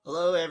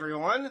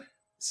everyone.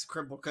 This is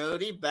Cripple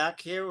Cody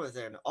back here with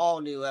an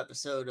all-new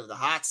episode of The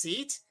Hot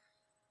Seat.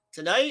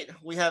 Tonight,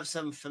 we have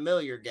some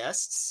familiar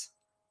guests.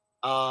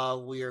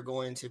 We are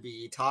going to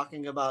be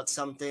talking about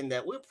something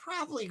that we're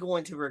probably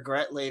going to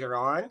regret later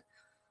on.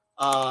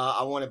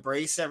 I want to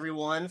brace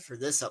everyone for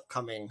this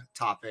upcoming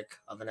topic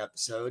of an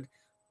episode.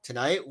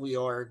 Tonight, we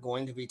are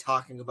going to be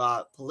talking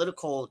about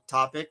political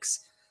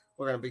topics.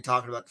 We're going to be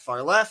talking about the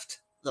far left,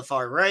 the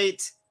far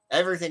right,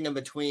 everything in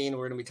between.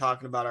 We're going to be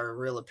talking about our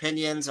real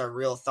opinions, our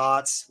real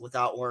thoughts,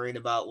 without worrying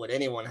about what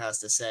anyone has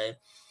to say.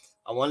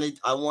 I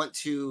want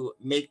to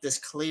make this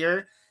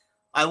clear.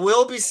 I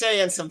will be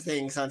saying some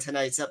things on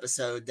tonight's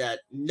episode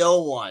that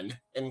no one,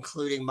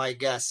 including my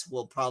guests,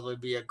 will probably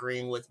be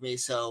agreeing with me.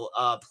 So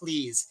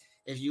please,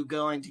 if you're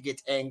going to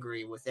get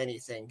angry with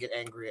anything, get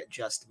angry at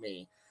just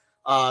me.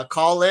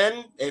 Call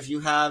in if you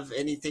have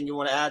anything you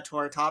want to add to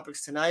our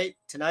topics tonight.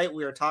 Tonight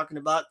we are talking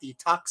about the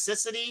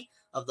toxicity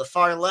of the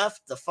far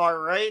left, the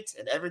far right,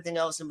 and everything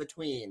else in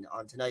between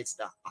on tonight's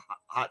The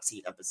Hot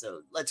Seat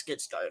episode. Let's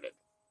get started.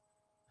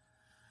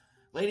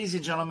 Ladies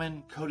and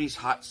gentlemen, Cody's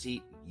Hot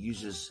Seat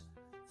uses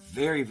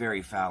very,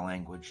 very foul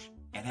language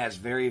and has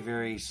very,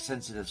 very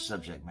sensitive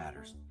subject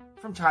matters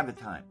from time to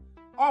time.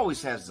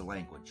 Always has the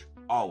language.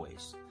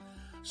 Always.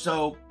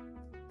 So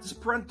this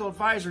parental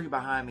advisory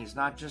behind me is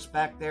not just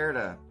back there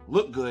to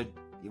look good,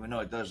 even though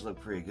it does look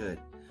pretty good.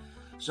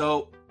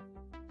 So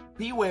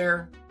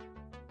beware,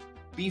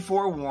 be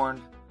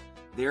forewarned.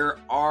 There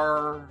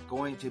are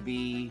going to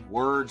be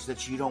words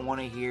that you don't want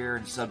to hear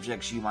and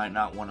subjects you might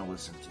not want to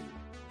listen to.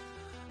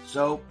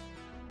 So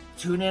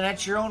tune in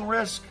at your own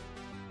risk.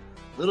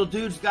 Little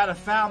dude's got a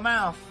foul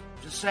mouth.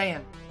 Just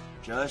saying.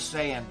 Just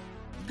saying.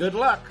 Good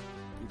luck.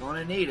 You're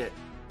going to need it.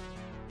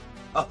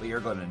 Oh, you're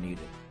going to need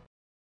it.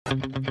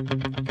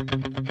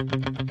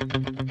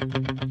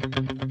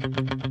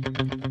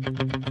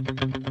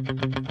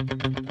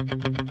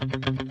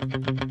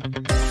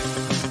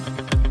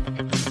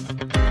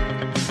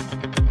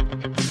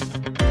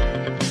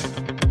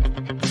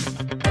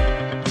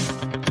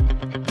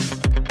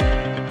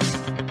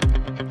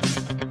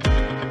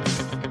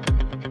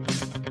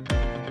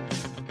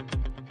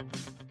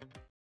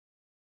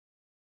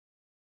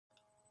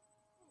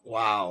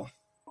 Wow.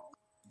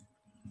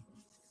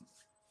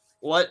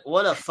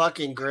 What a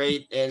fucking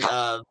great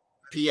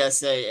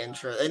PSA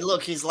intro. And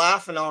look, he's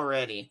laughing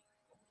already.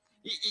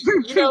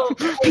 You know,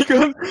 because you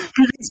don't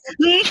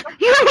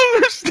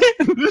understand.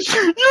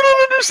 You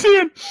don't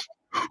understand.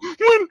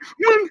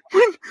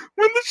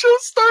 When the show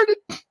started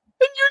and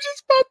you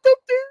just popped up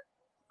there,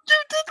 you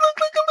did look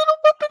like a little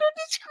puppet on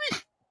the screen.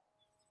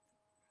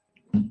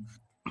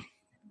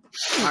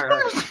 all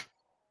right.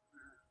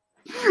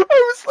 I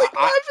was like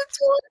laughing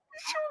so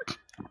hard.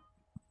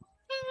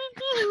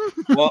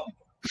 Well,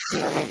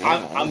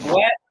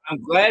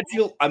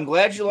 I'm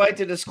glad you liked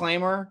the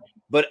disclaimer,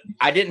 but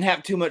I didn't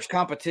have too much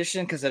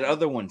competition because that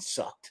other one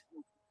sucked.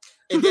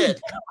 It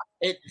did.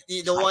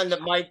 The one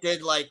that Mike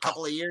did like a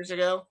couple of years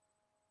ago.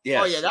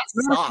 Yes. Oh yeah, that's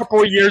A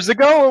couple of years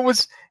ago,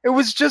 it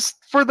was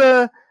just for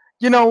the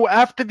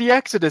after the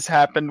Exodus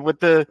happened with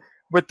the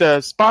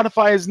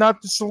Spotify is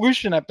not the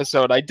solution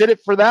episode. I did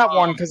it for that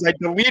one because I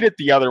deleted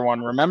the other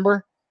one,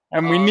 remember?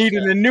 And we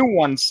needed a new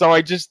one, so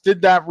I just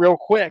did that real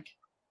quick.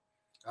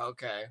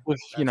 Okay. With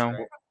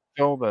great.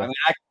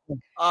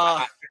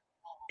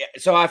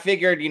 So I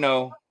figured,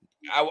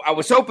 I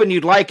was hoping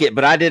you'd like it,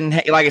 but I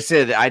didn't. Like I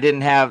said, I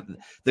didn't have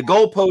the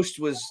goalpost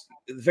was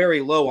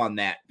very low on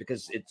that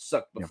because it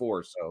sucked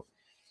before. So,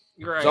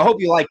 right. So I hope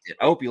you liked it.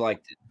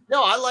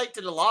 No, I liked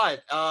it a lot.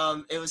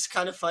 It was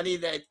kind of funny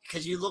that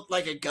because you looked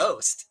like a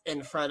ghost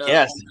in front of.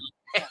 Yes.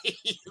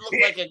 You look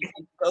like a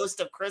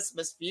ghost of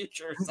Christmas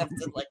future or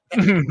something like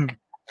that.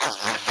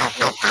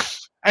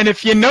 And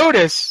if you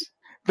notice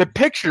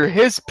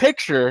his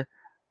picture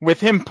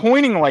with him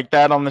pointing like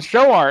that on the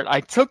show art,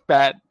 I took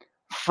that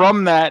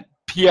from that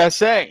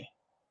PSA.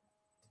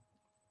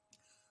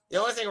 The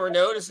only thing we're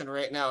noticing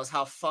right now is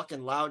how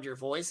fucking loud your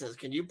voice is.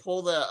 Can you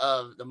pull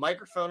the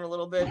microphone a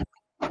little bit?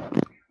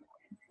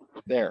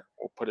 There,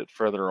 we'll put it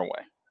further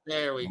away.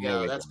 There we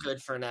go. That's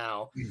good for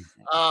now.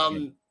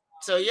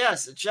 So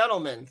yes,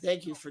 gentlemen,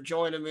 thank you for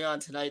joining me on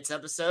tonight's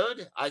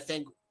episode. I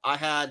think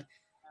I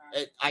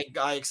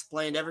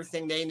explained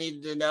everything they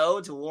needed to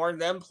know to warn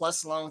them,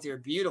 plus along with your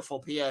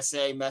beautiful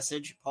PSA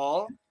message,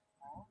 Paul.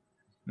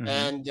 Mm-hmm.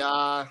 And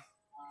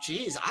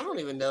geez, I don't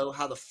even know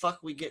how the fuck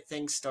we get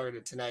things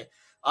started tonight.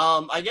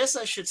 I guess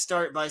I should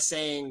start by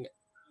saying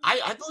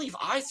I believe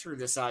I threw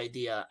this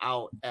idea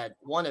out at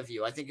one of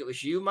you. I think it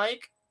was you,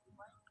 Mike.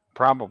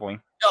 Probably.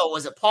 No,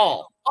 was it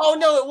Paul? Oh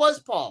no, it was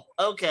Paul.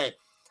 Okay.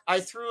 I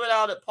threw it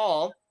out at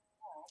Paul,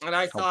 and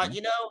I thought,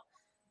 you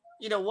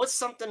know, what's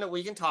something that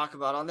we can talk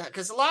about on that?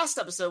 Because the last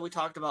episode we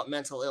talked about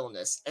mental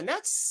illness, and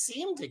that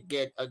seemed to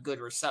get a good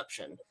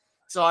reception.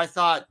 So I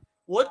thought,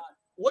 what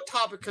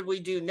topic could we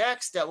do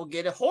next that will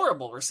get a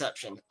horrible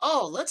reception?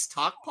 Oh, let's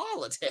talk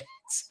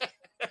politics.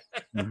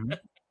 Mm-hmm.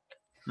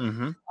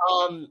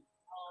 Mm-hmm.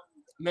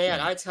 Man,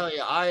 I tell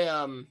you,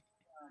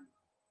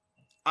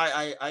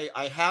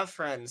 I have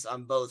friends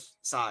on both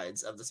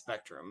sides of the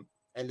spectrum,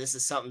 and this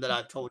is something that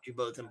I've told you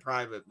both in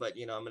private, but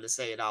I'm going to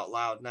say it out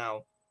loud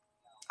now.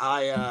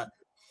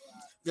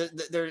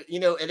 There,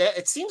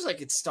 it seems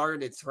like it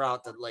started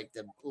throughout the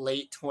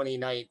late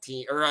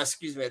 2019, or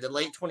excuse me, the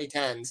late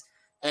 2010s,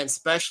 and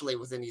especially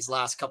within these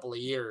last couple of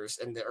years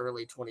in the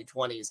early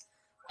 2020s,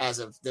 as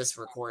of this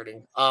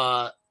recording.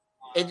 At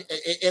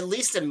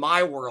least in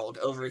my world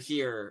over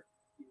here,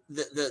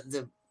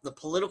 the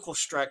political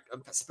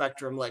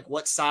spectrum, like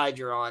what side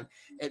you're on,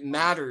 it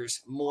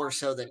matters more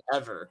so than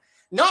ever.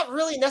 Not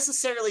really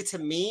necessarily to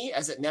me,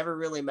 as it never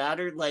really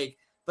mattered,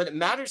 but it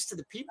matters to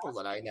the people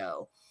that I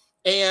know.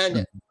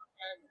 And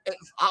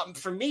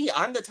for me,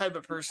 I'm the type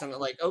of person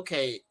that,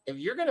 okay, if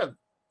you're gonna,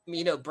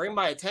 bring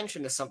my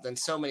attention to something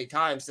so many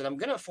times, then I'm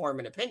gonna form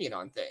an opinion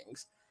on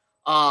things.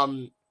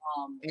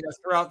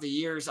 Throughout the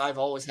years, I've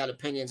always had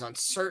opinions on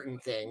certain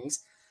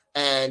things.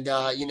 And,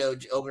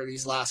 over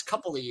these last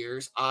couple of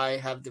years, I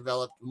have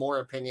developed more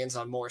opinions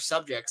on more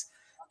subjects.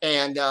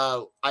 And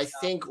I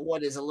think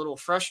what is a little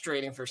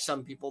frustrating for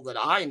some people that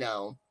I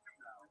know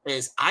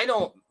is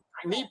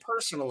me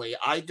personally,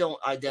 I don't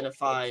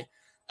identify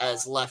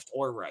as left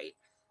or right.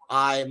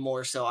 I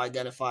more so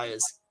identify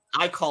as,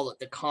 I call it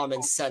the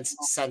common sense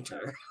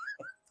center.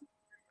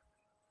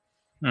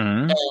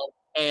 Mm-hmm.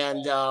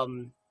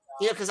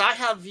 Because I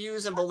have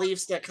views and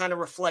beliefs that kind of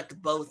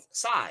reflect both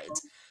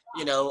sides.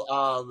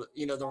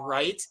 The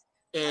right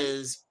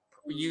is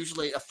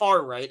usually, a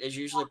far right is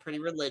usually pretty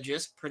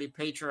religious, pretty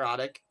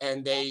patriotic,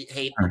 and they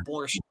hate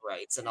abortion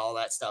rights and all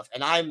that stuff.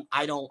 And I'm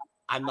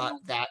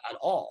not that at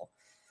all.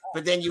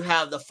 But then you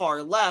have the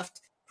far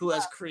left, who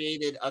has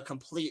created a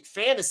complete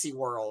fantasy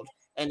world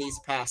in these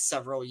past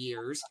several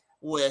years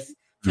with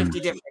 50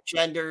 different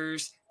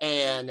genders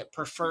and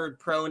preferred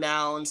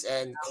pronouns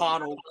and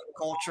coddle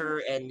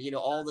culture and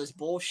all this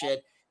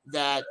bullshit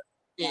that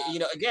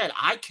again,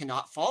 I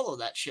cannot follow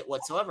that shit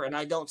whatsoever, and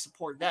I don't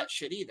support that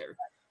shit either.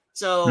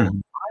 So I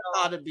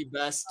thought it'd be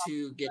best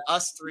to get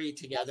us three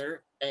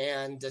together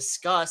and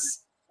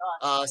discuss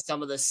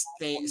some of the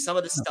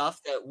stuff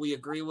that we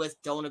agree with,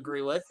 don't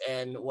agree with,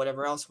 and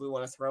whatever else we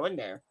want to throw in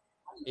there.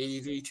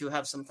 Either you two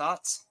have some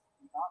thoughts?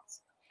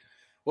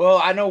 Well,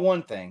 I know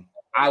one thing.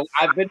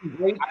 I've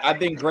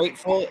been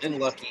grateful and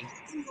lucky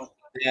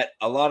that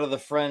a lot of the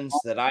friends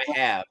that I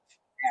have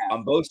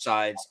on both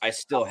sides, I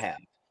still have.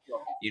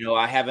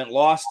 I haven't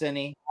lost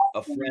any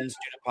of friends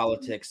due to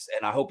politics,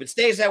 and I hope it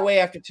stays that way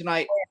after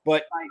tonight.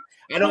 But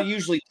I don't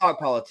usually talk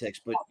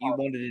politics, but you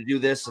wanted to do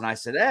this, and I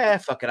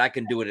said, fuck it, I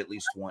can do it at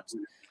least once.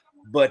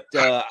 But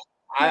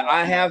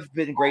I have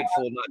been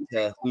grateful not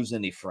to lose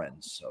any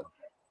friends, so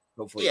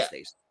hopefully it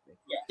stays.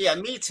 Yeah,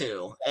 me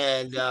too.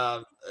 And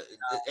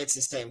it's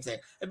the same thing.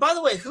 And by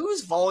the way,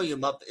 whose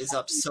volume is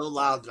up so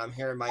loud that I'm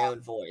hearing my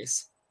own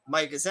voice?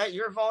 Mike, is that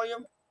your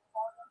volume?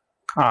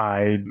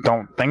 I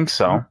don't think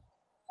so.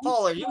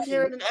 Paul, are you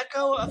hearing an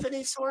echo of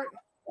any sort?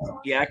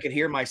 Yeah, I could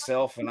hear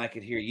myself and I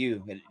could hear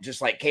you. It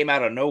just came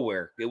out of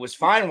nowhere. It was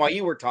fine while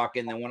you were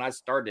talking. Then when I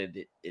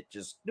started, it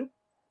just nope.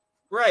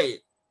 Right.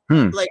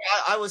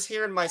 I was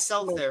hearing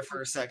myself there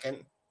for a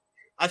second.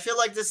 I feel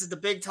like this is the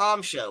Big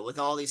Tom show with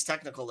all these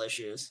technical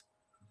issues.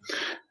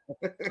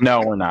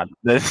 No, we're not.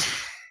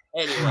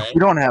 Anyway, we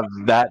don't have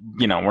that.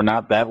 We're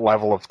not that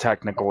level of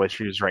technical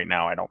issues right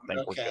now. I don't think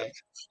we're good.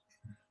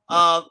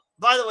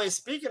 By the way,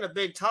 speaking of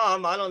Big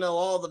Tom, I don't know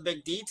all the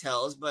big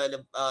details, but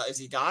is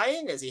he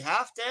dying? Is he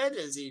half dead?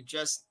 Is he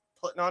just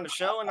putting on a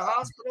show in the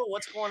hospital?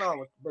 What's going on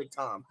with Big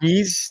Tom?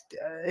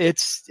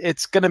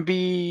 It's going to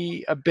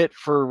be a bit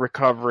for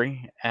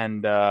recovery,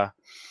 and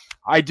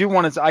I do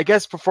want to. I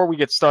guess before we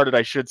get started,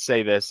 I should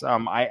say this.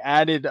 I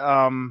added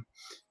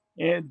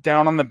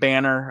down on the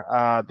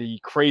banner the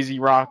Crazy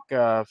Rock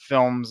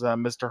Films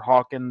Mr.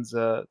 Hawkins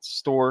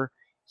store.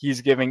 He's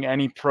giving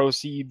any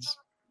proceeds,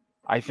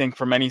 I think,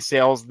 from any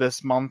sales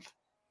this month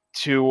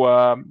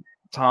to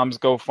Tom's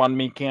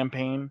GoFundMe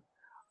campaign.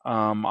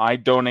 I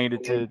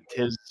donated to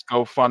his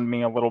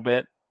GoFundMe a little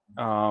bit,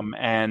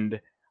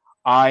 and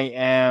I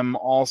am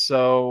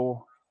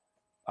also.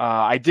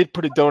 I did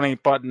put a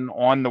donate button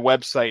on the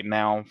website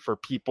now for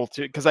people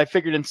to, because I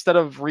figured instead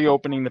of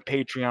reopening the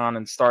Patreon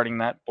and starting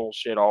that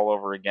bullshit all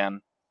over again,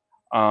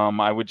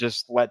 I would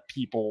just let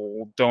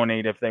people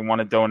donate if they want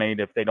to donate.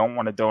 If they don't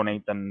want to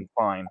donate, then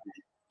fine.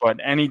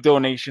 But any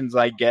donations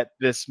I get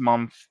this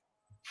month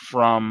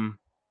from,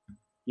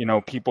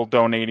 people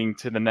donating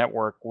to the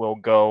network will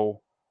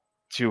go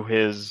to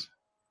his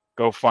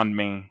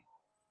GoFundMe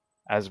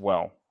as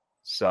well.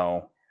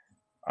 So,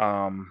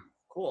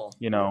 cool.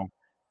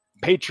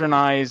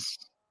 Patronize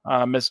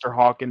Mr.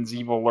 Hawkins'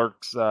 Evil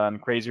Lurks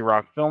and Crazy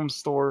Rock Film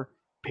Store.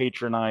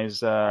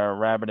 Patronize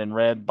Rabbit and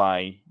Red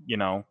by,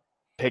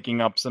 picking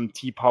up some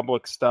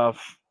TeePublic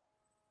stuff.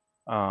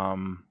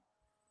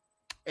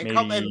 Maybe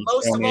donating a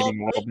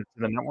little bit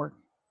to the network.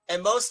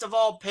 And most of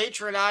all,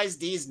 patronize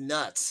these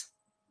nuts.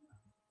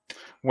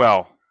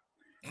 Well,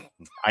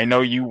 I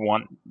know you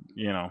want,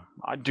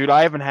 dude,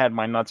 I haven't had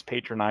my nuts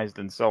patronized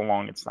in so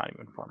long, it's not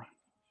even funny.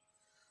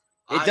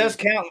 It does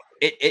count.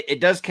 it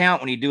does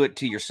count when you do it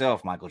to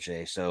yourself, Michael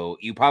J. So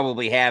you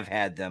probably have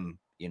had them,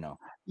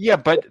 Yeah,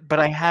 but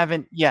I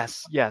haven't.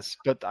 Yes,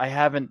 but I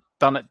haven't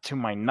done it to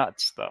my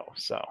nuts though.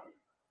 So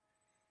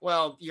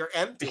Well, you're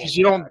emptying. because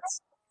you don't.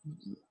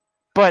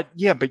 But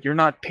you're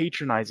not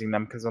patronizing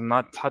them because I'm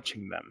not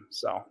touching them.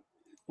 So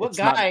it's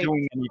not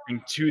doing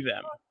anything to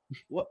them.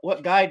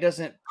 What guy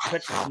doesn't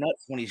touch his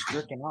nuts when he's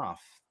jerking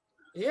off?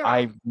 Yeah,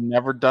 I've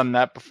never done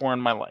that before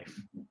in my life.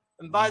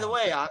 And by the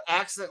way,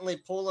 accidentally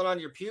pulling on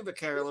your pubic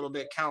hair a little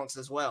bit counts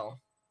as well.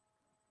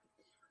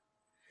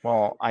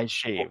 Well, I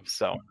shave,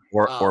 so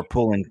or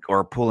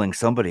pulling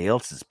somebody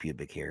else's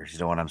pubic hairs. You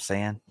know what I'm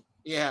saying?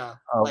 Yeah.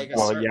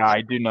 Yeah,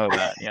 I do know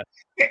that. Yeah,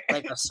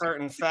 like a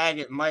certain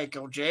faggot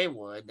Michael J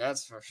would.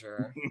 That's for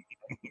sure.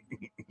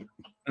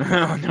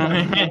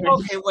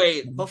 Okay,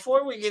 wait.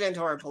 Before we get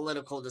into our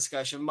political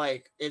discussion,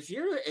 Mike, if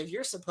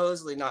you're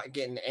supposedly not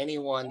getting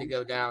anyone to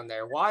go down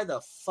there, why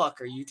the fuck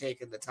are you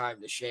taking the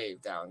time to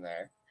shave down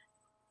there?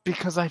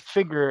 Because I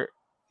figure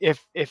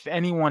if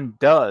anyone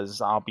does,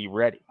 I'll be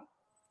ready.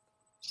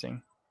 See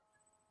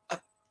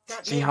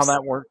how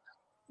that works?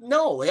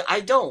 No,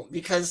 I don't,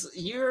 because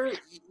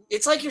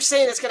it's like you're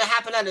saying it's going to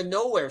happen out of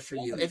nowhere for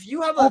you. If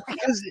you have a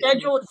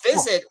scheduled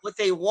visit with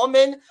a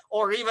woman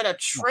or even a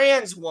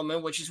trans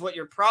woman, which is what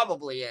you're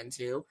probably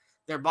into,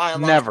 they're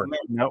biological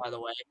men, by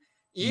the way.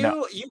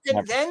 You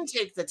can then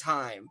take the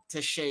time to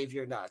shave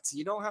your nuts.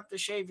 You don't have to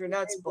shave your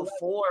nuts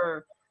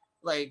before,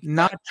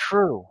 Not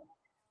true.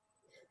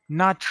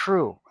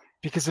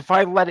 Because if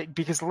I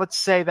because let's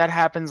say that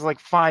happens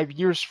 5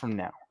 years from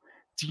now.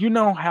 Do you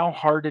know how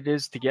hard it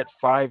is to get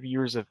 5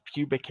 years of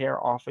pubic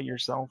hair off of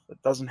yourself?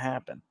 It doesn't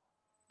happen.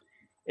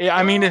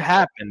 I mean, it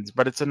happens,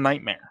 but it's a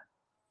nightmare.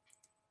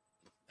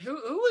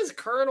 Who is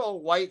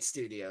Colonel White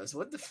Studios?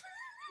 What the?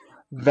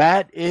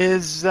 That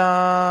is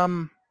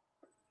that's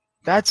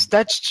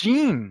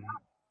Gene.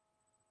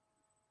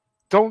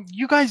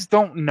 You guys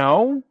don't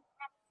know?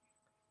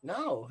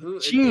 No,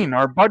 who? Gene,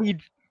 our buddy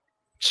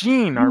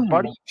Gene.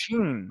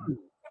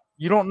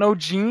 You don't know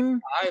Gene?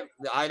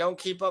 I don't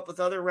keep up with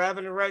other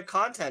Rabbit and Red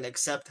content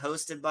except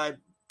hosted by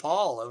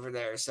Paul over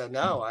there. So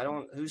no, I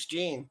don't. Who's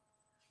Gene?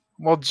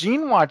 Well,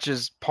 Gene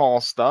watches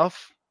Paul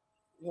stuff.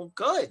 Well,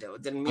 good.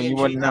 Then me you and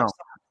wouldn't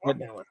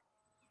Gene know.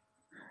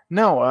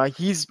 No,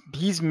 he's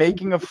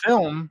making a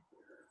film,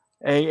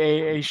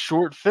 a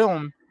short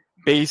film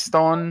based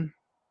on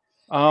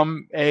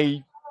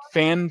a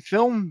fan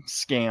film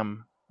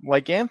scam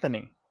like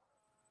Anthony.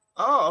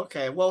 Oh,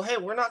 okay. Well, hey,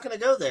 we're not going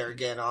to go there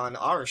again on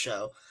our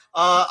show.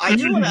 I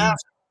do want to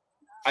ask.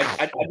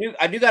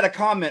 I do got a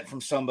comment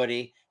from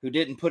somebody who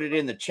didn't put it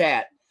in the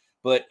chat,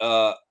 but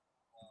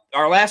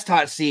our last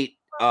hot seat,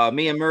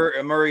 me and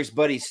Murray's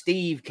buddy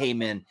Steve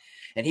came in,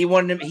 and he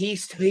wanted him.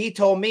 He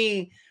told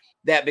me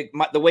that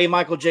the way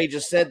Michael J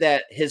just said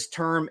that his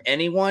term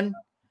 "anyone"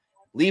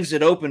 leaves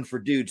it open for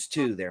dudes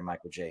too. There,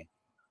 Michael J.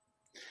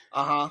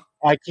 I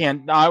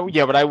can't.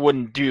 But I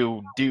wouldn't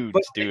do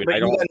dudes, dude. But I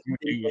don't.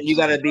 You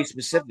got to be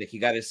specific.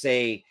 You got to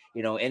say,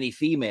 any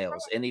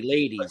females, any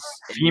ladies,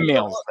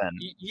 females.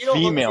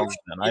 Females.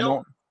 I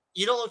don't.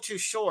 You don't look too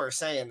sure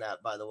saying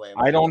that, by the way.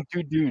 I don't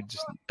do dudes,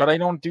 but I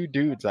don't do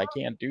dudes. I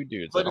can't do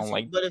dudes. But I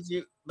don't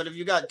But if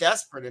you got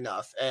desperate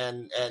enough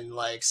and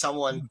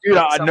someone, dude,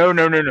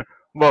 no.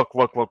 Look.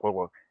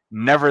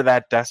 Never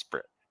that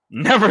desperate.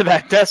 Never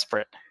that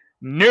desperate.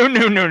 No.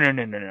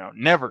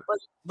 Never.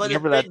 But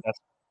never that desperate.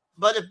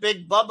 But if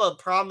Big Bubba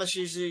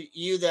promises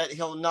you that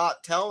he'll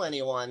not tell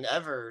anyone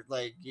ever,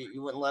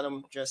 you wouldn't let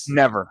him just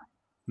never.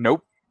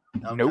 Nope.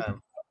 Okay. Nope.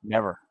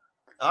 Never.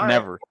 All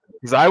never.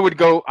 Because I would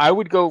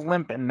go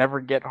limp and never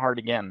get hard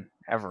again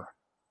ever.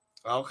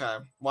 Okay.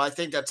 Well, I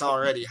think that's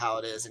already how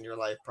it is in your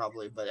life,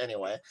 probably. But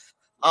anyway,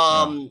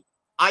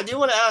 I do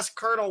want to ask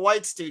Colonel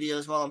White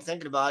Studios while I'm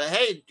thinking about it.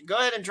 Hey, go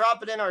ahead and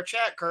drop it in our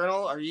chat,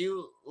 Colonel. Are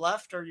you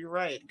left or are you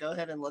right? Go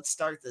ahead and let's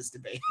start this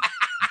debate.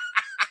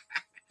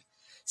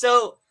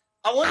 So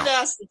I wanted to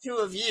ask the two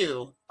of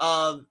you,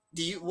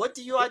 what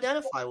do you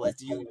identify with?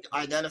 Do you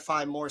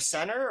identify more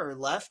center or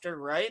left or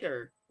right,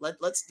 or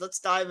let's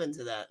dive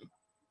into that.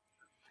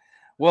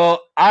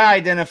 Well, I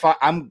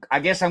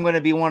guess I'm going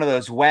to be one of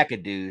those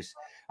wackadoos.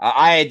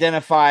 I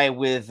identify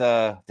with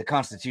the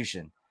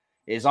Constitution.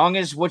 As long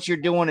as what you're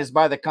doing is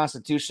by the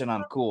Constitution,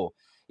 I'm cool.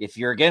 If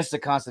you're against the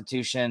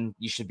Constitution,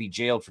 you should be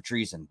jailed for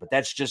treason. But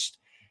that's just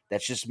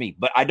me.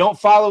 But I don't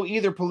follow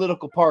either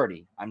political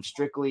party. I'm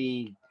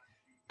strictly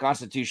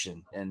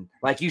Constitution. And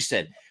like you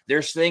said,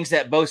 there's things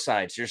that both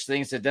sides. There's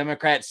things the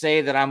Democrats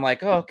say that I'm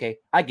like, oh, okay,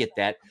 I get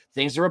that.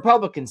 Things the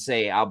Republicans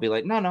say, I'll be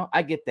like, no,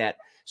 I get that.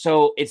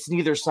 So it's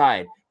neither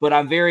side. But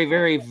I'm very,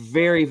 very,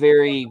 very,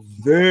 very,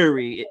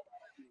 very,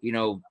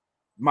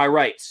 my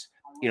rights.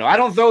 I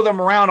don't throw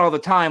them around all the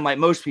time like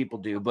most people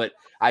do, but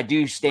I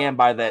do stand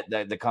by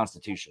the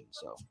Constitution.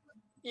 So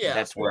yeah,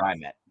 that's where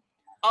I'm at.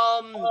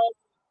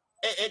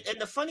 And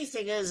the funny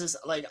thing is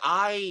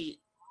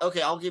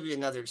I'll give you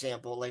another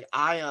example.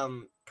 I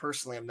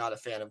personally am not a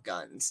fan of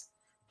guns,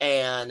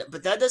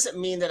 but that doesn't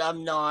mean that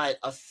I'm not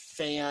a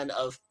fan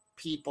of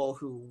people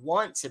who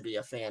want to be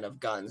a fan of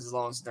guns as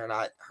long as they're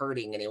not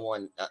hurting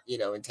anyone,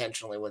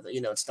 intentionally with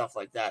it, stuff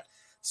like that.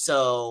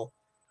 So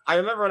I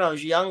remember when I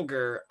was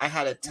younger, I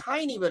had a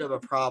tiny bit of a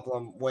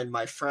problem when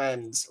my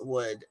friends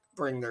would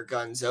bring their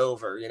guns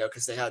over,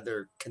 because they had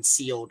their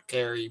concealed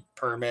carry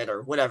permit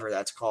or whatever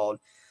that's called.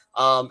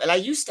 And I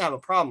used to have a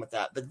problem with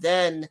that, but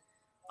then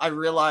I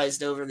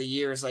realized over the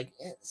years, like,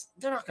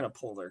 they're not going to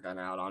pull their gun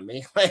out on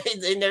me. And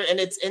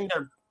it's in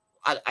their,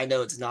 I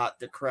know it's not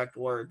the correct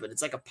word, but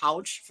it's like a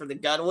pouch for the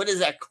gun. What is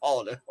that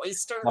called? A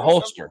holster? The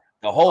holster.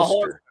 The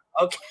holster.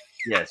 Okay.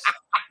 Yes.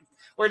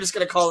 We're just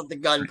going to call it the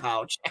gun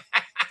pouch.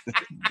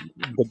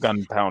 The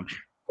gun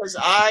pouch. Because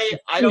I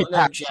don't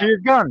know jack. Your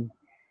gun.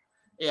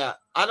 Yeah,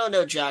 I don't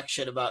know jack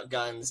shit about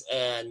guns,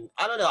 and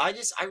I don't know. I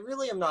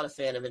really am not a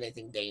fan of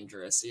anything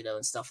dangerous,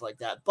 and stuff like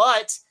that.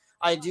 But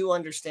I do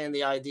understand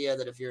the idea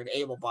that if you're an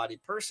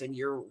able-bodied person,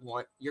 you're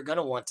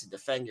gonna want to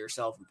defend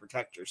yourself and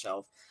protect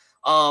yourself.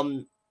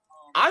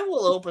 I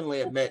will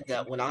openly admit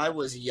that when I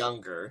was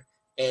younger,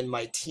 in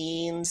my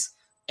teens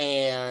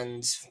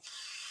and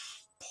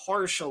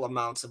partial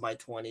amounts of my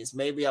 20s,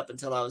 maybe up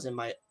until I was in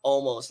my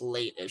almost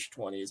late-ish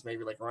 20s,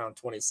 maybe like around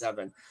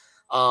 27,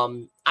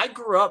 I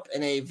grew up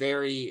in a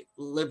very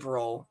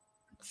liberal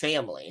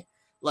family.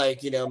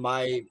 Like,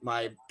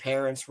 my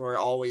parents were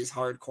always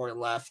hardcore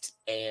left,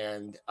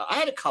 and I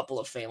had a couple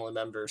of family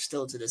members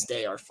still to this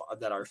day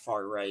that are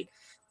far right.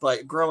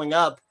 But growing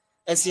up,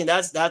 and seeing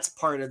that's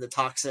part of the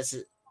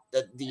toxicity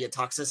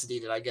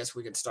that I guess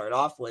we could start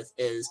off with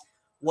is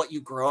what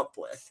you grow up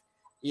with,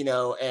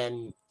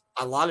 and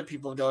a lot of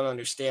people don't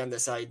understand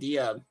this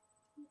idea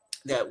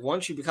that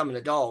once you become an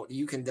adult,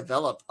 you can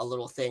develop a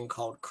little thing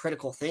called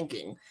critical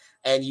thinking,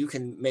 and you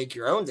can make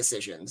your own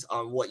decisions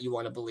on what you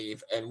want to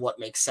believe and what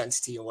makes sense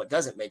to you and what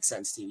doesn't make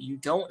sense to you. You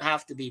don't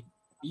have to be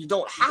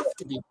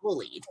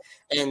bullied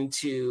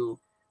into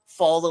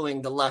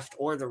following the left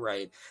or the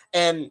right.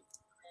 And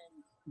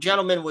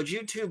gentlemen, would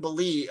you two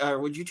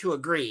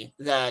agree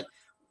that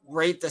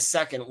right this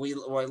second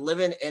we're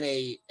living in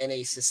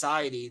a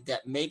society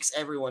that makes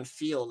everyone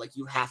feel like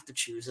you have to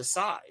choose a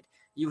side?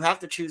 You have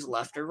to choose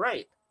left or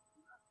right.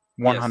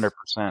 100%.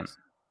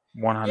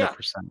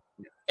 100%.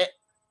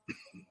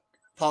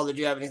 Paul, did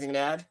you have anything to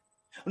add?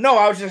 No,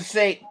 I was just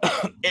saying,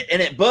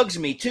 and it bugs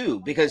me too,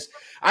 because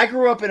I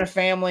grew up in a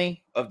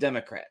family of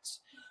Democrats.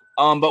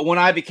 But when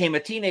I became a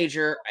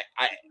teenager,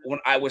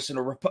 I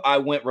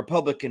went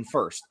Republican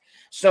first.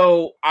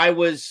 So I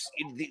was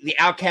the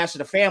outcast of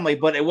the family,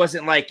 but it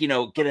wasn't like,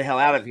 get the hell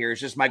out of here.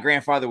 It's just my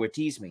grandfather would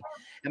tease me.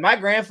 And my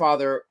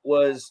grandfather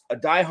was a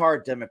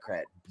diehard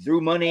Democrat,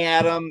 threw money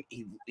at him.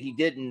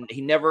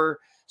 He never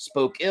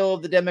spoke ill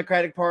of the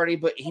Democratic Party,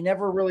 but he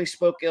never really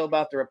spoke ill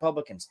about the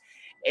Republicans.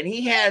 And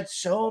he had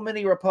so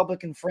many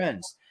Republican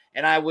friends,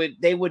 and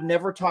they would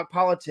never talk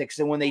politics.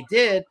 And when they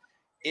did,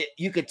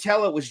 you could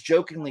tell it was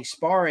jokingly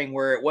sparring,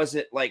 where it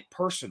wasn't like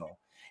personal.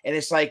 And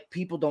it's like,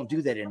 people don't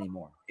do that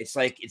anymore. It's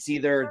like, it's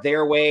either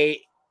their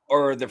way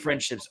or the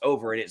friendship's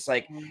over. And it's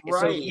like,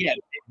 right. So, yeah,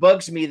 it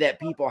bugs me that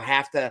people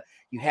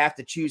you have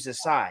to choose a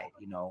side,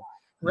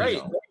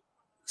 Right.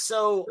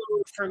 So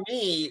for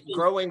me,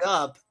 growing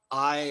up,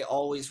 I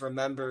always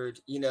remembered,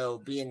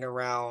 being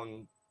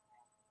around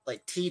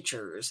like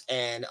teachers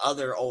and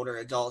other older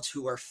adults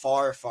who were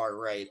far, far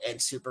right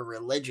and super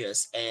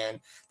religious, and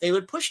they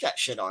would push that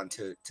shit on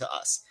to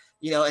us,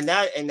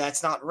 and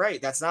that's not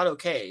right. That's not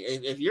okay.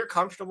 If you're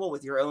comfortable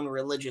with your own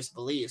religious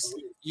beliefs,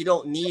 you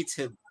don't need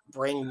to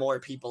bring more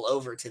people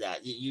over to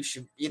that. You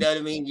should, you know what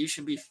I mean? You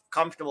should be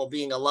comfortable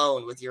being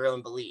alone with your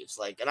own beliefs.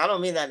 Like, and I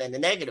don't mean that in a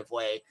negative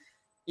way.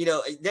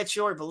 That's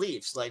your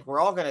beliefs. Like, we're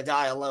all going to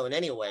die alone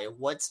anyway.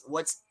 What's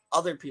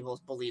other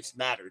people's beliefs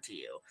matter to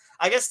you?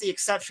 I guess the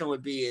exception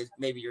would be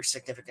maybe your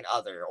significant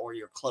other or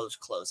your close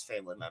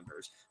family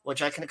members,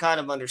 which I can kind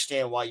of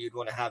understand why you'd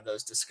want to have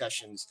those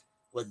discussions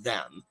with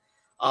them.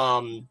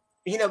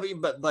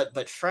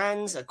 But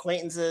friends,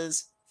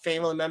 acquaintances,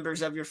 family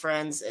members of your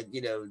friends,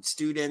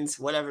 students,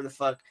 whatever the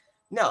fuck.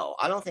 No,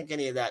 I don't think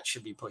any of that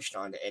should be pushed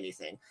onto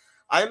anything.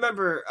 I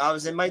remember I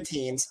was in my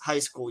teens, high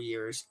school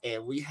years,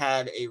 and we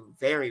had a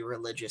very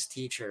religious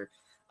teacher.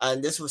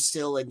 And this was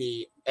still in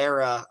the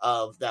era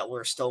of that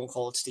where Stone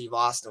Cold Steve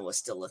Austin was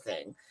still a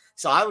thing.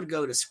 So I would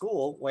go to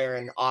school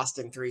wearing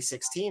Austin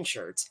 316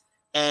 shirts.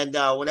 And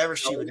whenever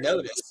she would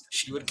notice,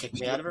 she would kick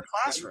me out of her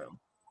classroom.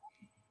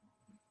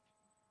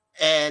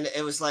 And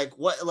it was like,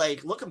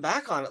 looking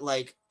back on it,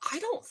 like, I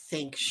don't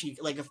think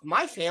if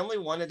my family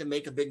wanted to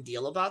make a big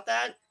deal about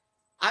that,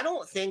 I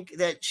don't think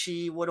that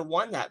she would have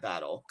won that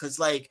battle. Because,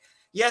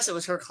 yes, it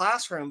was her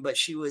classroom, but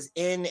she was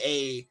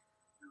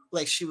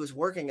she was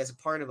working as a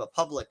part of a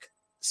public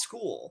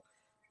school.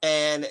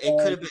 And it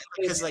could have been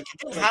because it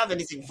didn't have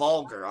anything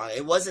vulgar on it.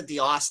 It wasn't the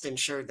Austin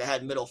shirt that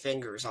had middle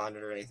fingers on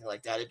it or anything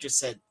like that. It just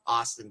said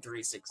Austin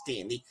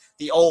 316,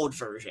 the old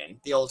version,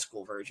 the old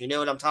school version. You know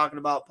what I'm talking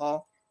about,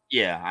 Paul?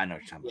 Yeah, I know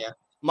what you're talking about. Yeah.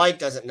 Mike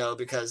doesn't know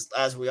because,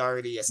 as we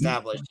already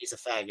established, he's a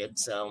faggot.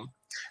 So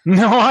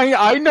no,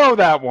 I know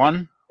that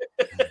one.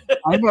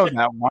 I know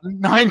that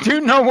one. I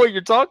do know what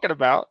you're talking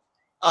about.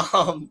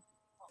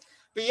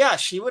 But yeah,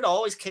 she would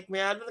always kick me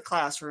out of the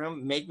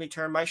classroom, make me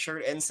turn my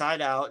shirt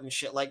inside out and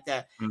shit like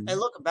that. Mhm. And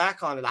looking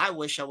back on it, I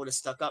wish I would have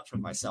stuck up for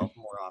myself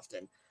more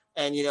often.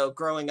 And,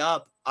 growing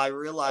up, I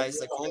realized,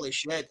 like, holy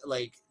shit,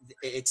 like,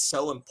 it's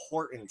so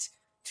important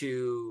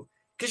to,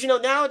 because,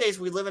 nowadays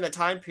we live in a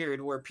time period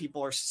where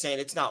people are saying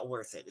it's not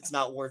worth it. It's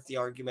not worth the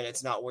argument.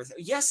 It's not worth it.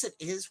 Yes, it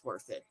is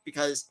worth it,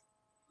 because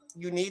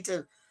you need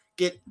to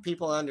get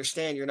people to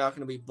understand you're not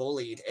going to be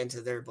bullied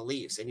into their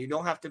beliefs, and you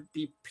don't have to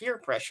be peer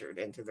pressured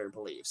into their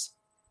beliefs.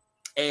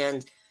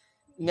 And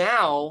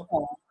now,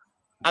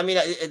 I mean,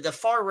 the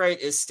far right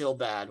is still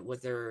bad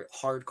with their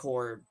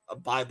hardcore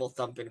Bible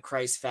thumping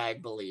Christ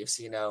fag beliefs,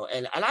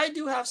 and I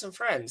do have some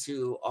friends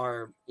who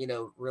are,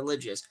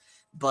 religious,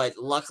 but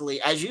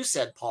luckily, as you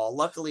said, Paul,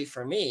 luckily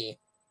for me,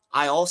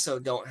 I also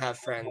don't have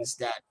friends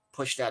that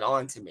push that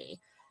on to me.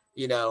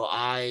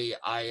 I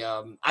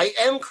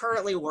am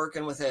currently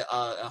working with a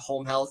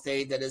home health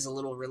aide that is a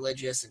little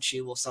religious, and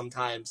she will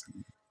sometimes,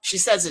 she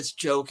says it's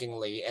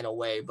jokingly in a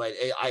way, but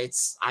I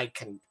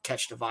can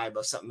catch the vibe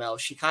of something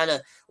else. She kind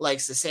of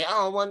likes to say,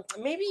 "Oh, well,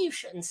 maybe you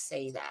shouldn't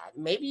say that.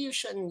 Maybe you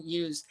shouldn't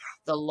use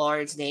the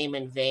Lord's name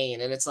in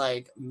vain." And it's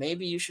like,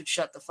 maybe you should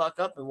shut the fuck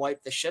up and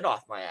wipe the shit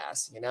off my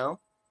ass,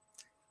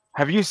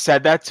 Have you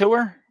said that to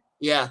her?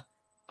 Yeah,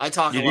 I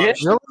talk You a lot did? of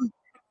shit. Really?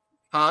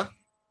 Huh?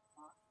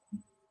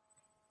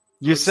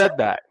 You What'd you say? said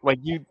that. Like,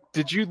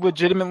 did you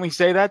legitimately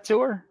say that to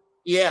her?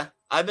 Yeah,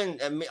 I've been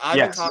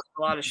Yes. talking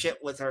a lot of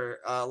shit with her,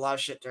 a lot of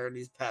shit to her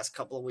these past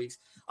couple of weeks.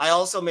 I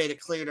also made it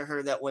clear to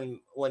her that when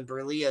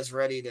Berlia is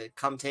ready to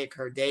come take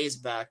her days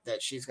back,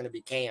 that she's going to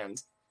be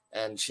canned,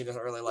 and she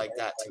doesn't really like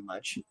that too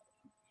much.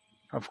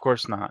 Of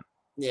course not.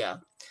 Yeah.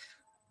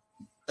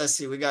 Let's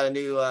see. We got a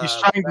new. He's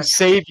trying to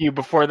save you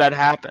before that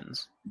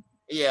happens.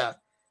 Yeah.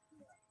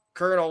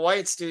 Colonel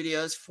White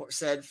Studios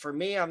said, "For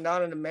me, I'm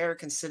not an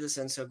American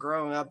citizen, so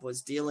growing up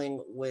was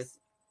dealing with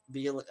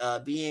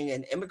being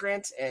an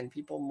immigrant and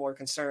people more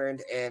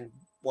concerned and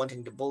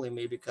wanting to bully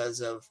me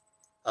because of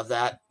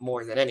that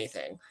more than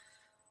anything."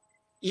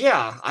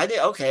 Yeah, I did.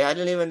 Okay, I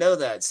didn't even know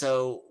that.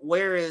 So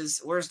where's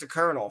the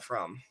Colonel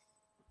from?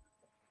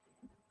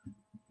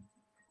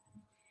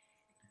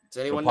 Does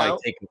anyone know?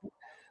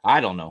 I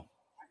don't know.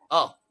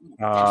 Oh, do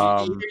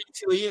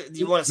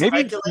you want to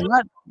maybe speculate?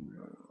 not,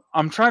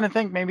 I'm trying to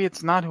think. Maybe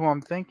it's not who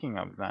I'm thinking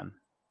of. Then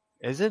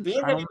is it?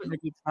 Being I don't think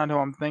it's not who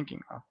I'm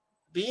thinking of.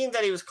 Being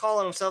that he was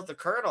calling himself the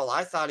Colonel,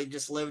 I thought he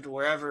just lived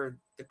wherever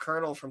the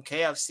Colonel from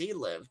KFC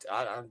lived,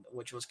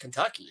 which was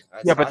Kentucky.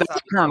 Yeah, but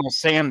that's Colonel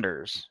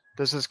Sanders.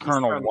 This is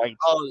Colonel White.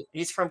 Oh,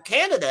 he's from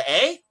Canada,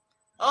 eh?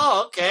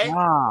 Oh, okay.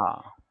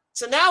 Ah.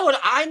 So now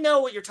I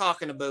know what you're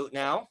talking about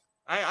now.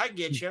 I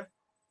get you.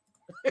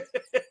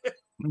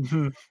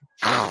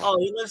 Oh,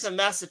 he lives in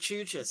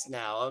Massachusetts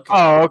now. Okay.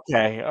 Oh,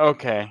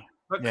 okay.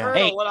 But Yeah.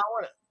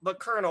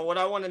 Colonel, what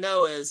I want to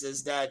know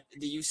is that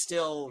do you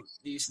still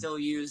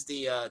use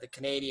the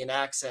Canadian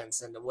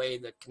accents and the way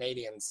the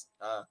Canadians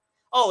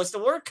is the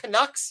word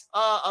Canucks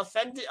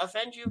offend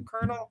you,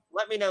 Colonel?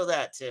 Let me know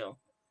that too.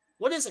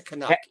 What is a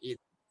Canuck?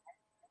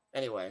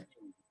 Anyway,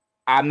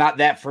 I'm not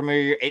that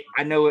familiar.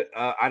 I know it.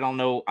 I don't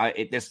know.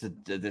 This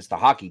the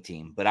hockey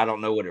team, but I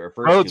don't know what it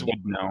refers Rhodes to.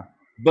 would know.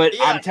 But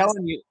yeah, I'm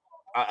telling you,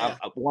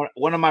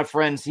 one of my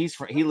friends, he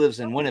lives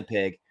in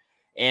Winnipeg,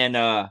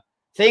 and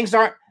things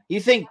aren't. You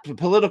think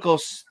political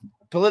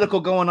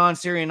going on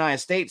here in the United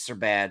States are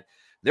bad?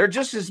 They're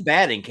just as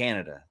bad in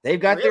Canada. They've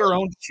got their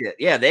own shit.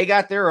 Yeah, they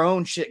got their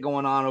own shit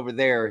going on over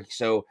there.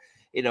 So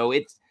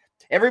it's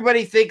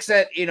everybody thinks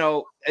that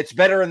it's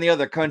better in the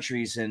other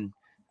countries, and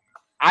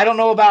I don't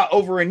know about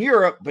over in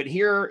Europe, but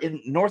here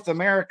in North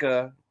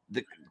America,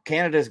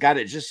 Canada's got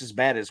it just as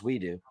bad as we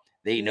do.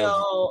 They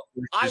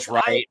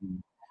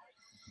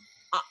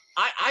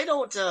I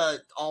don't I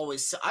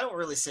don't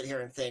really sit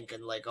here and think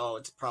and like, oh,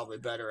 it's probably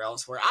better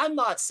elsewhere. I'm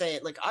not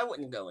saying like I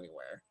wouldn't go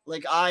anywhere.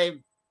 Like I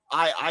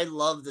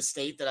love the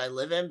state that I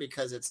live in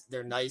because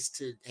they're nice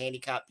to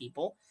handicapped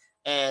people,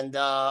 and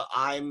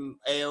I'm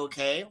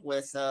a-okay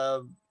with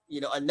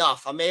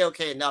enough. I'm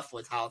a-okay enough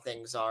with how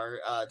things are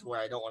to where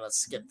I don't want to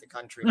skip the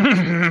country.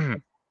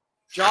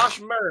 Josh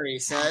Murray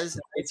says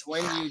it's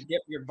when you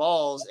dip your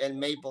balls in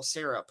maple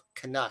syrup.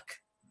 Canuck.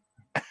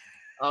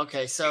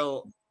 Okay,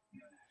 so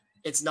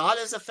it's not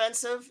as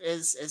offensive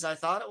as I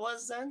thought it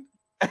was then?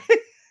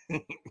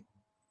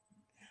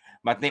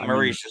 I think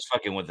Murray's just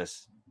fucking with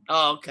us.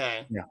 Oh,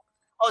 okay. Yeah.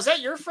 Oh, is that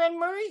your friend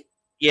Murray?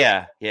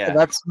 Yeah.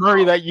 That's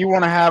Murray that you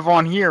want to have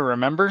on here,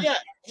 remember? Yeah,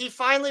 he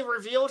finally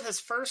revealed his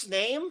first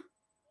name.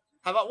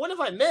 How about, what have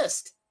I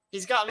missed?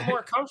 He's gotten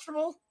more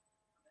comfortable?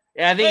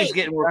 Yeah, I think he's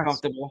getting more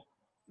comfortable.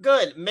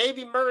 Good.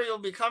 Maybe Murray will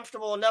be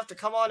comfortable enough to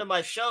come onto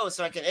my show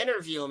so I can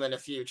interview him in the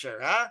future,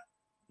 huh?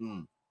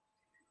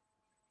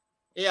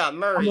 Yeah,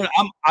 Murray.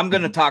 I'm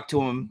gonna talk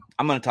to him.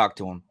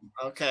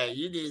 Okay,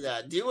 you do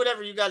that. Do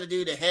whatever you got to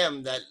do to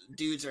him that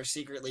dudes are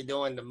secretly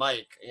doing to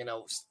Mike,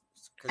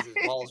 because his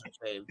balls are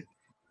shaved.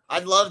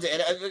 I'd love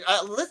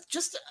to. Let's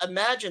just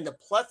imagine the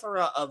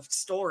plethora of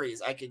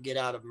stories I could get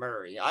out of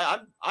Murray. I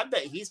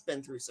bet he's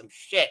been through some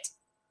shit.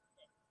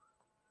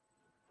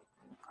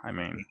 I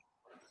mean,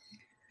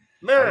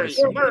 Murray,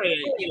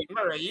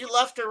 you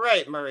left or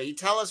right, Murray? You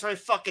tell us right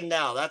fucking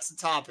now. That's the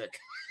topic.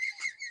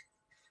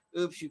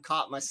 Oops, you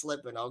caught my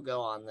slipping. I'll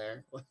go on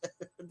there. What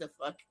the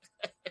fuck?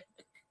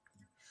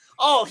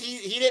 Oh,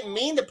 he didn't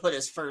mean to put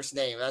his first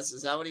name.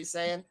 Is that what he's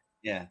saying?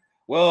 Yeah.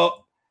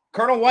 Well,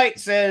 Colonel White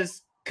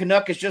says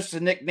Canuck is just a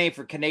nickname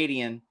for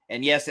Canadian.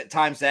 And yes, at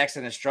times the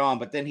accent is strong,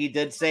 but then he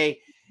did say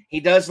he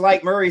does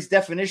like Murray's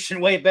definition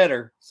way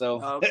better.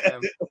 So okay.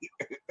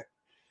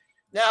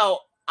 Now,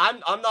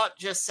 I'm not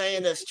just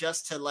saying this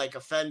just to like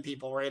offend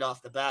people right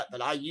off the bat,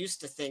 but I used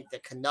to think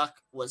that Canuck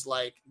was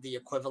like the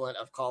equivalent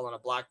of calling a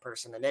black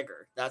person a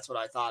nigger. That's what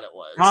I thought it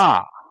was.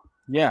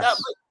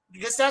 Yes.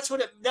 Because that's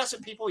what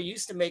people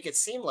used to make it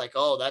seem like.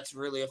 Oh, that's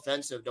really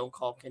offensive. Don't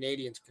call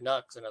Canadians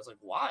Canucks. And I was like,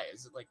 why?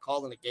 Is it like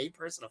calling a gay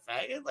person a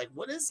faggot? Like,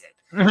 what is it?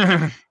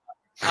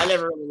 I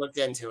never really looked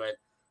into it.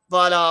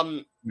 But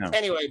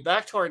Anyway,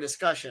 back to our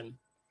discussion.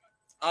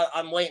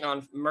 I'm waiting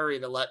on Murray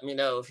to let me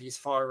know if he's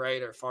far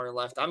right or far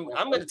left. I'm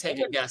going to take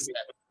a guess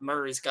that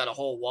Murray's got a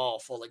whole wall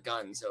full of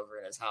guns over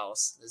in his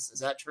house. Is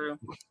that true?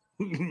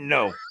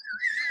 No.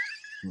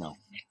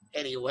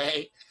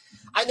 Anyway,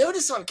 I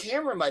noticed on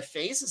camera my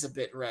face is a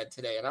bit red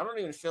today, and I don't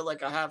even feel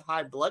like I have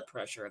high blood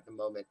pressure at the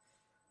moment.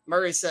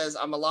 Murray says,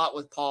 I'm a lot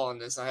with Paul on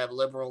this. I have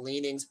liberal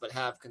leanings, but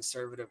have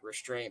conservative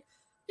restraint.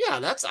 Yeah,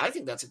 I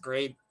think that's a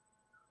great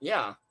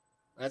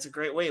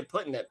way of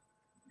putting it.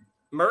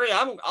 Murray,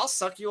 I'll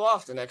suck you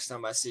off the next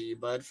time I see you,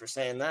 bud, for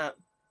saying that.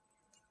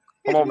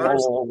 Yeah.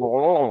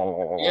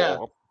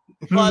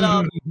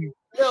 But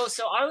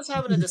so I was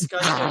having a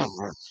discussion.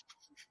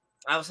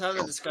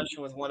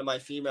 With one of my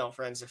female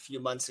friends a few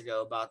months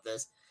ago about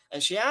this,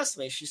 and she asked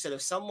me, she said,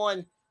 if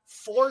someone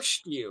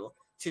forced you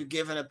to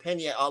give an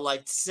opinion, or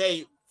like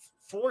say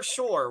for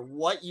sure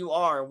what you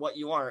are and what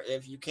you aren't,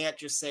 if you can't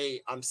just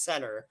say I'm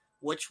center,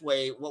 what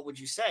would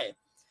you say?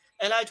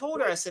 And I told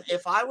her, I said,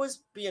 if I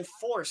was being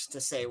forced to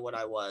say what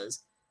I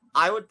was,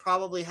 I would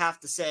probably have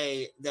to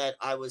say that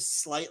I was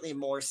slightly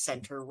more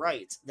center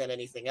right than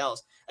anything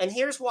else. And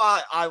here's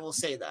why I will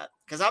say that,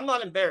 because I'm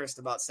not embarrassed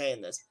about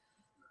saying this.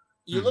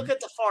 You look at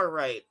the far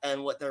right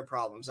and what their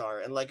problems are.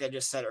 And like I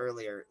just said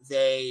earlier,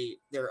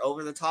 they're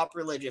over the top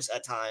religious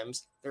at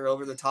times. They're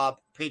over the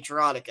top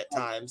patriotic at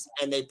times.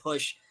 And they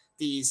push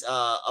these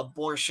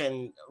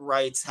abortion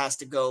rights has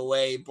to go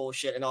away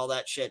bullshit and all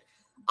that shit.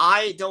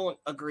 I don't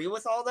agree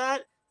with all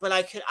that, but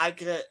I could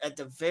at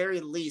the very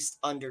least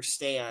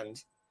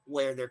understand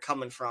where they're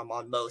coming from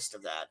on most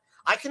of that.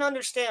 I can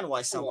understand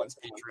why someone's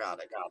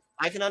patriotic.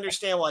 I can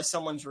understand why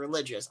someone's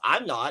religious.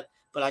 I'm not,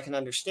 but I can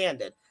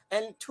understand it.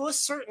 And to a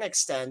certain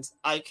extent,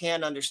 I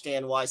can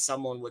understand why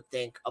someone would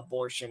think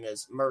abortion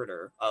is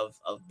murder of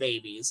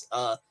babies,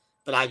 but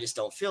I just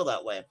don't feel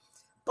that way.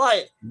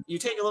 But you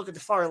take a look at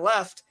the far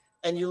left,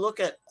 and you look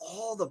at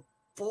all the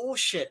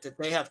bullshit that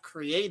they have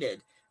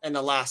created in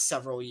the last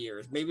several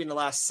years, maybe in the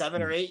last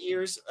 7 or 8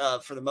 years,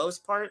 for the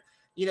most part,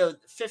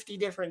 50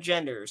 different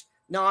genders,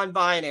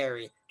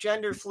 non-binary,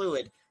 gender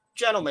fluid.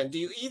 Gentlemen,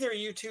 do either of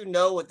you two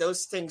know what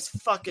those things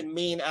fucking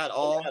mean at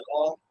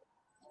all?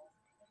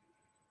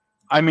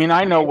 I mean,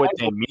 I know what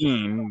they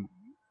mean,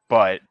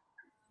 but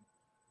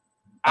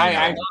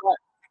I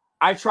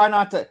try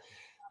not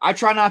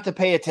to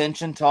pay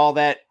attention to all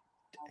that.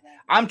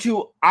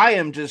 I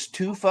am just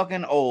too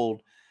fucking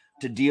old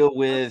to deal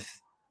with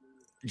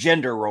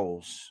gender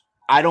roles.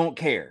 I don't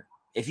care.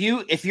 If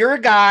you're a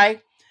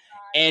guy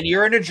and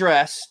you're in a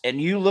dress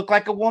and you look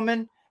like a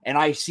woman and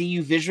I see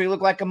you visually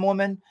look like a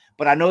woman,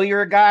 but I know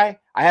you're a guy,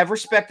 I have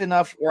respect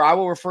enough where I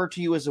will refer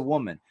to you as a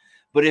woman.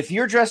 But if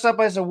you're dressed up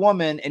as a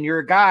woman and you're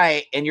a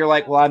guy and you're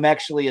like, well, I'm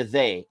actually a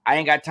they, I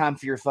ain't got time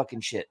for your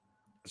fucking shit.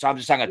 So I'm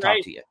just not going to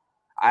talk to you.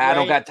 I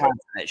don't got time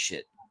for that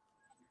shit.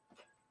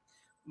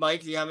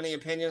 Mike, do you have any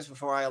opinions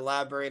before I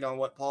elaborate on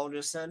what Paul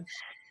just said?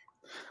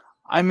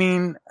 I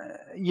mean,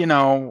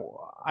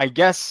 I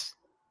guess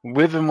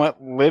live and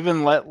let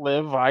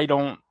live. I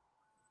don't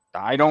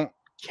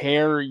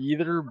care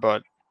either,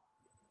 but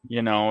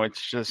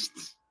it's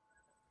just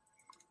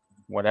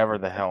whatever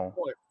the hell.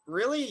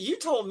 Really? You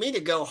told me to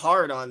go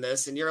hard on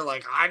this, and you're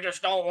like, I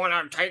just don't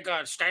want to take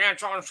a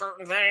stance on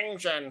certain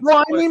things. And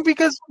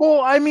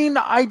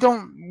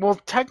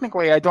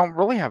technically, I don't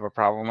really have a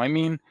problem. I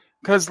mean,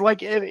 because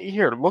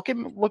here, look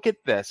at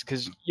this,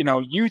 because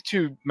you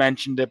two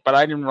mentioned it, but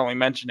I didn't really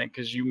mention it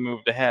because you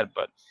moved ahead.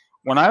 But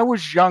when I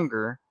was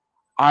younger,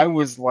 I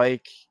was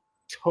like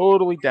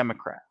totally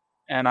Democrat,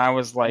 and I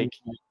was like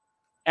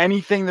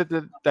anything that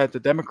the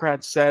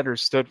Democrats said or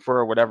stood for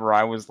or whatever,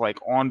 I was like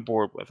on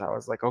board with. I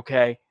was like,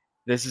 okay,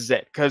 this is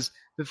it. Because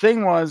the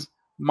thing was,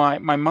 my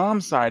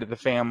mom's side of the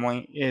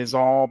family is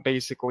all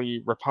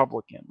basically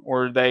Republican,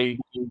 or they,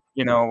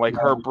 like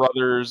her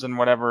brothers and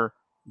whatever,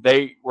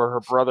 they were her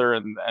brother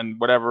and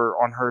whatever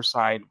on her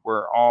side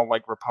were all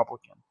like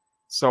Republican.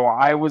 So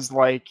I was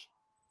like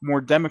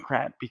more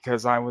Democrat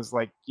because I was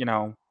like,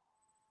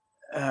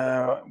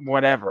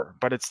 whatever.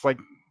 But it's like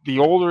the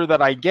older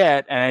that I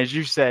get, and as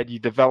you said, you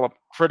develop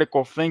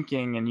critical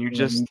thinking and you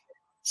just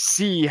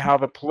see how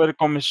the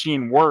political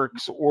machine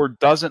works or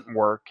doesn't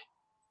work.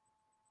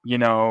 you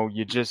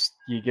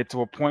get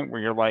to a point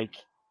where you're like,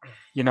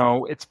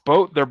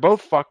 they're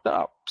both fucked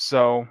up.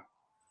 So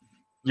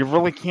you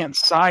really can't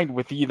side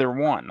with either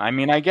one. I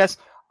mean, I guess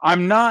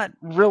I'm not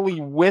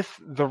really with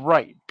the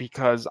right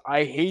because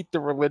I hate the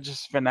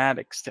religious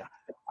fanatics.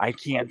 I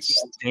can't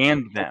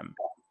stand them.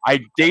 I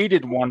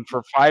dated one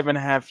for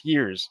 5.5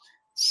 years.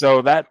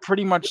 So that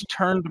pretty much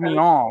turned me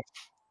off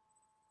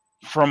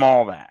from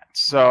all that.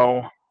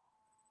 So,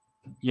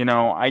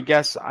 I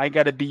guess I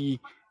got to be,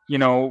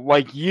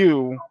 like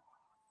you,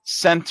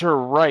 center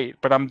right,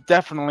 but I'm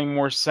definitely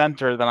more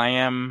center than I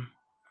am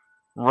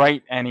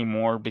right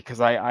anymore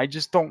because I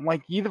just don't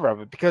like either of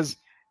it because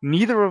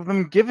neither of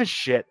them give a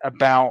shit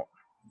about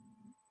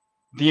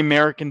the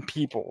American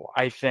people,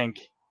 I think,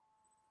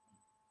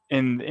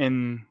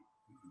 in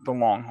the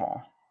long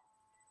haul.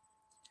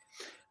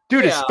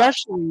 Dude, Yeah.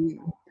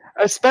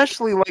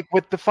 especially like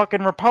with the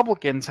fucking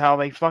Republicans, how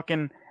they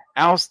fucking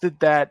ousted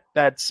that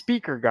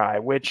speaker guy,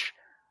 which,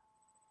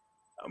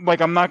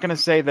 like, I'm not gonna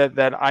say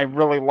that I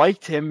really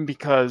liked him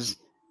because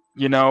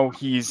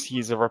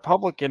he's a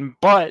Republican,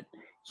 but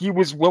he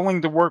was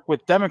willing to work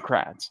with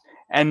Democrats,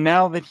 and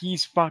now that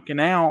he's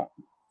fucking out,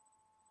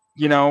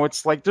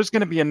 it's like there's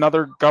gonna be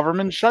another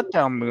government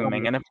shutdown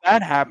looming, and if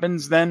that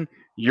happens, then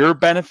your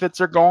benefits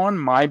are gone,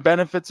 my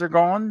benefits are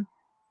gone.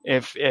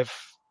 If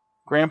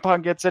Grandpa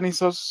gets any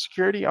Social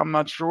Security, I'm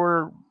not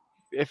sure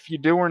if you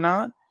do or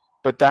not,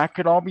 but that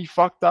could all be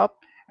fucked up.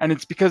 And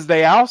it's because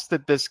they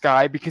ousted this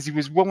guy because he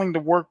was willing to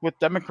work with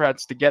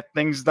Democrats to get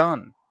things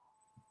done.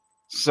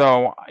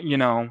 So,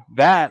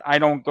 that I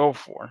don't go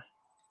for.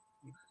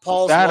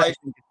 Paul's that wife I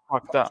think is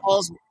fucked up.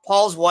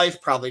 Paul's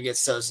wife probably gets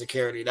Social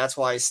Security. That's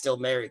why he's still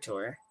married to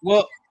her.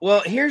 Well,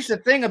 here's the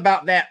thing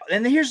about that,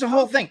 and here's the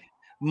whole thing.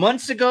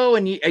 Months ago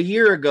and a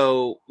year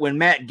ago, when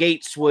Matt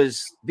Gaetz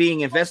was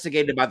being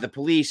investigated by the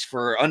police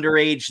for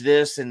underage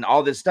this and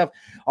all this stuff,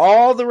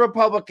 all the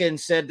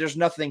Republicans said there's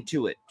nothing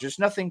to it. Just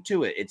nothing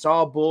to it. It's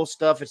all bull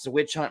stuff. It's a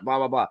witch hunt, blah,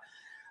 blah, blah.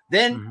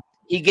 Then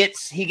he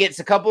gets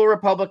a couple of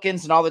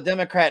Republicans and all the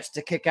Democrats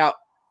to kick out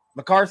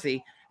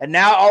McCarthy. And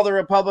now all the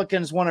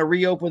Republicans want to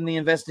reopen the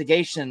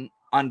investigation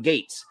on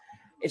Gaetz.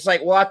 It's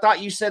like, well, I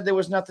thought you said there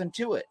was nothing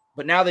to it.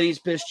 But now that he's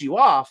pissed you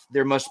off,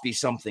 there must be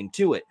something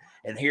to it.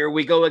 And here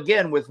we go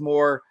again with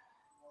more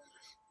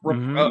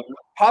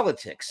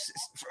politics.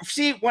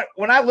 See,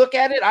 when I look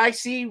at it, I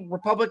see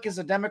Republicans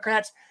and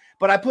Democrats,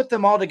 but I put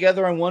them all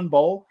together in one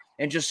bowl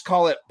and just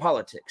call it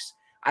politics.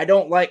 I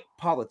don't like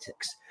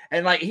politics.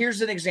 And like,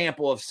 here's an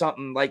example of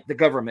something like the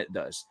government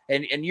does.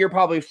 And you're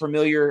probably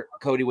familiar,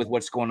 Cody, with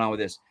what's going on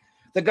with this.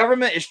 The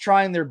government is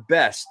trying their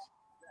best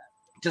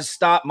to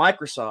stop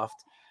Microsoft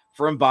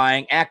from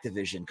buying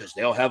Activision because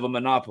they'll have a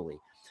monopoly.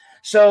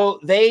 So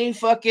they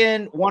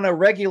fucking want to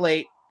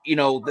regulate,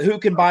 who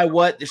can buy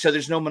what, so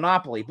there's no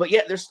monopoly. But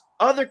yet there's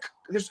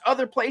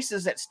other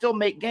places that still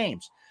make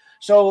games.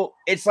 So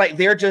it's like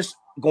they're just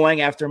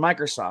going after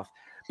Microsoft.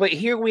 But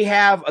here we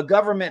have a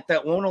government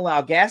that won't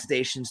allow gas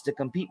stations to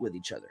compete with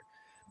each other.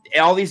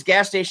 All these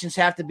gas stations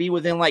have to be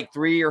within like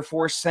 3 or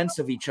 4 cents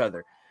of each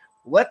other.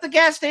 Let the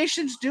gas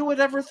stations do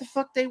whatever the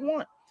fuck they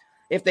want.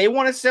 If they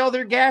want to sell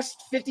their gas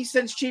 50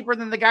 cents cheaper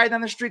than the guy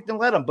down the street, then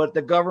let them. But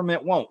the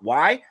government won't.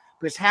 Why?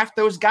 Because half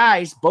those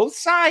guys, both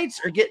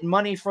sides, are getting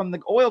money from the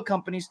oil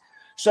companies,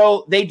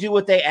 so they do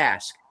what they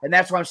ask, and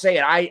that's what I'm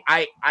saying.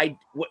 I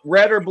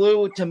red or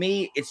blue, to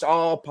me, it's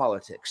all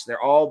politics. They're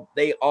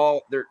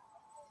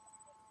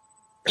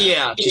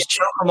yeah, just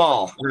choke them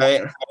all,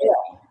 right?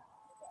 Yeah.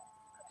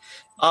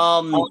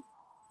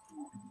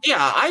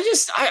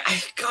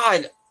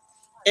 God,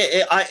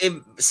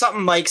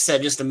 something Mike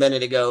said just a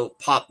minute ago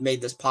made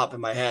this pop in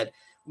my head.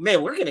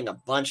 Man, we're getting a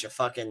bunch of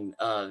fucking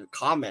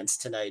comments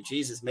tonight.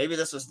 Jesus, maybe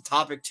this was the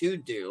topic to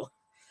do.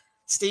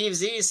 Steve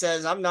Z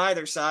says, I'm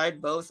neither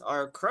side. Both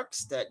are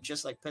crooks that,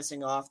 just like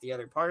pissing off the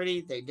other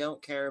party, they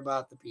don't care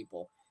about the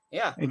people.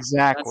 Yeah,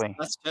 exactly.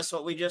 That's just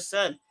what we just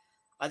said.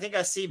 I think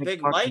I see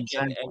Big Mike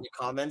in the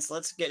comments.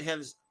 Let's get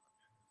him.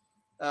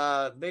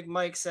 Big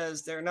Mike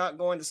says they're not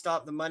going to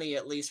stop the money,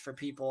 at least for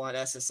people on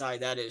SSI.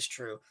 That is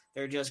true.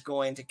 They're just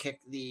going to kick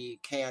the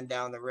can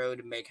down the road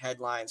and make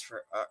headlines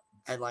for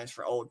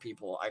old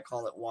people. I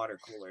call it water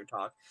cooler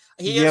talk.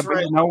 He is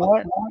right. You know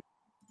what?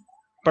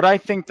 But I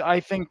think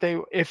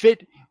if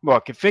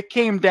it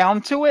came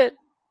down to it,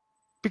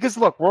 because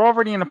look, we're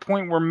already in a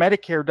point where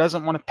Medicare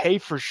doesn't want to pay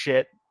for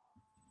shit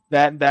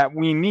that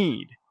we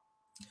need.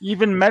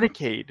 Even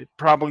Medicaid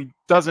probably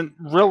doesn't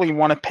really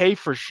want to pay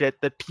for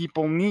shit that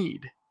people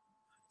need.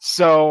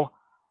 So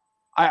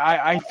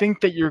I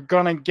think that you're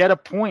gonna get a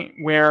point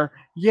where,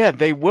 yeah,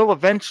 they will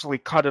eventually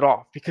cut it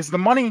off because the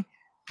money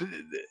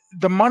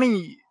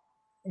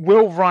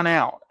will run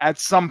out at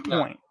some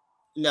point.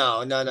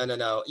 No.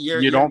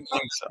 You don't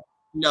think so?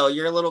 No,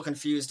 you're a little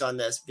confused on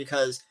this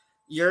because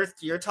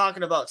you're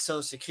talking about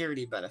Social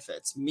Security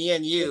benefits. Me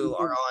and you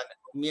are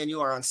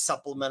on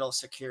supplemental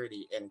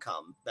security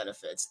income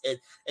benefits.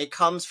 It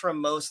comes from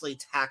mostly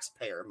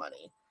taxpayer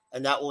money,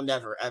 and that will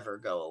never ever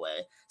go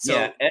away.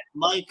 So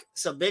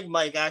Big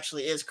Mike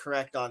actually is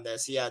correct on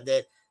this. Yeah,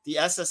 that The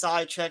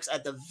SSI checks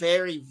at the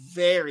very,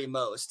 very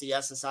most, the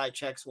SSI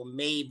checks will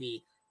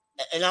maybe,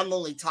 and I'm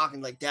only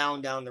talking like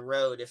down the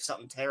road. If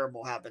something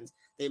terrible happens,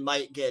 they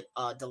might get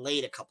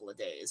delayed a couple of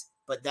days,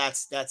 but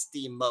that's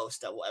the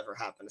most that will ever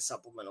happen to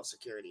supplemental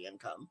security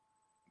income.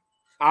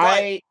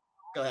 Go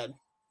ahead.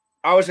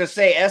 I was gonna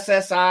say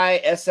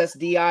SSI,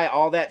 SSDI,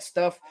 all that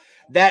stuff.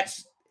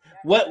 That's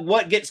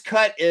what gets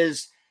cut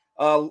is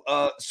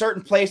a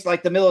certain place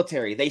like the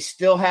military. They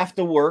still have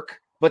to work,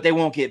 but they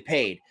won't get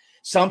paid.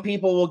 Some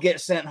people will get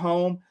sent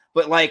home,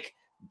 but like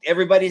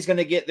everybody's going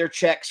to get their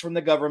checks from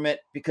the government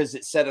because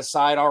it's set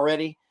aside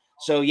already.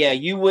 So yeah,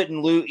 you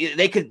wouldn't lose.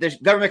 The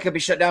government could be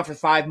shut down for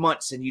 5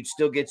 months and you'd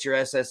still get your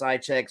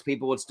SSI checks.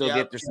 People would still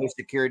get their Social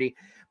Security,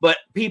 but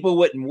people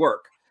wouldn't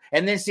work.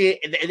 And then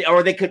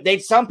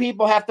some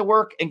people have to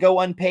work and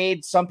go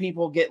unpaid. Some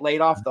people get laid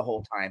off the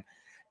whole time.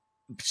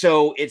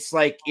 So it's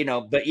like,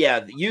 but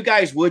yeah, you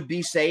guys would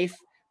be safe,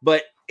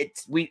 but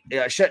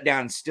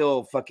shutdown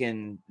still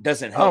fucking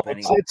doesn't help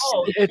anyone.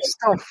 It's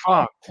still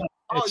fucked.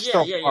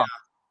 Yeah.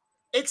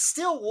 It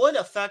still would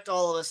affect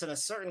all of us in a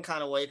certain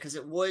kind of way because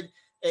it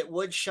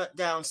would shut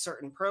down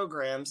certain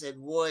programs. It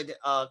would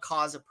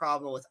cause a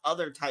problem with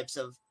other types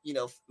of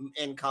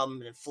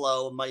income and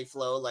money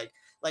flow.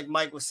 Like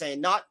Mike was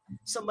saying, not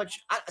so much.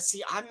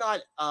 I'm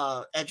not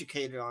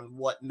educated on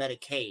what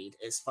Medicaid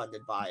is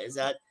funded by. Is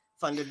that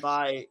funded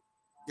by?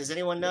 Does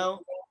anyone know?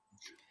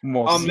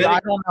 Well,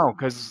 I don't know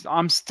because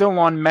I'm still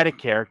on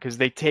Medicare because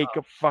they take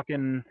a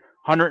fucking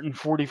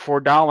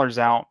 $144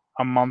 out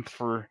a month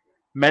for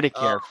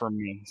Medicare for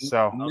me.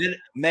 So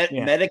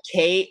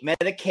Medicaid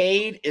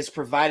is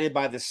provided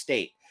by the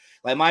state.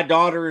 Like my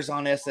daughter is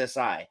on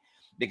SSI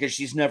because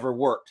she's never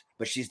worked,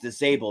 but she's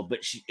disabled.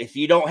 But if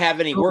you don't have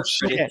any work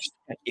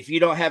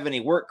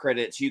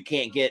credits, you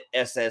can't get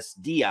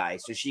SSDI.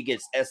 So she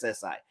gets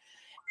SSI,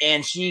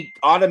 and she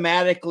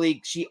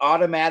automatically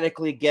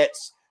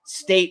gets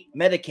state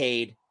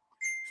Medicaid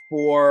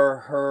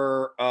for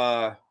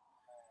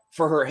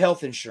her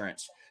health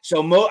insurance.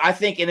 So I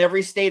think in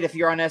every state, if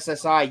you're on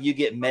SSI, you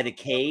get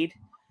Medicaid,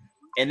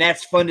 and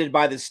that's funded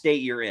by the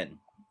state you're in.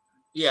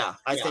 Yeah,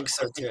 I think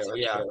so too.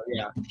 Yeah.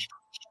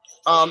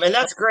 And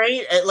that's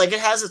great. It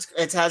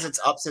has its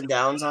ups and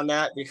downs on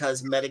that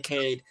because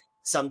Medicaid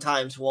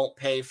sometimes won't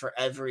pay for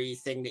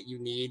everything that you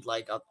need,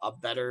 like a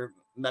better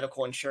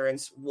medical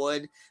insurance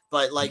would.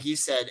 But like you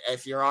said,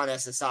 if you're on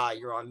SSI,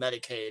 you're on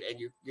Medicaid, and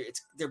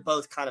they're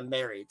both kind of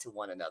married to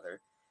one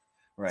another.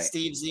 Right.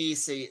 Steve Z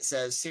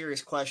says,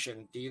 serious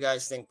question. Do you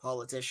guys think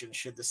politicians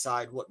should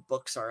decide what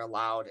books are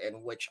allowed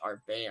and which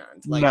are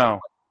banned?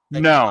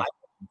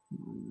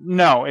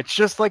 No, it's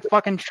just like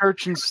fucking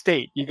church and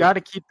state. You got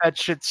to keep that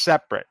shit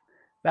separate.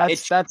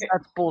 That's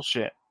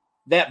bullshit.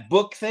 That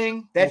book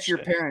thing, that's your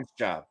parents'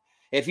 job.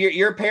 If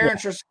your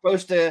parents are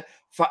supposed to,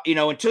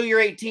 until you're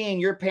 18,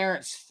 your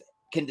parents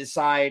can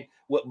decide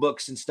what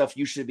books and stuff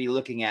you should be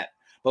looking at.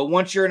 But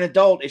once you're an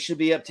adult, it should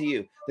be up to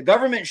you. The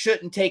government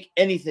shouldn't take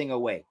anything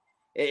away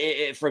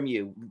from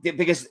you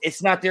because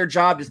it's not their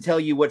job to tell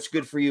you what's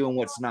good for you and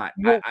what's not.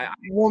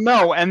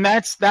 No, and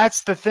that's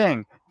the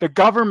thing. The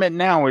government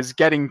now is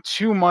getting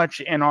too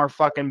much in our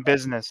fucking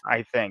business,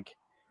 I think.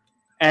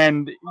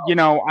 And,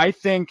 I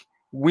think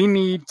we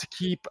need to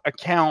keep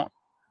account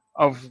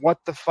of what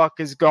the fuck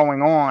is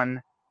going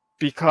on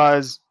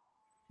because,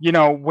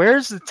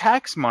 where's the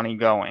tax money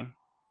going?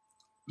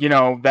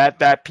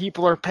 That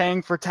people are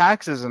paying for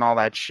taxes and all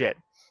that shit.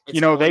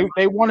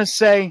 They want to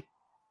say,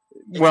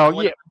 it's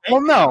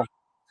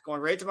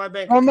going right to my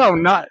bank. Well,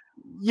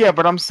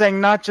 but I'm saying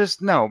not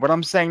just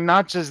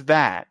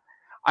that.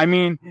 I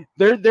mean,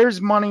 there's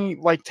money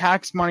like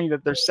tax money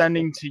that they're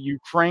sending to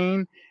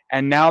Ukraine,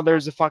 and now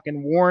there's a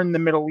fucking war in the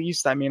Middle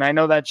East. I mean, I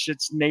know that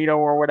shit's NATO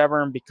or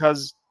whatever, and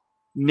because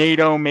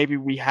NATO, maybe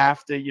we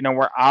have to,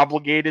 we're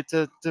obligated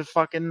to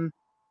fucking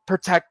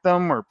protect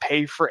them or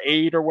pay for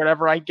aid or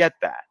whatever. I get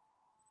that.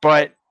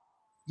 But,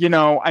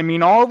 I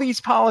mean, all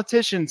these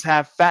politicians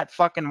have fat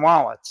fucking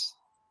wallets.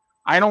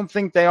 I don't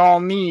think they all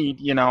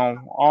need,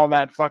 all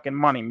that fucking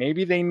money.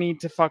 Maybe they need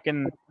to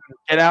fucking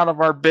get out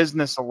of our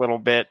business a little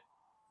bit.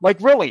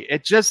 Like, really,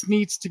 it just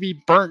needs to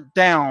be burnt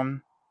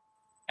down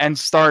and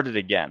started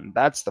again.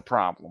 That's the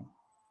problem.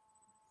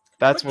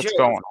 That's what's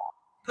going on.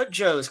 Put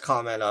Joe's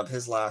comment up,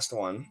 his last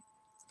one.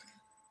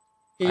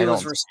 He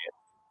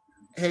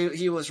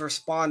was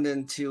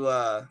responding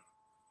to,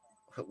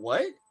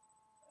 what?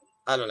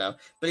 I don't know.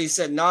 But he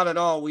said, not at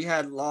all. We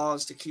had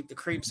laws to keep the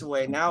creeps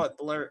away. Now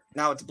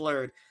it's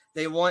blurred.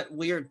 They want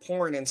weird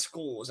porn in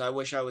schools. I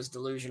wish I was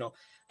delusional.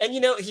 And,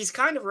 he's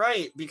kind of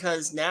right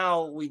because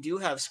now we do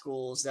have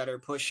schools that are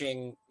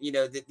pushing,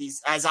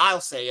 these, as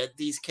I'll say it,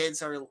 these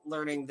kids are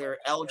learning their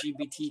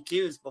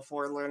LGBTQs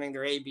before learning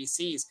their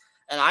ABCs.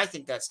 And I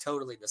think that's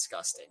totally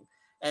disgusting.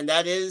 And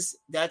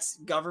that's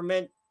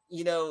government,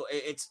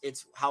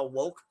 it's how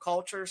woke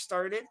culture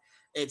started.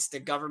 It's the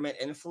government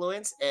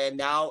influence. And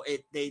now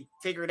they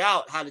figured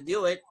out how to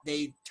do it.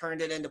 They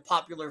turned it into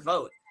popular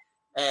vote.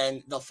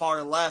 And the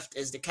far left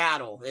is the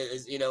cattle,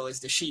 is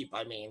the sheep,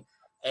 I mean.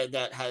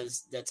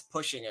 That's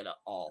pushing it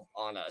all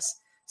on us.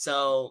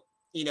 So,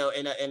 in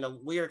a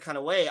weird kind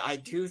of way, I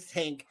do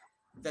think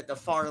that the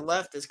far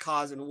left is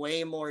causing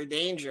way more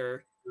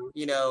danger,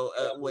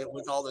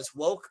 with all this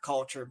woke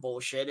culture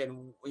bullshit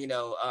and,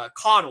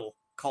 coddle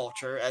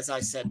culture, as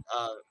I said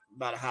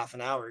about a half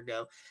an hour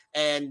ago.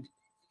 And,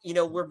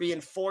 we're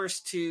being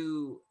forced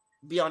to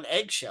be on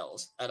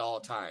eggshells at all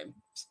times.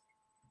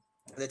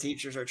 The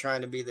teachers are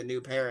trying to be the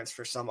new parents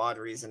for some odd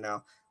reason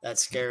now.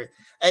 That's scary.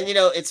 And,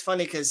 it's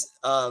funny because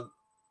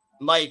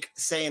Mike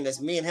saying this,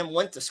 me and him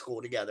went to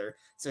school together.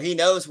 So he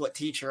knows what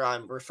teacher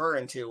I'm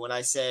referring to when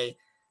I say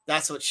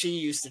that's what she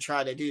used to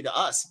try to do to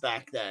us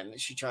back then.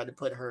 She tried to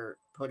put her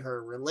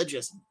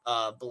religious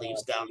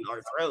beliefs down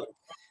our throat.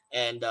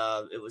 And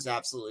it was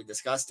absolutely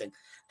disgusting.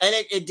 And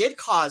it did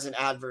cause an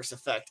adverse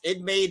effect.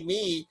 It made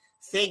me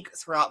think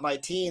throughout my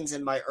teens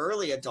and my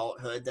early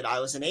adulthood that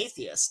I was an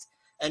atheist.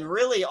 And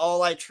really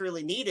all I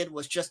truly needed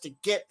was just to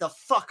get the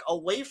fuck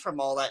away from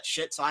all that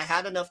shit. So I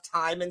had enough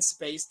time and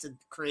space to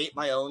create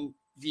my own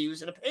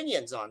views and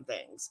opinions on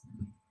things.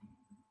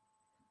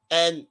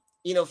 And,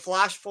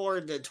 flash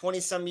forward to 20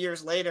 some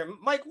years later,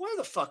 Mike, where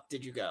the fuck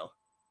did you go?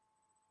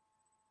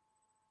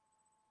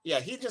 Yeah,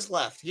 he just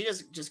left. He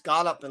just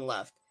got up and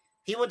left.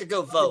 He went to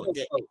go vote,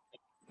 didn't he?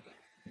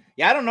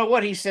 Yeah, I don't know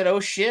what he said. Oh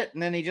shit,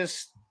 and then he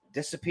just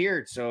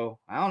disappeared. So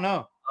I don't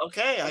know.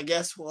 Okay, I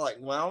guess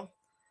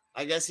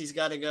I guess he's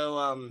got to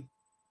go.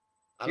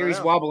 Here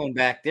he's wobbling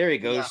back. There he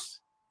goes. Yeah.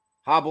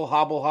 Hobble,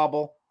 hobble,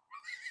 hobble.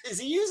 Is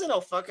he using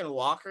a fucking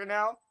walker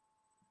now?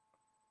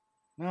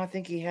 No, I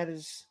think he had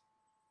his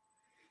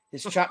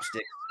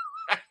chopstick.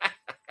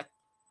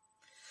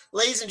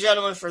 Ladies and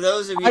gentlemen, for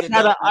those of you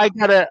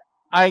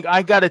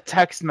I got a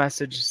text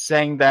message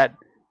saying that,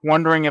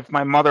 wondering if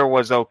my mother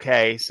was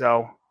okay.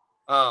 So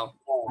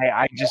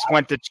I just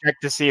went to check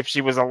to see if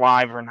she was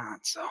alive or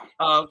not. So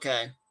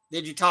okay.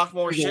 Did you talk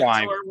more shit to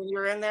her when you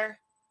were in there?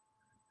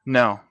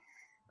 No.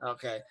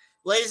 Okay.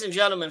 Ladies and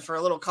gentlemen, for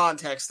a little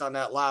context on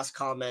that last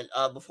comment,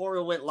 before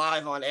we went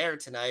live on air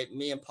tonight,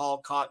 me and Paul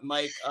caught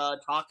Mike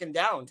talking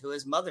down to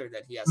his mother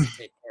that he has to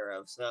take care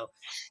of. So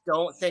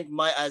don't think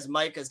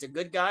Mike is the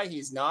good guy.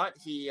 He's not.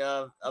 He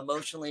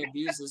emotionally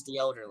abuses the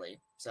elderly.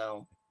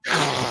 So,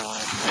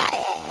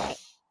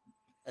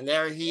 and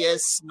there he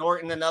is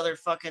snorting another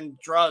fucking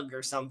drug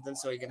or something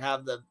so he can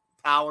have the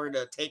power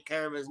to take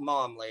care of his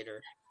mom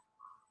later.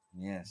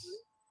 Yes.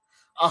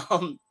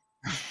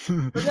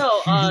 But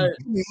no,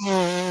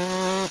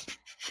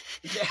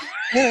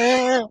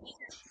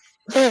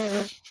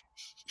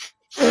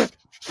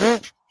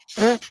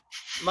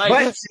 Mike,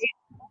 but see,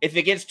 if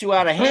it gets too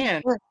out of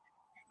hand,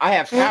 I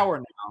have power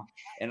now,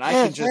 and I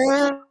can just.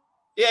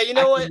 Yeah, you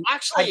know what?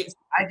 Actually,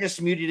 I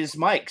just muted his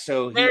mic,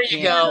 so there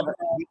you go.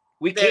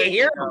 We can't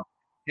hear him.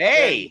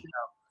 Hey.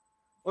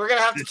 We're going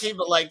to have to keep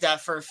it like that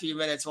for a few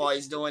minutes while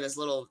he's doing his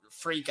little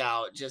freak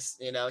out.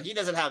 Just, he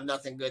doesn't have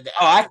nothing good to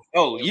add.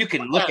 You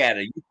can look at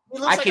it.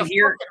 I can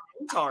hear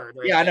retard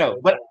right I know.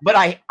 But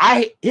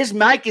his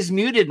mic is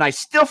muted and I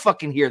still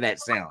fucking hear that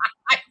sound.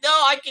 I know.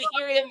 I can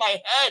hear it in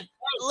my head.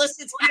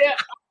 Listen to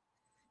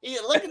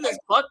it. Look at this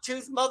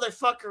bucktooth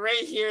motherfucker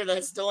right here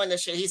that's doing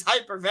this shit. He's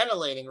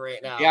hyperventilating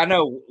right now. Yeah, I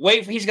know.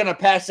 Wait, he's going to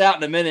pass out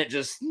in a minute.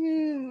 Just.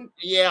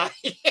 Yeah.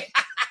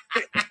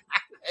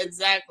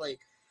 Exactly.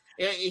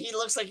 He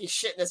looks like he's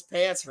shitting his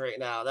pants right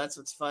now. That's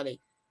what's funny.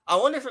 I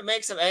wonder if it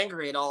makes him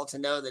angry at all to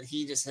know that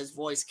his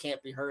voice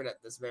can't be heard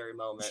at this very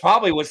moment. It's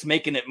probably what's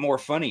making it more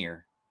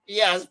funnier.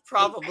 Yeah,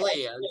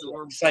 probably.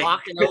 We're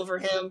talking over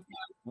him.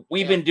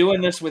 We've been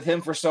doing this with him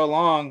for so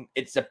long.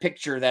 It's a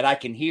picture that I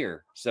can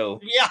hear.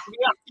 So yeah,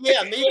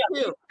 me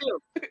too.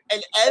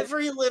 And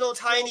every little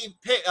tiny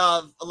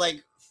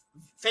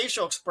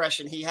facial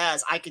expression he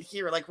has, I can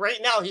hear. Like right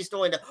now, he's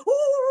doing the.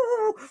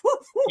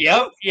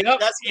 Yep. That's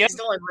what he's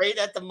doing right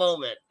at the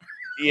moment.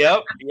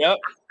 Yep.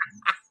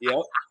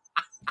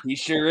 He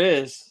sure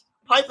is.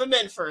 Pipe him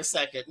in for a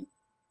second.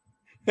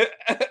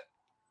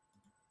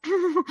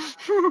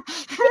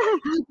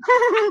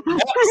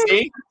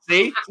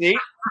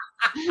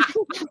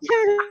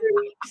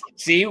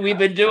 See, we've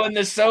been doing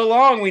this so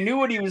long. We knew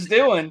what he was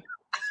doing.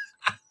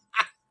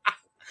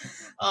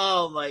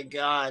 Oh my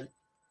God.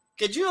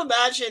 Could you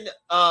imagine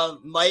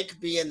Mike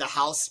being the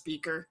house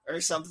speaker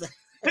or something?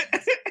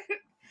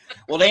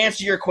 Well, to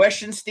answer your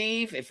question,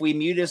 Steve, if we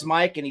mute his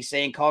mic and he's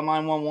saying call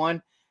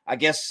 911, I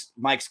guess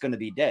Mike's going to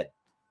be dead.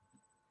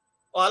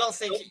 Well,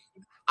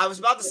 I was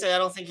about to say I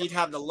don't think he'd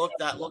have that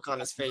look on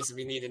his face if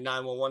he needed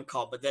 911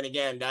 call. But then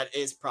again, that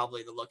is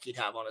probably the look he'd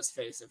have on his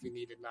face if he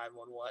needed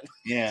 911.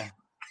 Yeah.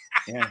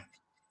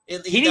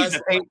 He needs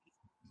to pay.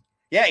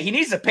 Yeah, he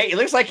needs to pay. It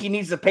looks like he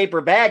needs a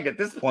paper bag at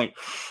this point.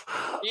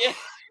 Yeah.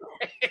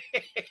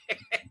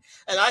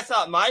 And I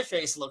thought my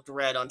face looked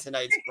red on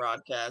tonight's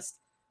broadcast.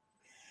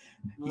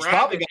 He's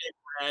probably got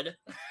red.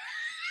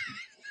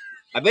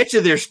 I bet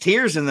you there's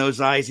tears in those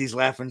eyes. He's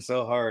laughing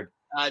so hard.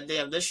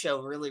 Damn, this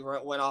show really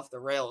went off the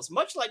rails,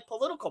 much like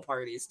political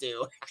parties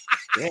do.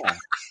 Yeah.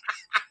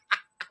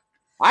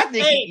 I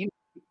think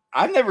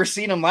I've never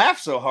seen him laugh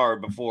so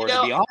hard before,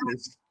 to be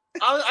honest.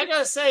 I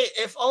gotta say,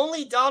 if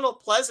only Donald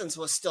Pleasance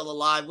was still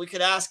alive, we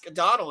could ask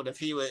Donald if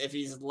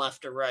he's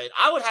left or right.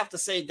 I would have to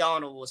say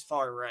Donald was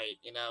far right.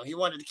 You know, he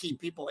wanted to keep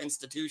people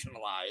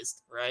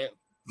institutionalized, right?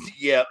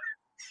 Yep.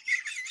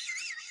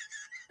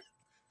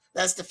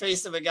 That's the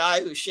face of a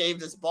guy who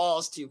shaved his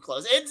balls too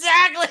close.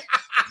 Exactly.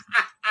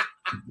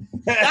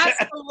 That's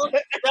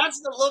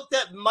the look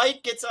that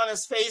Mike gets on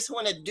his face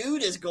when a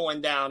dude is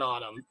going down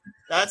on him.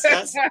 That's look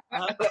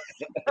at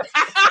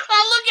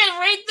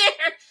right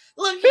there.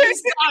 Look,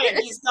 he's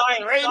dying. He's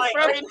dying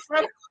right in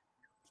front.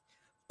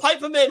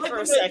 Pipe him in for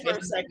a second.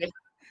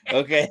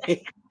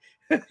 Okay.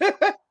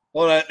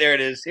 Hold on. There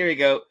it is. Here we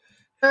go.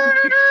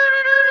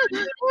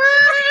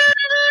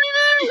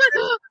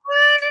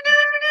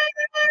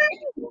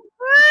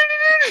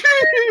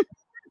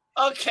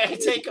 Okay,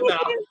 take him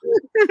out.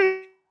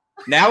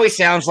 Now he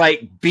sounds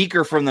like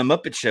Beaker from the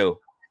Muppet Show.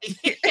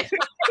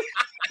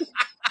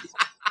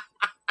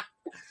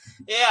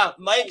 Yeah,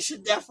 Mike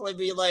should definitely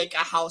be like a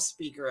house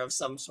speaker of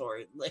some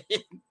sort.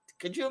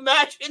 Could you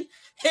imagine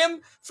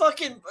him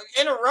fucking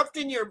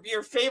interrupting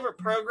your favorite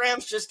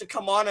programs just to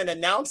come on and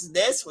announce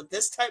this with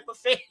this type of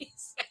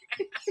face?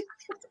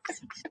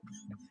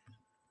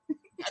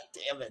 God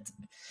damn it.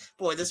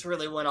 Boy, this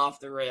really went off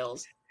the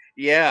rails.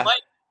 Yeah.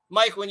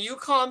 Mike, when you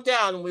calm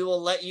down, we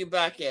will let you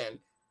back in.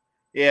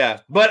 Yeah,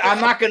 but I'm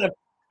not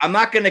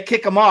gonna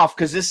kick him off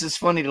because this is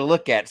funny to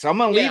look at. So I'm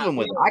gonna leave him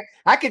with him.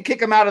 I could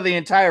kick him out of the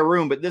entire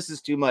room, but this is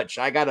too much.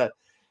 Now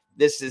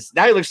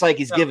he looks like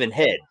he's giving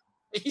head.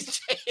 This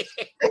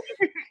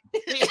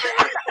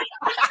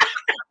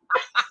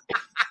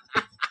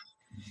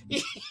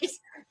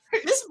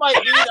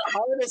might be the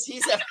hardest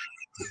he's ever.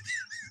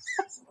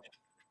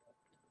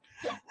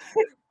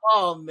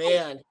 Oh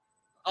man.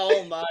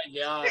 Oh my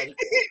God.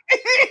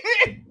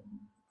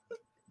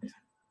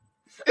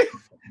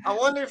 I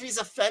wonder if he's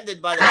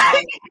offended by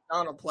the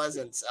Donald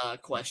Pleasance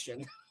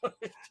question. Go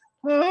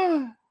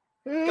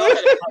ahead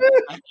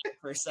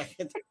for a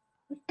second.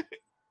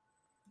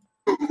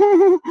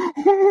 Calm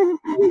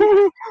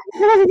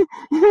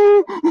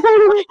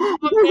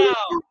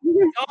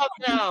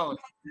down.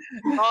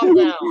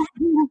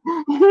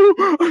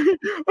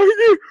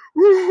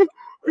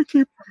 I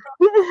keep.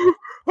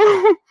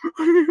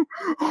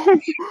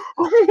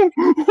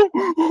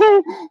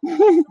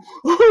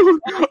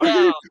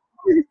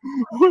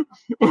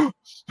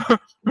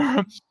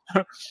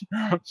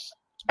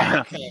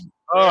 Okay,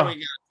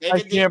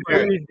 there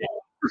we go.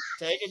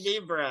 Take a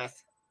deep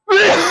breath.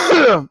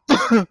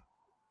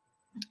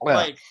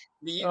 Like,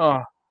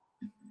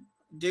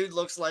 dude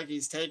looks like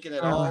he's taking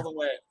it all the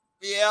way.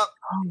 Yep.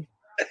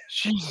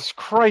 Jesus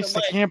Christ,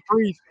 I can't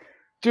breathe.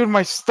 Dude,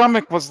 my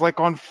stomach was like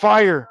on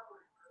fire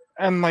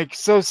and like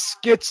so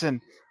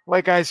skitzing.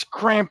 Like I was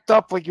cramped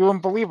up like you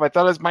wouldn't believe. I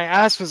thought my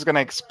ass was going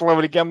to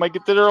explode again like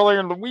it did earlier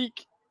in the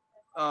week.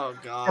 Oh,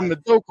 God. From the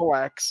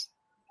Docalax.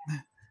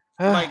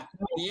 Mike,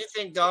 do you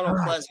think Donald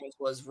Pleasance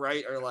was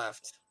right or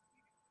left?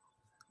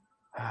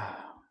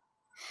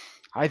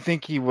 I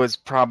think he was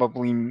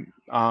probably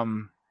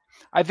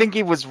I think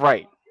he was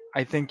right.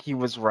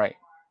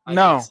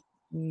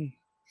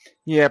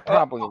 Yeah,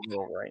 probably a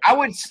little right. I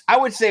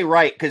would say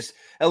right, because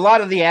a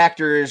lot of the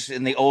actors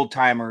and the old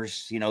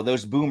timers, you know,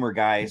 those boomer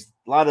guys,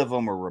 a lot of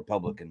them are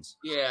Republicans.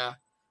 Yeah.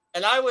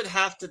 And I would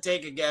have to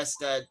take a guess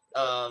that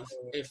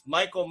if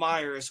Michael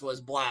Myers was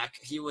black,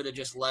 he would have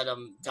just let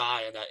him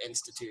die in that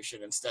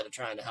institution instead of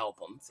trying to help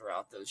him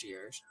throughout those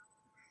years.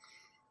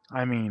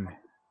 I mean,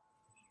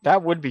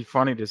 that would be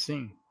funny to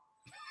see.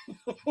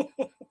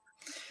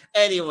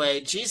 Anyway,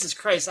 Jesus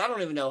Christ, I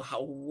don't even know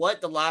what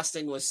the last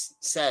thing was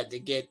said to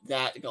get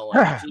that going.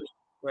 I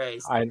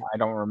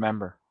don't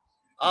remember.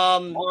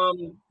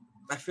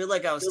 I feel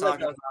like I was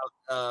talking about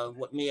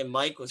what me and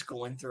Mike was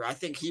going through. I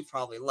think he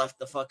probably left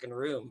the fucking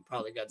room.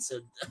 Probably got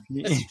so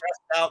stressed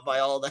out by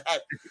all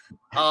that.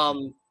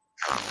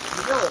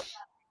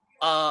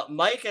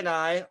 Mike and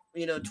I,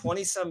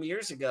 20 some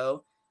years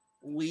ago,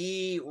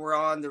 we were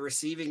on the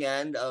receiving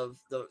end of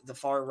the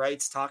far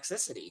right's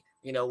toxicity,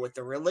 with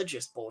the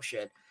religious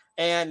bullshit.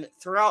 And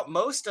throughout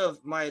most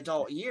of my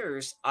adult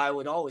years, I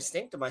would always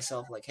think to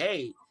myself, like,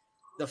 hey,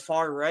 the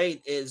far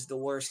right is the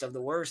worst of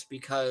the worst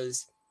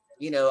because,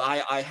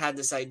 I had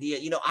this idea,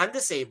 I'm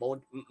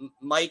disabled.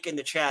 Mike in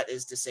the chat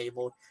is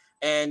disabled.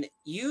 And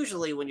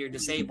usually when you're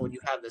disabled, you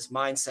have this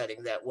mind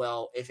setting that,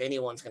 well, if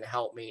anyone's going to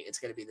help me, it's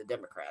going to be the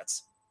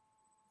Democrats.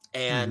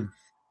 And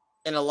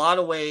in a lot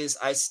of ways,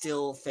 I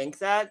still think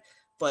that.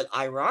 But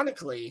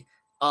ironically,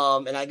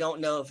 and I don't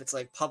know if it's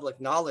like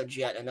public knowledge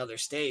yet in other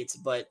states,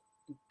 but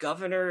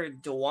Governor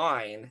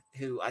DeWine,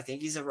 who I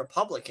think he's a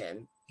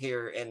Republican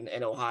here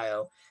in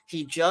Ohio,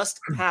 he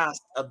just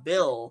passed a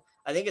bill.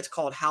 I think it's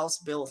called House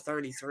Bill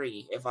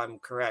 33, if I'm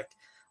correct.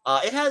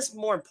 It has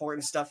more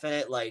important stuff in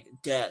it, like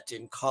debt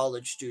and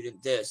college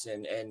student this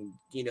and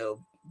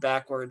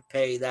backward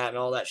pay that and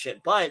all that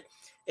shit. But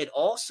it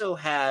also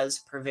has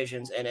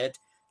provisions in it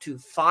to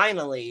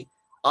finally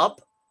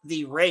up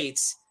the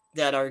rates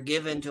that are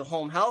given to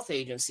home health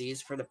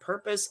agencies for the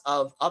purpose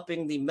of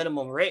upping the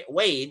minimum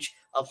wage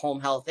of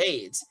home health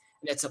aides.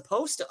 and it's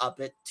supposed to up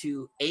it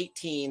to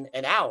 18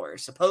 an hour.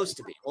 Supposed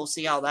to be. We'll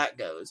see how that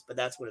goes, but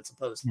that's what it's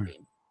supposed to be.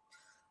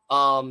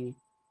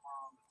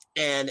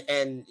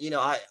 And you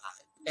know,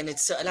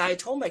 I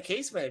told my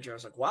case manager, I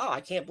was like, wow,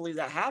 I can't believe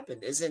that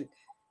happened. Isn't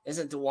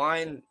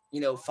DeWine,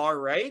 you know, far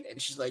right?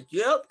 And she's like,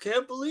 yep,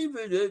 can't believe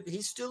it.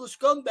 He's still a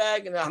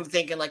scumbag. And I'm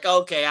thinking like,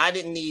 okay, I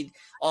didn't need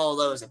all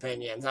those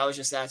opinions. I was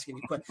just asking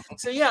you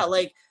questions. So yeah,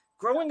 like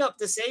growing up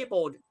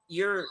disabled,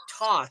 you're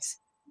taught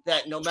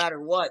that no matter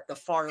what, the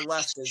far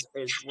left is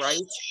right.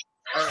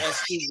 Or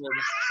excuse me.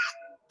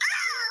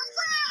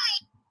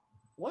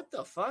 What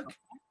the fuck?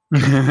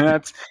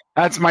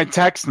 That's my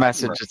text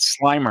message. It's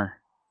Slimer.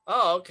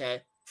 Oh,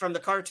 okay. From the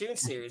cartoon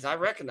series. I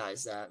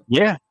recognize that.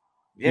 Yeah.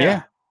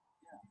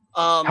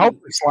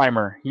 Help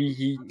Slimer.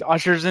 He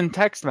ushers in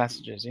text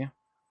messages. Yeah.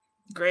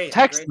 Great.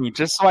 Text me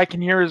just so I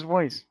can hear his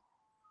voice.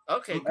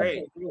 Okay,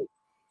 great.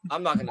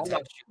 I'm not going to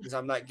text you because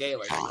I'm not gay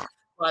like you.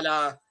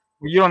 But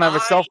you don't have a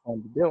cell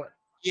phone to do it.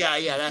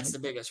 Yeah, that's the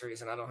biggest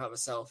reason I don't have a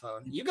cell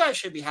phone. You guys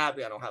should be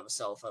happy I don't have a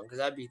cell phone because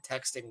I'd be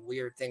texting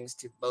weird things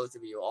to both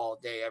of you all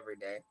day, every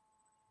day.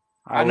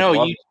 I know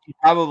you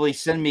probably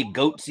send me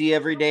goatsy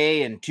every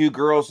day and 2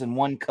 girls in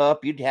 1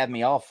 cup. You'd have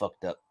me all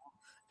fucked up.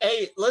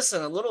 Hey,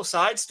 listen, a little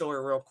side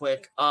story real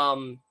quick.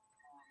 I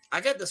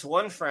got this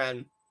one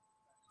friend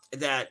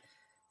that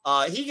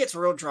he gets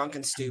real drunk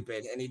and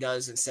stupid, and he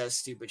does and says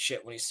stupid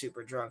shit when he's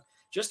super drunk.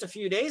 Just a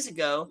few days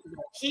ago,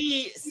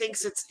 he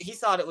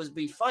thought it would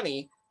be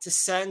funny to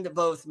send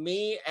both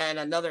me and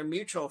another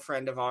mutual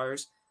friend of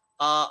ours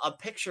a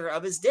picture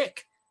of his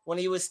dick when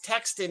he was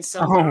texting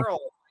some girl.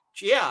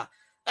 Yeah.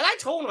 And I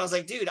told him, I was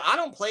like, dude, I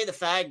don't play the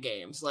fag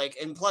games. Like,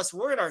 and plus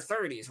we're in our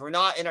 30s. We're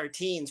not in our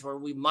teens where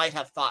we might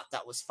have thought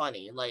that was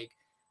funny. Like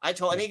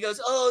and he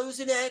goes, oh, it was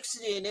an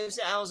accident.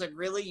 I was like,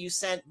 really? You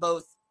sent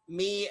both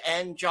me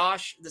and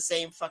Josh the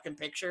same fucking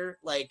picture?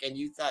 Like, and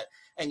you thought,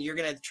 and you're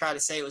going to try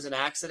to say it was an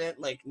accident?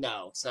 Like,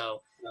 no.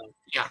 So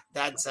yeah,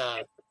 that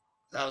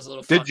was a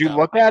little. Did you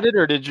look at it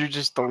or did you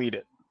just delete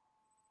it?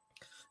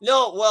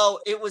 No,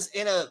 well, it was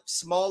in a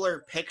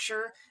smaller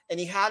picture, and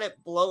he had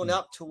it blown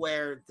up to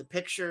where the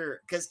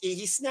picture, because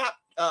he snapped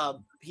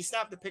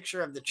the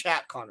picture of the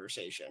chat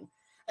conversation,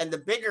 and the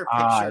bigger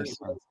picture,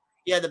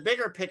 the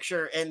bigger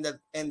picture in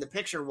the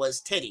picture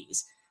was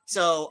titties.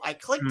 So I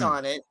clicked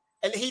on it,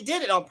 and he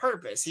did it on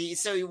purpose.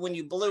 So when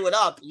you blew it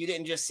up, you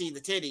didn't just see the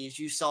titties,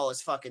 you saw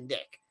his fucking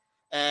dick.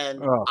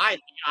 And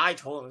I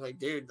told him, like,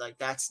 dude, like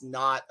that's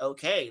not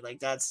okay. Like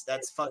that's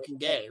fucking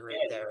gay right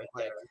there.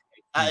 Like,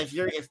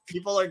 if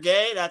people are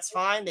gay, that's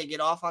fine. They get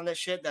off on this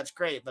shit. That's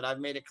great. But I've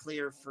made it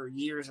clear for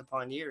years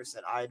upon years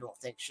that I don't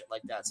think shit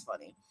like that's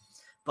funny.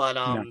 But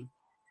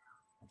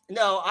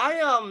no,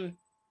 I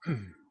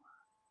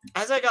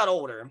as I got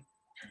older,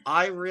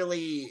 I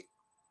really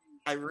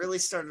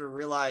started to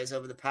realize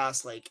over the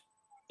past like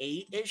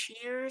 8-ish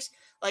years,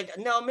 like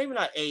no, maybe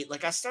not 8.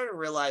 Like I started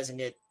realizing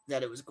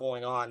that it was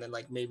going on in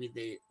like maybe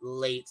the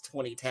late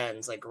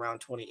 2010s, like around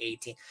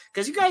 2018.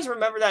 Because you guys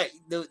remember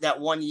that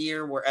one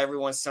year where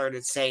everyone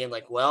started saying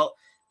like, well,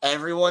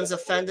 everyone's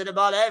offended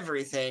about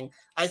everything.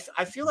 I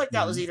feel like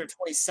that was either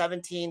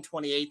 2017,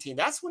 2018.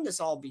 That's when this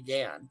all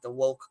began, the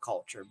woke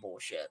culture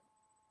bullshit.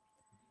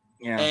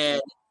 Yeah.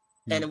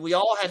 And we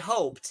all had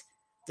hoped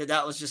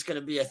that was just going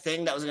to be a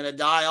thing that was going to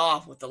die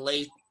off with the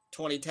late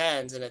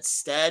 2010s. And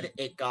instead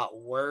it got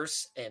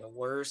worse and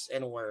worse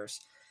and worse.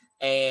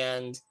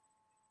 And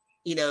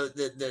you know,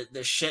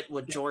 the shit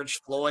with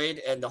George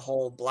Floyd and the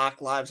whole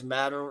Black Lives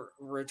Matter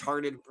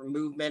retarded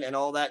movement and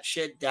all that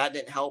shit, that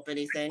didn't help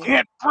anything.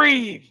 Can't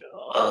breathe.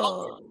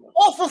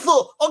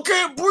 Officer, I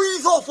can't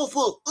breathe,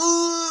 officer.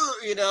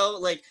 You know,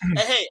 like, and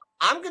hey,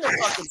 I'm going to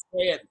fucking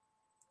say it.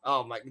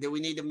 Oh, my, do we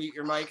need to mute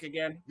your mic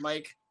again,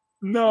 Mike?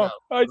 No,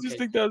 I just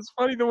think that was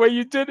funny the way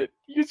you did it.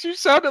 You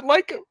sounded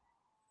like him.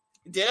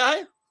 Did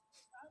I?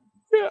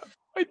 Yeah,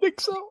 I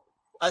think so.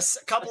 A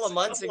couple of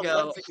months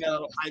ago,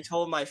 I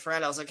told my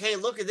friend, I was like, hey,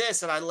 look at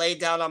this. And I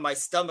laid down on my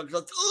stomach.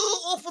 Like,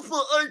 oh, officer,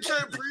 I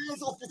can't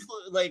breathe, officer.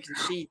 Like,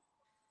 she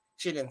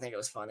didn't think it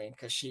was funny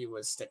because she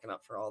was sticking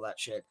up for all that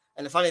shit.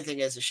 And the funny thing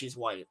is she's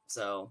white.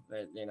 So,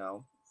 you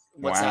know,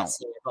 what's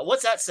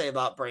that say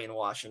about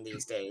brainwashing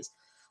these days?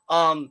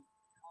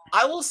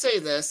 I will say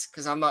this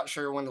because I'm not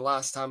sure when the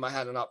last time I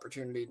had an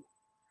opportunity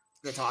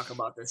to talk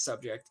about this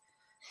subject.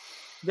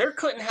 There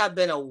couldn't have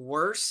been a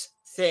worse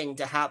thing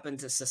to happen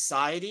to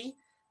society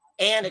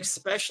and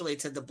especially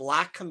to the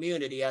Black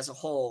community as a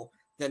whole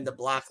than the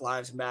Black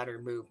Lives Matter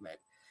movement.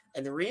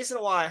 And the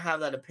reason why I have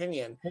that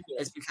opinion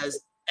is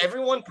because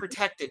everyone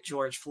protected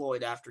George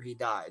Floyd after he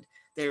died.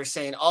 They were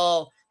saying,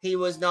 oh, he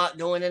was not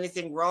doing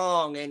anything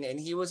wrong and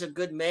he was a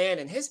good man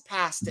and his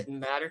past didn't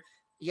matter.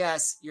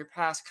 Yes, your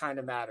past kind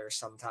of matters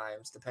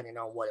sometimes, depending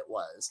on what it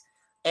was.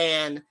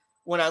 And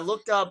when I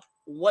looked up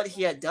what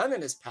he had done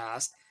in his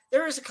past,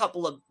 there is a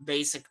couple of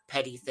basic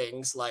petty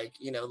things like,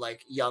 you know,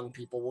 like young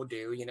people will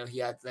do. You know, he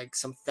had like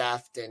some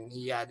theft and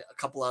he had a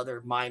couple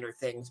other minor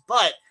things.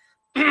 But,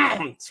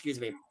 excuse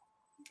me,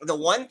 the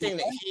one thing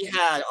that he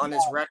had on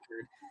his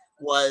record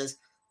was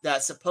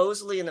that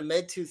supposedly in the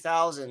mid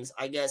 2000s,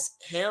 I guess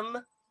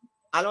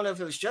I don't know if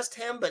it was just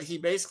him, but he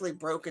basically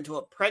broke into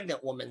a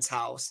pregnant woman's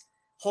house,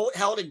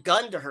 held a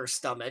gun to her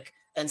stomach,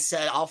 and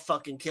said, "I'll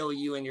fucking kill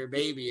you and your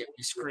baby if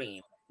you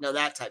scream."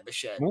 That type of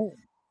shit. Ooh.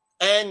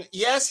 And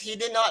yes, he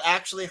did not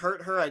actually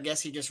hurt her. I guess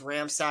he just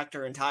ransacked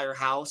her entire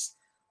house.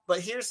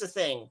 But here's the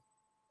thing.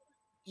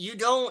 You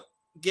don't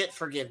get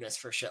forgiveness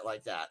for shit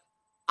like that.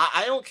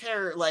 I don't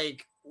care,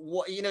 like,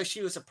 what,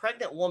 she was a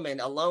pregnant woman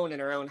alone in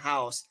her own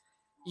house.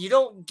 You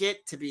don't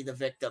get to be the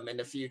victim in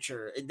the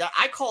future.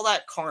 I call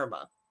that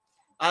karma.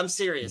 I'm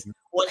serious. Mm-hmm.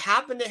 What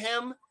happened to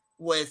him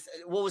with,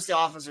 what was the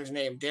officer's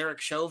name?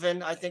 Derek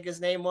Chauvin, I think his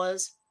name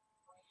was.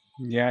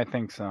 Yeah, I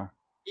think so.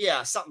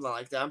 Yeah, something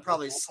like that. I'm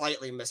probably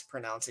slightly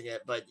mispronouncing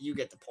it, but you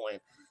get the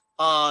point.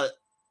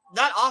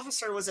 That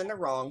officer was in the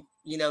wrong.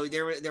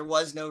 There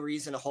was no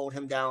reason to hold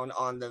him down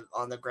on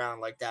the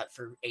ground like that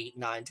for 8,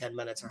 9, 10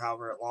 minutes or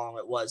however long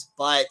it was.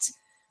 But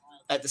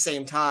at the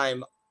same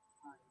time,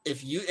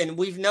 and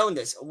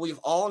we've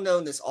all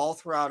known this all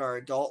throughout our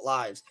adult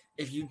lives.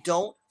 If you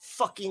don't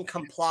fucking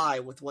comply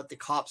with what the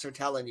cops are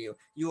telling you,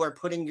 you are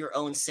putting your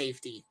own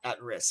safety at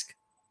risk.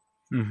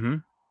 Mm-hmm.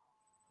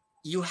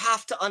 You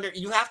have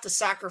to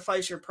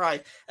sacrifice your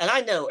pride. And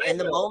I know in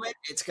the moment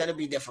it's going to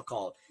be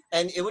difficult.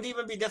 And it would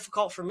even be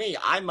difficult for me.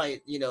 I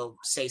might,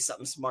 say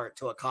something smart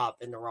to a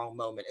cop in the wrong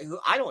moment.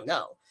 I don't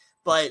know.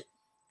 But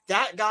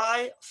that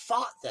guy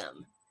fought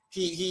them.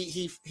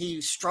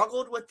 He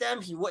struggled with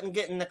them. He wouldn't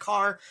get in the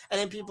car. And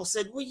then people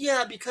said, well,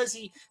 yeah, because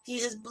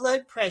his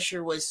blood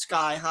pressure was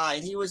sky high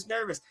and he was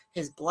nervous.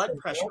 His blood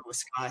pressure was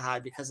sky high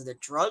because of the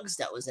drugs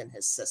that was in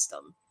his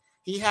system.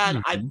 He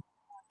had,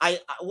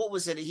 what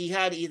was it? He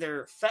had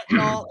either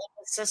fentanyl in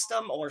his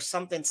system or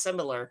something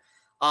similar.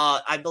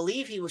 I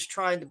believe he was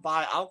trying to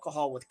buy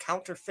alcohol with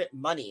counterfeit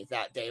money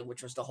that day,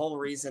 which was the whole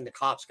reason the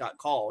cops got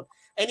called.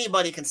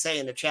 Anybody can say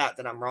in the chat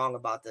that I'm wrong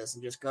about this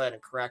and just go ahead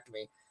and correct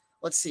me.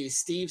 Let's see.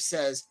 Steve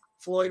says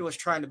Floyd was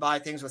trying to buy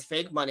things with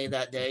fake money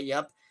that day.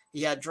 Yep.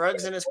 He had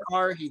drugs in his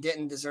car. He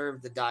didn't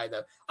deserve to die,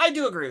 though. I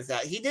do agree with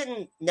that. He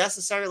didn't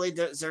necessarily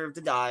deserve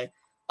to die,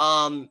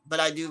 but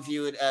I do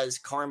view it as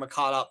karma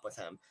caught up with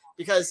him.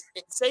 Because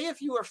say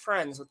if you were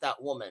friends with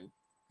that woman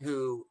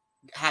who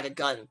had a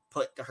gun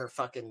put to her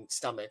fucking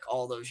stomach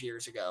all those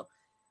years ago,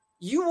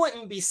 you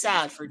wouldn't be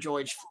sad for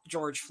George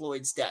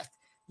Floyd's death.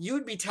 You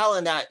would be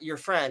telling that your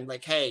friend,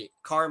 like, hey,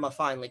 karma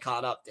finally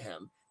caught up to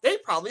him. They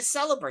probably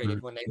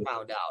celebrated when they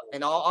found out.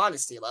 In all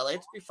honesty,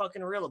 let's be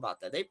fucking real about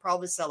that. They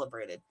probably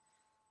celebrated.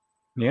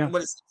 Yeah.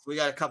 We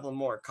got a couple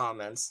more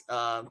comments.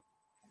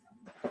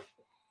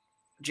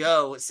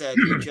 Joe said,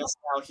 "You just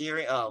now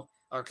hearing." Oh,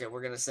 okay.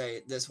 We're gonna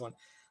say this one.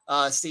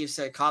 Steve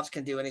said, "Cops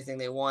can do anything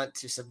they want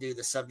to subdue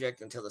the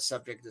subject until the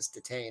subject is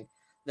detained.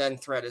 Then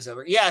threat is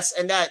over." Yes,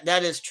 and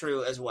that is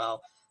true as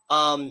well.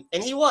 And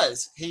he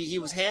was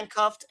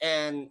handcuffed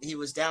and he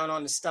was down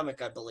on his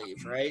stomach, I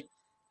believe, right?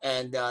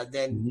 And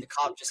then the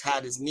cop just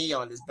had his knee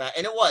on his back,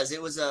 and it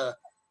was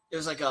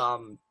like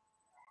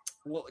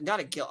not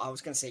a guilt. I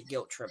was gonna say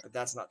guilt trip, but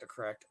that's not the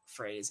correct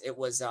phrase. It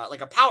was like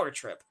a power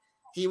trip.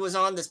 He was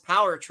on this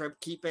power trip,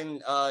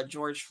 keeping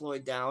George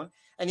Floyd down,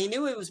 and he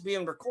knew he was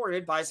being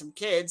recorded by some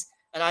kids,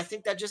 and I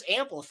think that just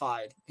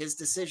amplified his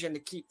decision to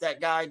keep that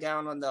guy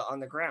down on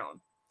the ground.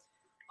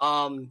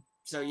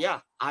 So yeah,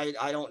 I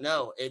don't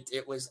know.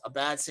 It was a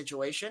bad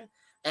situation,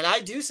 and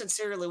I do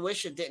sincerely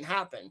wish it didn't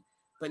happen.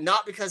 But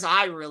not because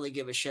I really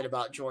give a shit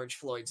about George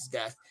Floyd's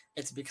death.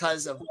 It's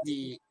because of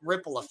the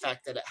ripple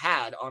effect that it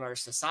had on our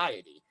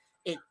society.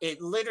 It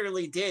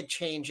literally did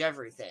change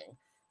everything.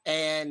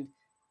 And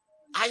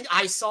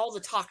I saw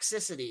the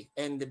toxicity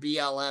in the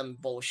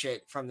BLM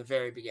bullshit from the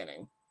very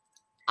beginning.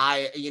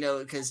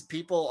 Because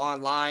people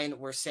online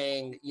were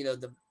saying,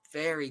 the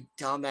very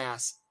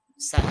dumbass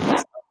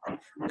sentence,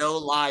 no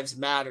lives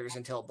matters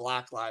until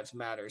Black Lives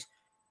Matters.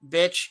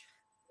 Bitch.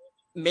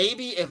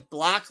 Maybe if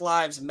Black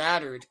lives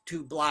mattered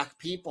to Black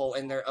people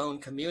in their own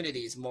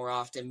communities more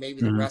often,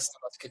 maybe the rest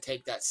of us could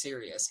take that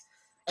serious.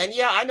 And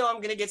yeah, I know I'm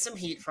going to get some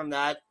heat from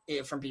that,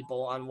 from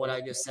people on what I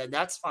just said.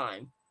 That's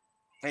fine.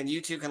 And you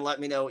two can let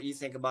me know what you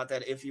think about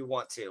that if you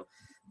want to.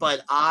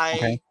 But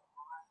I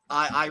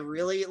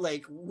really,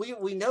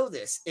 we know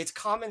this. It's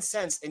common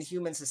sense in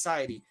human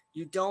society.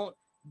 You don't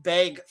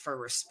beg for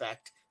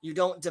respect. You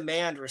don't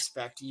demand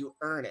respect. You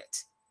earn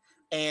it.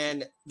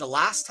 And the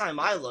last time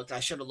I looked,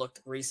 I should have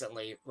looked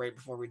recently, right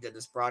before we did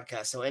this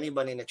broadcast, so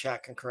anybody in the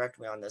chat can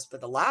correct me on this,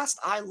 but the last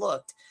I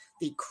looked,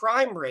 the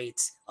crime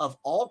rates of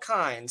all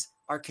kinds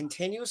are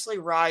continuously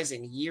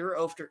rising year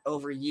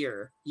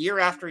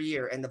after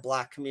year in the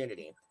Black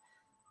community.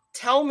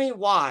 Tell me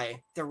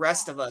why the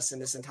rest of us in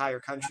this entire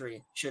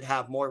country should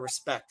have more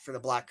respect for the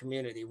Black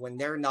community when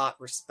they're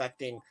not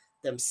respecting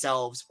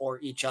themselves or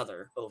each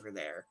other over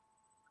there.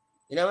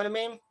 You know what I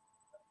mean?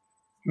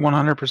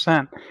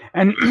 100%.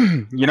 And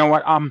you know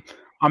what?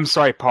 I'm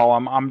sorry,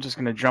 Paul. I'm just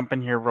gonna jump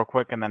in here real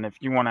quick, and then if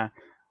you want to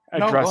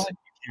address it,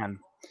 you can.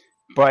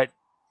 But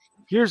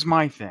here's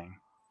my thing.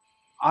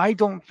 I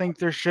don't think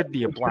there should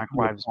be a Black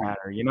Lives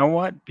Matter. You know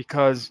what?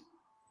 Because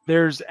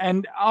there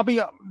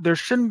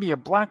shouldn't be a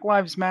Black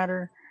Lives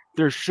Matter.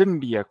 There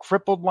shouldn't be a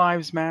Crippled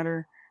Lives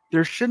Matter.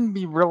 There shouldn't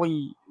be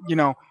really,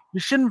 you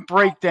shouldn't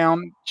break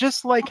down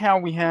just like how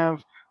we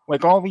have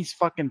like all these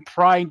fucking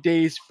pride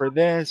days for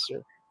this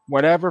or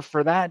whatever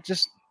for that.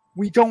 Just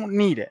we don't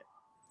need it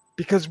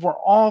because we're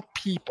all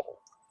people.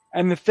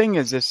 And the thing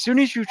is, as soon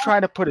as you try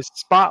to put a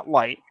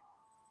spotlight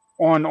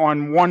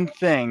on one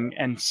thing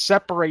and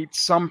separate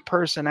some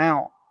person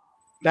out,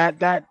 that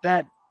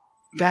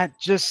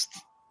just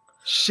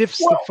shifts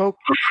the focus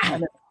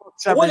and it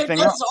puts everything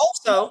what it up. does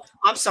also,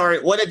 I'm sorry,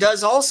 what it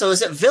does also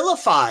is it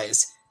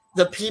vilifies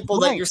the people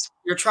that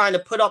you're trying to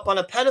put up on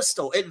a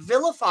pedestal. It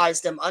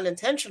vilifies them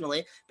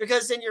unintentionally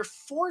because then you're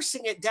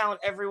forcing it down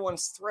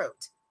everyone's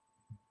throat.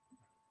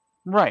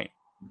 Right.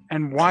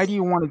 And why do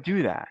you want to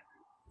do that?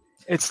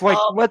 It's like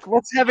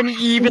let's have an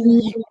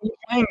even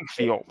playing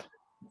field.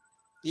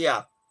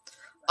 Yeah.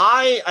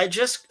 I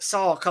just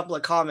saw a couple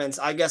of comments.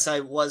 I guess I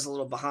was a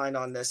little behind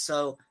on this.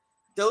 So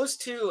those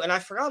two, and I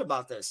forgot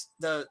about this.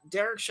 The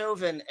Derek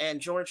Chauvin and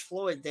George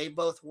Floyd, they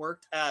both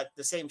worked at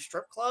the same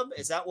strip club.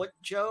 Is that what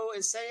Joe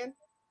is saying?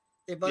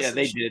 They did.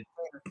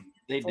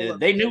 They did.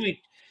 They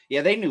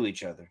knew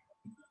each other.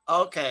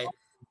 Okay.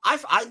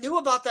 I knew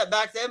about that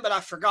back then, but I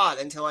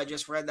forgot until I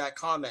just read that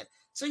comment.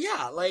 So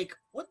yeah, like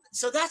what?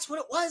 So that's what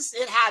it was.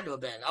 It had to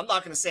have been. I'm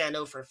not going to say I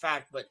know for a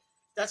fact, but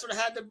that's what it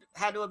had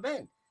to have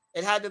been.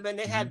 It had to have been.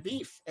 They had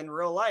beef in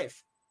real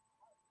life,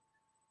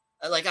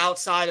 like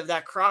outside of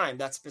that crime,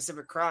 that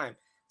specific crime.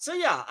 So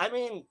yeah, I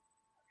mean,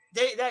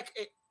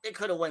 it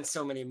could have went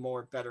so many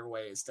more better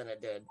ways than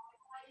it did.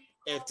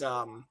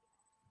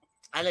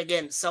 And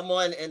again,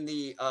 someone in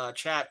the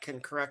chat can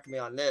correct me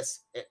on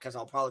this because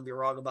I'll probably be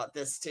wrong about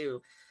this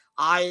too.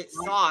 I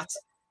thought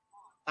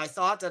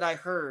that I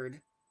heard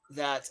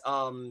that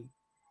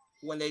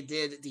when they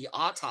did the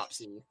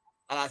autopsy,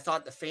 and I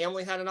thought the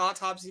family had an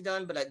autopsy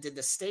done, but did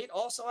the state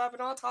also have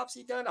an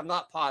autopsy done? I'm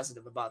not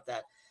positive about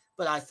that,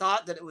 but I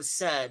thought that it was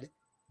said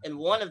in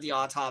one of the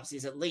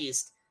autopsies, at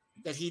least,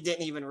 that he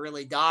didn't even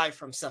really die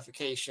from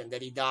suffocation,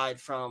 that he died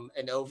from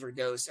an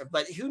overdose.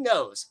 But who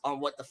knows on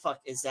what the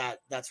fuck is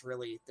that's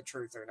really the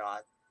truth or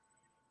not.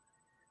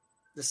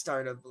 The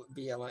start of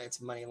BLM,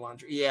 it's money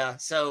laundering. Yeah,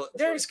 so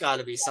there's got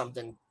to be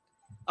something.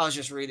 I was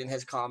just reading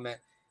his comment.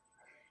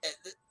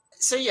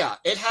 So yeah,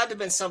 it had to have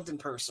been something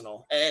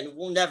personal, and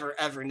we'll never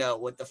ever know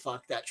what the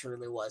fuck that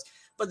truly was.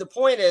 But the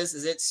point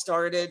is it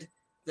started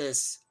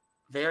this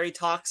very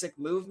toxic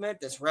movement,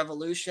 this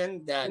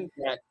revolution that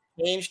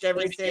changed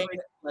everything,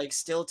 like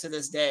still to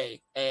this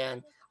day.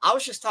 And I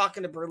was just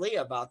talking to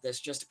Berlia about this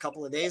just a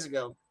couple of days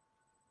ago.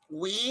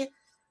 We,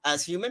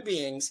 as human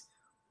beings,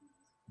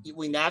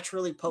 we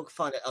naturally poke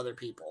fun at other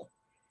people.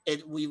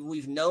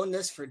 We've known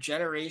this for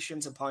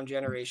generations upon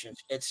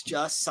generations. It's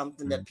just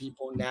something that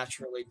people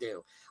naturally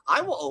do.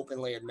 I will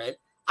openly admit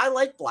I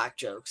like black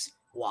jokes.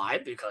 Why?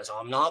 Because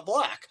I'm not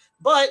black.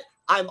 But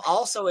I'm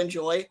also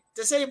enjoy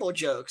disabled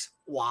jokes.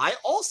 Why?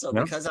 Also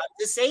because I'm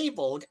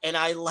disabled and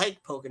I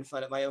like poking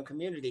fun at my own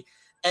community.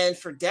 And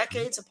for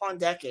decades upon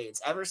decades,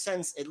 ever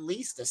since at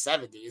least the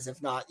 70s,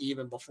 if not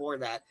even before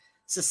that,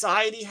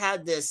 society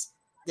had this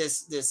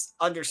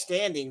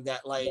understanding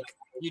that like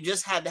you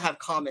just had to have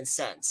common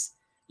sense.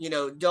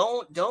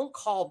 Don't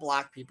call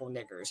black people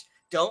niggers.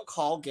 Don't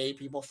call gay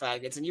people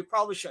faggots, and you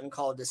probably shouldn't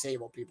call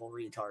disabled people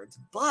retards.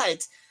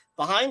 But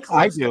behind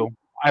closed doors,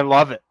 I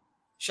love it.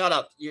 Shut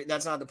up.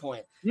 That's not the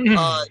point.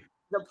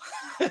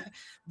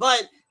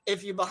 But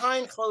if you're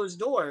behind closed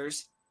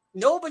doors,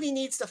 nobody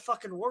needs to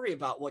fucking worry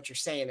about what you're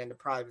saying in the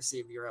privacy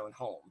of your own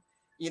home.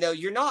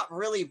 You're not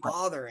really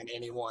bothering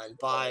anyone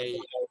by,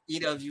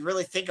 if you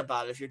really think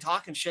about it, if you're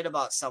talking shit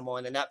about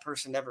someone and that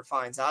person never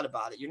finds out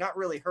about it, you're not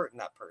really hurting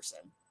that person.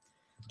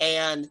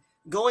 And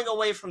going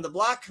away from the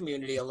black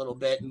community a little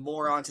bit and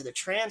more onto the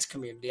trans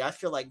community, I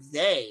feel like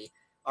they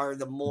are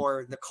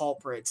the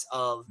culprits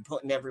of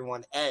putting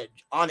everyone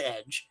on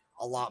edge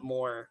a lot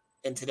more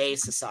in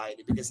today's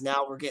society, because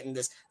now we're getting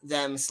this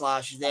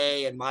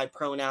them/they and my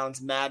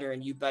pronouns matter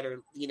and you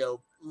better,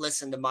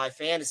 listen to my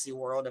fantasy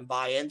world and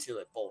buy into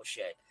it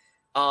bullshit.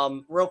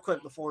 Real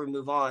quick before we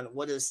move on,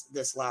 what is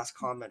this last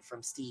comment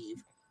from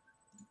Steve?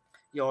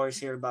 You always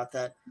hear about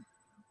that.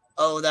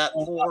 That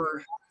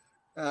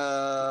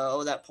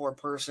poor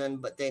person,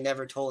 but they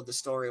never told the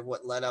story of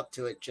what led up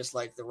to it, just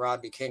like the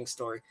Rodney King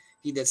story.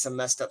 He did some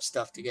messed up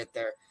stuff to get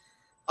there.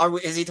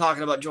 Is he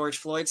talking about George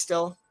Floyd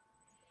still?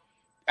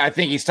 I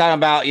think he's talking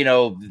about,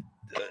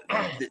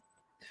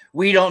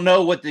 we don't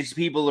know what these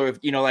people are,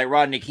 like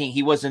Rodney King.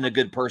 He wasn't a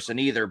good person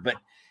either, but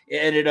it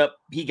ended up,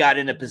 he got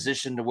in a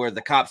position to where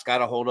the cops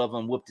got a hold of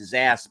him, whooped his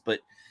ass. But,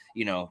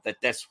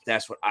 that's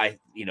what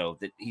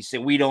that he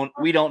said, we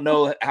don't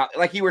know how,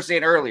 like you were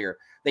saying earlier,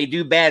 they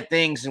do bad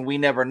things and we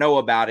never know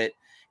about it.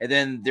 And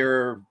then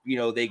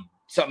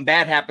something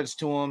bad happens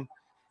to them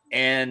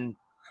and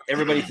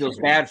everybody feels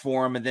bad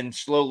for them. And then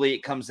slowly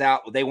it comes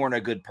out, they weren't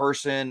a good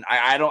person.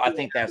 I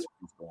think that's what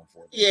he's going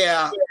for.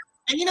 Yeah.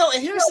 And,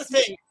 and here's the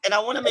thing, and I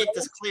want to make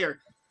this clear.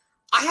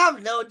 I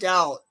have no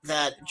doubt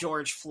that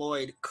George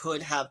Floyd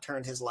could have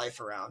turned his life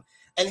around.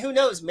 And who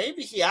knows,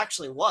 maybe he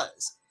actually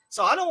was.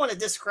 So I don't want to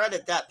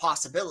discredit that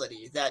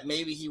possibility that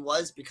maybe he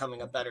was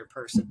becoming a better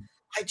person.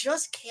 I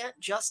just can't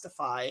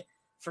justify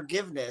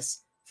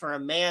forgiveness for a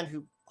man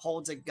who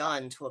holds a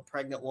gun to a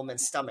pregnant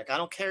woman's stomach. I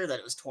don't care that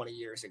it was 20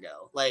 years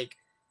ago. Like,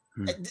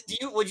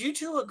 would you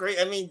two agree?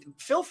 I mean,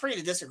 feel free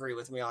to disagree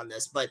with me on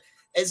this, but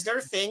is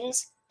there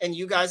things in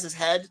you guys'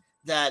 head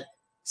that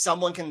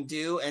someone can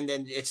do and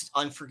then it's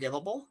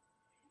unforgivable?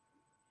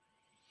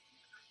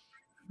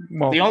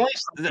 Well, The only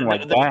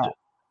like that.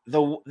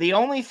 the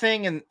only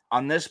thing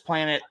on this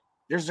planet,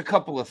 there's a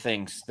couple of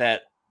things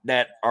that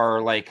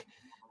are like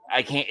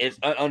I can't. It's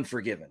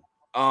unforgiven.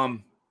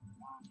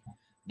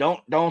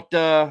 Don't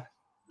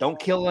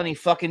kill any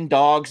fucking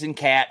dogs and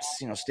cats.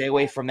 You know, stay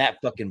away from that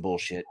fucking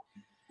bullshit.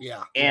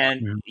 Yeah.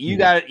 And you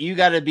got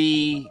to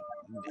be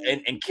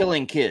and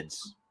killing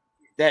kids.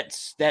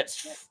 That's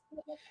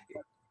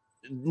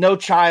no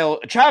child.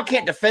 A child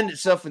can't defend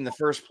itself in the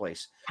first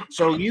place.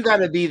 So you got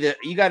to be the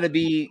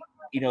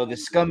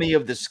scummy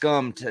of the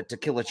scum to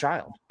kill a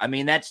child. I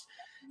mean, I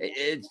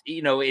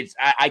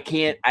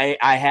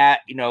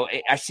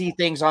see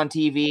things on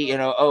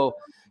TV,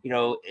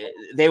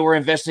 they were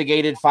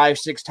investigated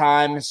 5-6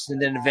 times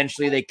and then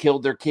eventually they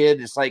killed their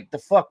kid. It's like, the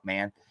fuck,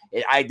 man.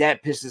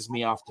 That pisses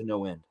me off to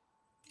no end.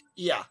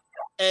 Yeah.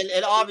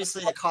 And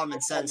obviously the common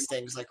sense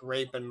things like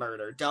rape and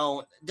murder.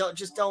 Don't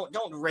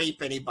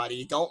rape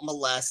anybody. Don't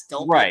molest.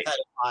 Don't be a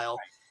pedophile.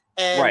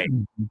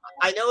 And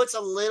I know it's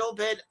a little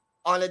bit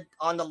on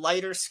the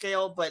lighter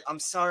scale, but I'm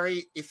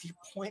sorry, if you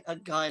point a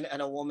gun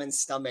at a woman's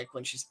stomach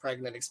when she's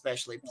pregnant,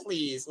 especially,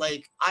 please,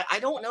 like, I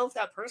don't know if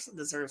that person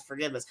deserves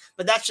forgiveness,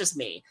 but that's just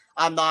me.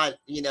 I'm not,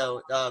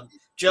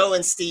 Joe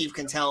and Steve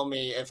can tell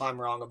me if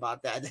I'm wrong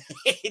about that.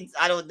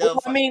 I don't know.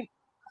 Well, I mean,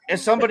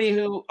 as somebody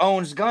who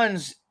owns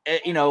guns,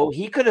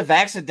 he could have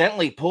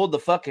accidentally pulled the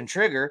fucking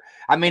trigger.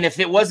 I mean, if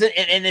it wasn't,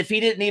 and if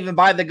he didn't even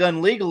buy the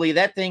gun legally,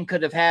 that thing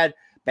could have had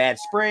bad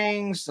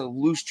springs, a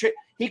loose trigger.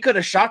 He could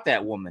have shot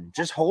that woman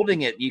just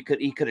holding it. He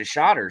could have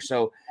shot her.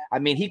 So, I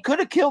mean, he could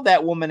have killed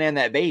that woman and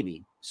that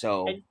baby.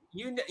 So, and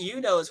you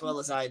know as well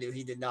as I do,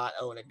 he did not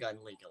own a gun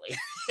legally.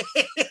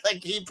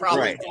 Like, he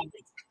probably didn't.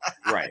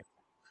 Right.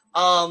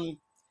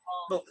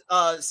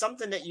 But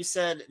something that you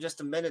said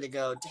just a minute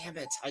ago, damn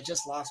it, I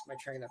just lost my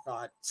train of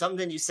thought.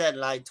 Something you said,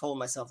 and I told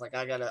myself, like,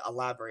 I gotta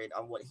elaborate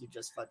on what he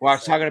just fucking Well, I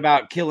was said. talking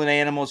about killing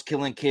animals,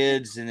 killing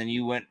kids, and then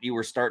you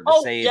were starting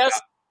to say,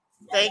 yes.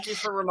 Thank you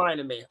for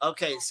reminding me.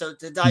 Okay, so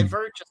to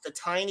divert just a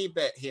tiny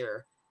bit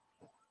here,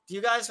 do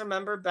you guys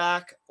remember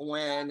back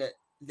when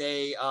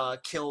they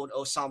killed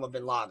Osama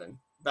bin Laden?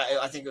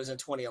 I think it was in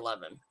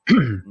 2011.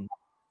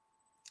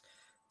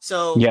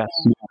 So yes.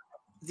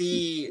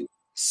 The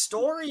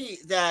story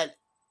that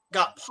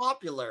got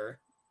popular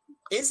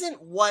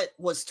isn't what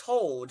was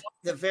told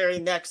the very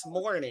next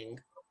morning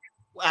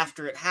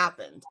after it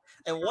happened.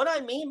 And what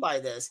I mean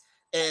by this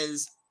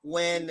is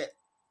when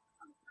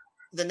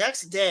the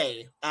next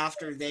day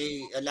after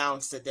they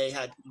announced that they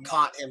had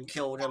caught him,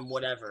 killed him,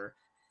 whatever,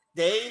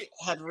 they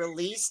had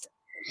released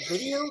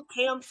video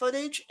cam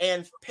footage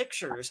and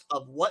pictures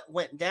of what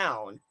went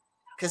down.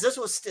 Because this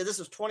was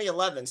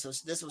 2011, so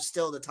this was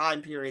still the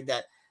time period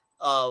that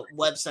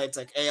websites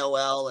like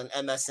AOL and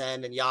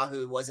MSN and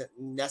Yahoo wasn't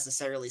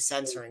necessarily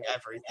censoring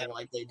everything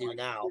like they do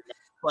now.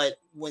 But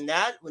when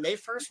they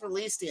first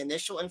released the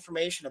initial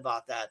information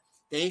about that,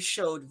 they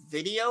showed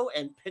video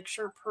and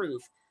picture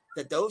proof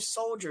that those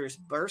soldiers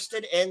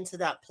bursted into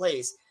that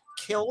place,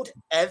 killed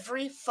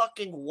every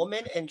fucking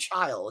woman and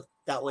child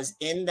that was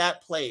in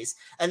that place.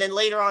 And then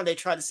later on, they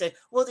tried to say,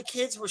 well, the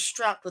kids were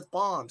strapped with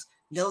bombs.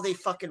 No, they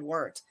fucking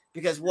weren't.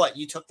 Because what?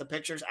 You took the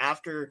pictures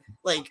after,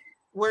 like,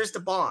 where's the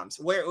bombs?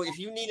 Where, if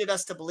you needed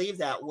us to believe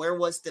that, where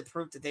was the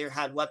proof that they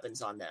had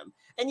weapons on them?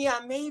 And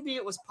yeah, maybe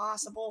it was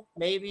possible,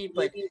 maybe,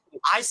 but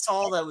I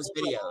saw those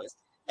videos.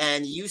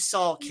 And you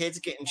saw kids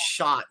getting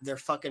shot, their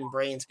fucking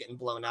brains getting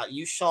blown out.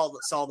 You saw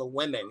the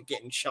women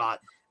getting shot.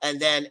 And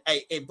then,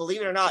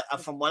 believe it or not,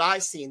 from what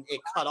I've seen,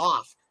 it cut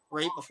off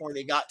right before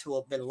they got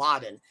to bin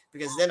Laden.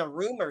 Because then a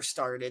rumor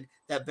started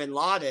that bin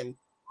Laden,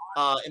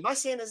 am I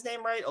saying his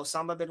name right?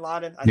 Osama bin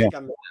Laden? I think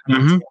I'm.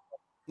 Mm-hmm.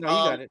 No,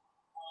 you got it.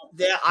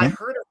 I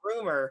heard a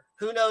rumor,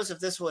 who knows if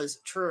this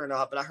was true or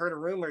not, but I heard a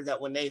rumor that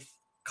when they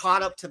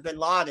caught up to bin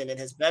Laden in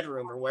his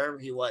bedroom or wherever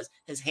he was,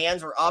 his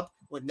hands were up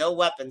with no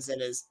weapons in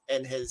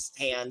his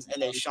hands,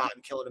 and they shot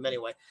and killed him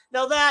anyway.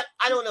 Now that,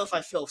 I don't know if I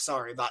feel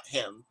sorry about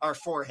him or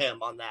for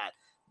him on that,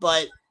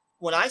 but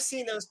when I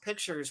seen those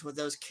pictures with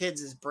those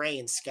kids'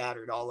 brains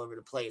scattered all over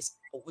the place,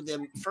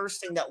 the first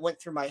thing that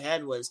went through my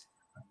head was,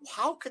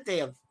 how could they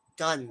have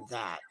done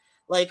that?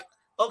 Like,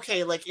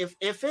 okay, like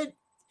if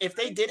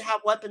they did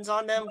have weapons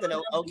on them, then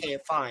okay,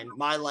 fine,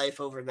 my life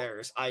over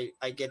theirs. I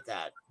get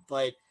that,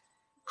 but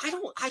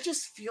I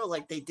just feel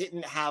like they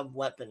didn't have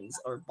weapons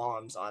or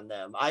bombs on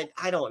them. I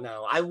don't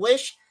know. I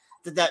wish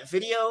that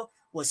video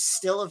was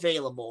still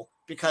available,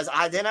 because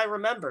I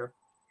remember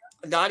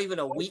not even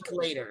a week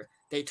later,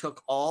 they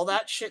took all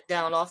that shit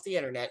down off the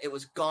internet. It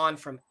was gone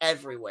from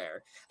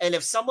everywhere. And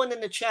if someone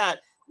in the chat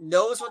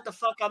knows what the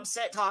fuck I'm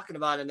talking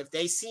about, and if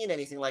they seen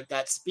anything like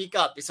that, speak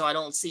up so I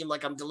don't seem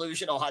like I'm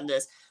delusional on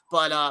this.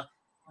 But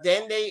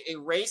then they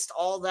erased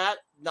all that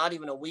not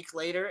even a week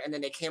later, and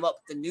then they came up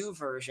with the new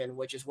version,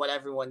 which is what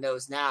everyone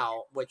knows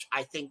now, which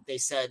I think they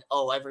said,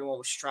 oh, everyone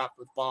was strapped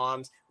with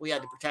bombs. We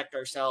had to protect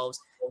ourselves.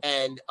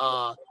 And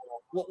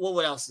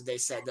what else did they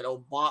say? That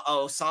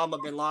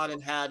Osama bin Laden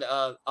had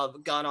a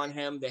gun on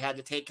him. They had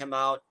to take him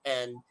out.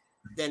 And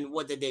then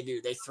what did they do?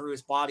 They threw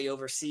his body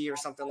overseas or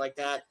something like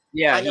that.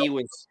 Yeah,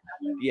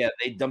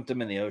 they dumped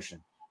him in the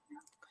ocean.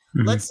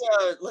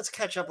 Let's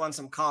catch up on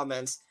some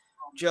comments.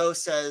 Joe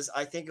says,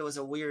 I think it was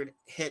a weird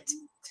hit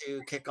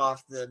to kick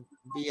off the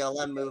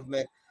BLM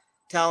movement.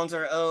 Towns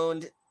are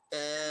owned.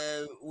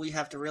 We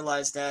have to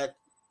realize that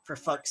for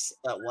fuck's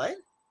what?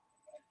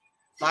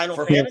 Final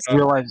Fantasy?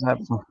 Realize that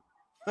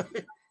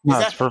no,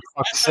 it's for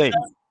fuck's sake.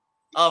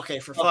 Okay,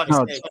 for fuck's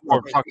sake.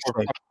 For fuck's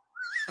sake.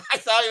 I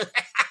thought it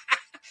was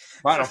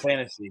Final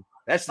Fantasy.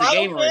 That's the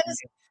game.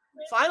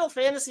 Final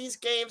Fantasy's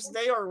games,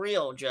 they are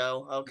real,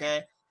 Joe.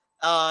 Okay.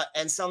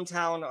 And some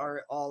town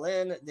are all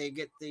in. They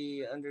get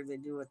they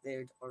do what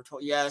they are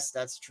told. Yes,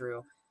 that's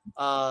true.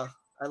 I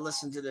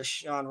listened to the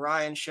Sean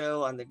Ryan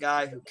show on the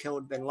guy who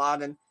killed bin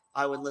Laden.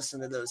 I would listen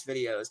to those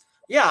videos.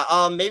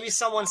 Yeah, maybe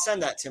someone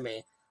send that to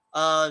me.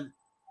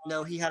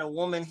 No, he had a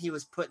woman he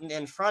was putting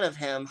in front of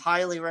him.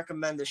 Highly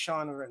recommend the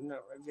Sean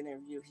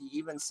interview. He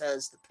even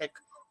says the pic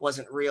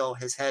wasn't real.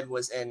 His head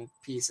was in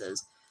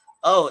pieces.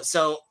 Oh,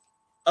 so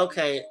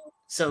okay.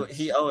 So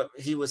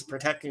he was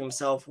protecting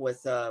himself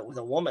with a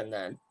woman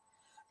then.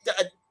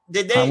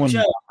 Did they,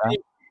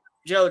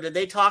 Joe, did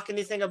they talk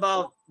anything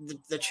about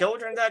the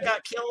children that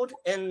got killed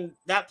in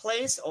that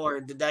place,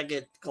 or did that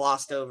get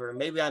glossed over?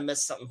 Maybe I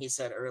missed something he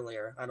said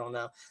earlier. I don't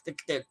know.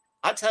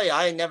 I tell you,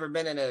 I ain't never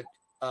been in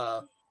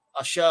a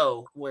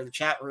show where the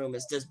chat room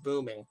is this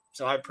booming,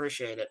 so I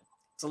appreciate it.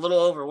 It's a little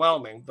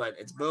overwhelming, but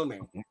it's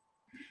booming.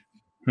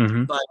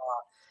 Mm-hmm. But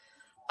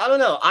I don't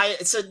know. I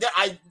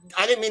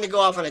didn't mean to go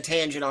off on a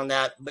tangent on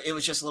that, but it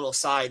was just a little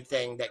side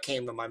thing that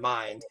came to my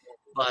mind.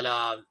 But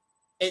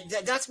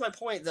that's my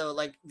point, though.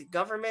 Like, the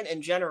government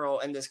in general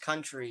in this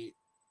country,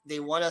 they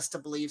want us to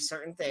believe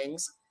certain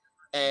things,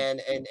 and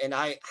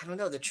I don't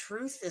know. The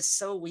truth is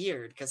so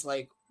weird because,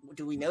 like,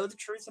 do we know the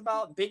truth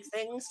about big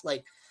things?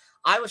 Like,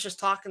 I was just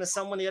talking to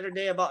someone the other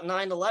day about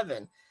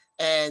 9/11,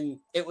 and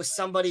it was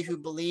somebody who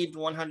believed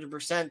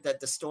 100% that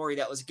the story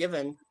that was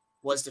given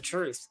was the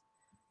truth.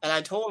 And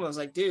I told him, I was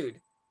like,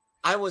 dude,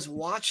 I was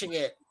watching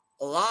it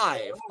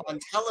live on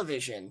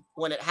television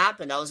when it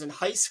happened. I was in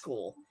high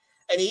school.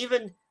 And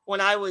even when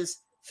I was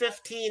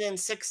 15 and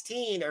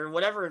 16 or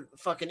whatever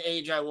fucking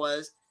age I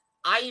was,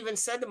 I even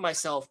said to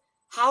myself,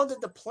 how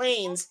did the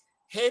planes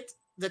hit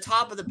the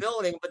top of the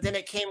building, but then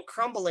it came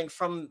crumbling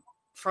from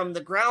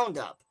the ground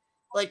up?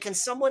 Like, can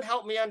someone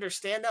help me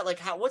understand that?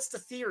 Like, what's the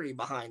theory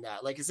behind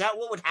that? Like, is that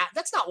what would happen?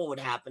 That's not what would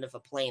happen if a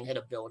plane hit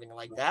a building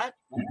like that.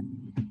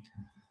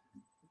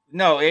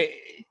 No, it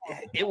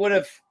would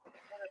have.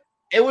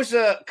 It was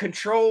a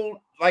controlled,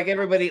 like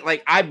everybody,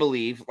 like I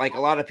believe, like a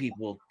lot of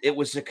people, it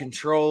was a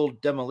controlled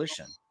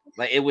demolition.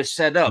 Like, it was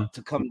set up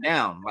to come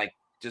down. Like,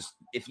 just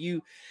if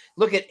you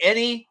look at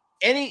any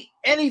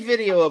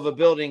video of a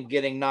building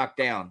getting knocked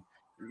down,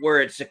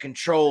 where it's a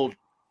controlled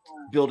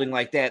building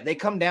like that, they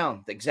come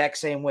down the exact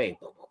same way.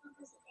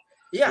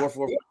 Yeah, 4,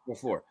 4, 4,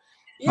 4.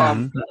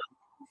 Yeah,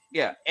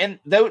 yeah, and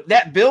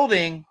that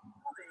building.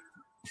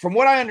 From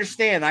what I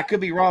understand, I could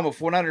be wrong, but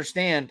from what I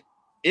understand,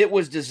 it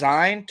was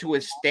designed to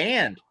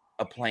withstand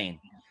a plane.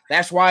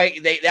 That's why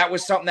that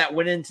was something that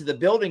went into the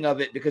building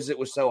of it because it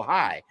was so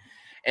high.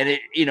 And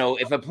it,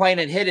 if a plane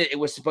had hit it, it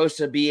was supposed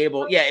to be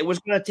able, it was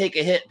going to take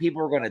a hit.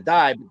 People were going to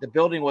die, but the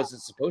building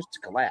wasn't supposed to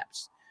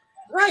collapse.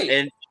 Right.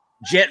 And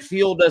jet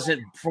fuel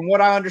doesn't, from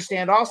what I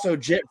understand, also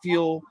jet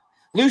fuel,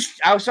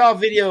 I saw a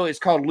video, it's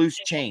called Loose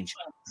Change.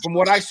 From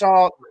what I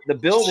saw, the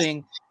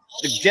building,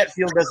 the jet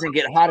fuel doesn't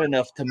get hot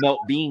enough to melt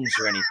beams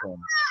or anything.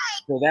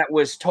 So that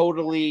was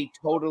totally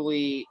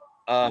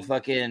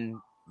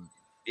fucking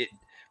it.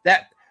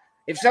 That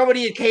if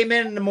somebody had came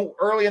in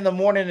early in the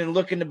morning and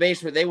looked in the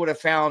basement, they would have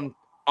found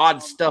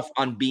odd stuff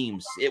on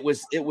beams.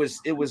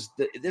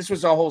 This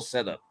was a whole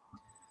setup.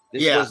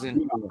 This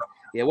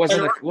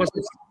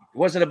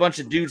wasn't a bunch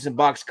of dudes in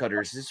box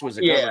cutters. This was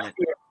a government.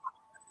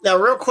 Now,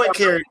 real quick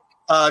here,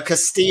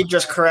 because Steve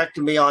just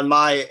corrected me on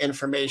my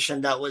information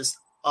that was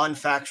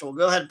unfactual.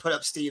 Go ahead and put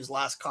up Steve's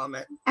last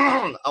comment.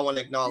 I want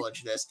to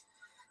acknowledge this.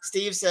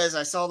 Steve says,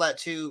 I saw that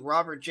too.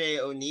 Robert J.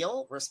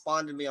 O'Neill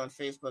responded to me on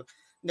Facebook.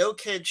 No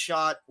kid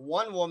shot,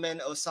 one woman,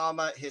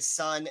 Osama, his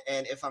son,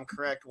 and if I'm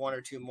correct, one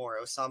or two more.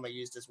 Osama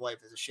used his wife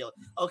as a shield.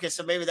 Okay,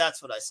 so maybe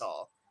that's what I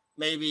saw.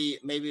 Maybe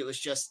it was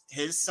just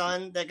his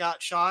son that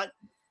got shot.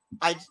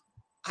 I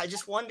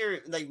just wonder,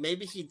 like,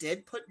 maybe he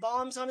did put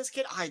bombs on his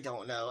kid. I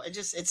don't know.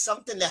 It's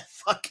something that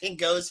fucking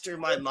goes through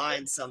my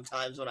mind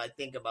sometimes when I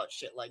think about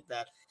shit like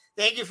that.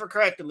 Thank you for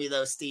correcting me,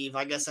 though, Steve.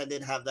 I guess I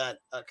did have that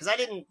because I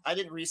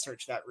didn't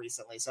research that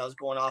recently, so I was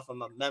going off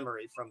of a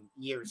memory from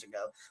years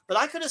ago. But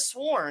I could have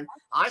sworn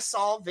I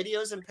saw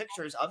videos and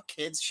pictures of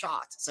kids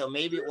shot, so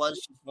maybe it was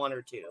just one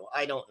or two.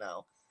 I don't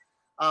know.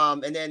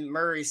 And then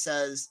Murray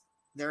says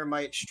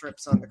thermite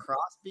strips on the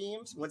cross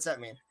beams. What's that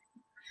mean?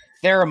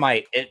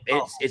 Thermite.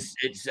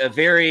 It's a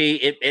very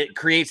it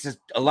creates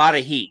a lot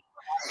of heat,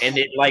 and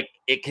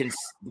it can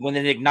when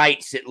it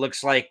ignites, it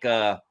looks like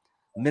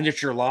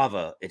miniature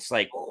lava. It's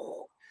like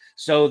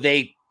so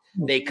they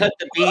cut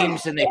the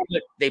beams and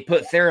they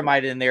put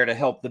thermite in there to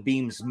help the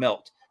beams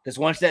melt, because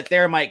once that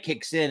thermite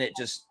kicks in, it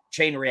just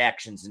chain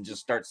reactions and just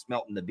starts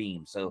melting the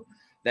beam. So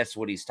that's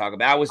what he's talking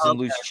about. I was in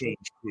loose change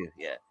too.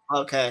 Yeah.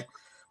 Okay.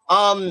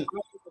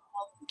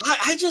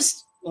 I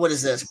just, what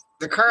is this?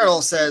 The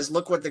Colonel says,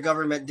 look what the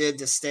government did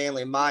to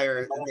Stanley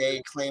Meyer.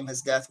 They claim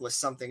his death was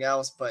something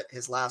else, but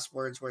his last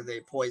words were,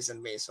 they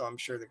poisoned me. So I'm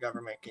sure the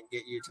government can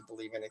get you to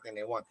believe anything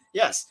they want.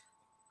 Yes,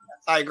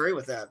 I agree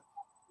with that.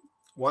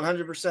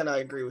 100% I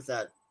agree with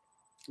that.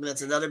 And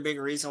that's another big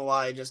reason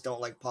why I just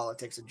don't like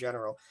politics in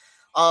general.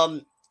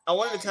 I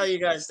wanted to tell you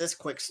guys this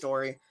quick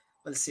story.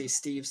 Let's see.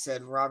 Steve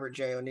said Robert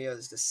J. O'Neill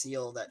is the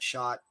SEAL that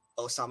shot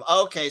Osama.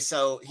 Okay,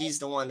 so he's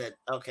the one that.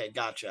 Okay,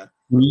 gotcha.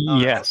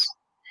 Yes.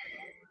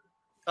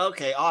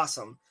 Okay,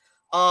 awesome.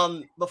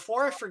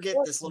 Before I forget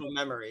this little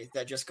memory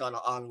that just got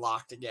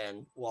unlocked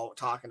again while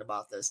talking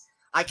about this,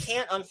 I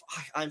can't.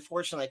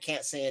 Unfortunately, I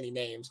can't say any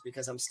names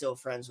because I'm still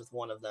friends with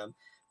one of them.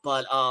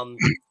 But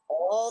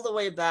all the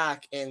way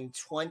back in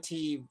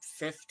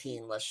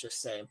 2015, let's just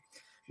say,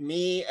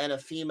 me and a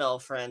female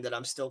friend that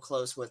I'm still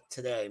close with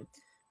today,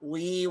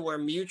 we were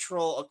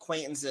mutual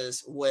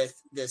acquaintances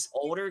with this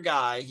older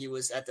guy. He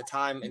was at the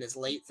time in his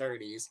late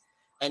 30s,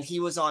 and he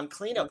was on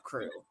cleanup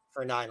crew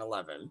for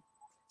 9/11.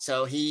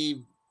 So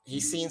he's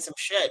seen some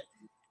shit,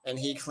 and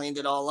he cleaned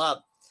it all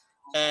up.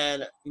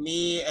 And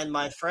me and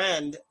my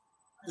friend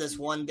this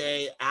one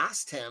day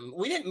asked him,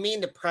 we didn't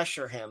mean to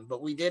pressure him,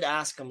 but we did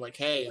ask him, like,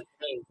 hey,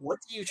 what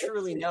do you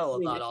truly know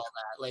about all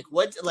that?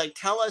 Like,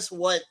 tell us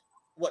what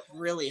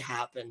really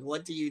happened.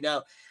 What do you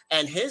know?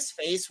 And his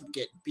face would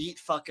get beat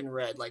fucking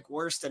red, like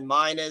worse than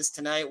mine is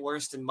tonight,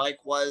 worse than Mike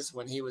was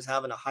when he was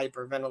having a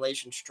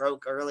hyperventilation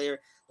stroke earlier.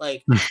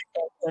 Like,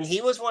 and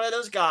he was one of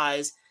those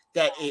guys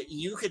that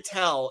you could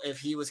tell if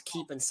he was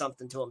keeping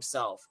something to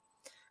himself.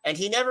 And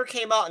he never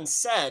came out and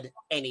said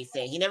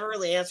anything. He never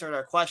really answered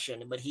our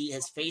question, but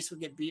his face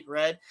would get beat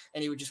red,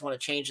 and he would just want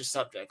to change the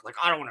subject. Like,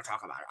 I don't want to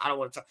talk about it. I don't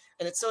want to talk.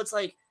 And it's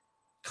like,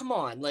 come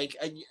on, like,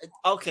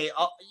 okay,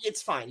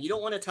 it's fine. You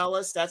don't want to tell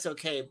us, that's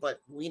okay,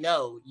 but we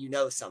know you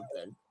know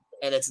something,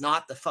 and it's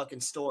not the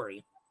fucking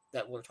story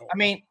that we're told. I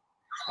mean,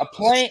 a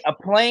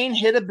plane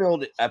hit a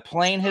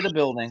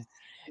building.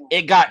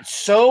 It got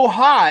so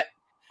hot,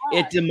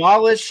 it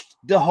demolished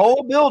the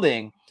whole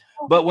building.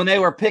 But when they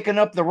were picking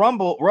up the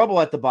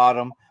rubble at the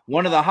bottom,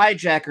 one of the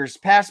hijackers'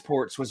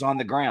 passports was on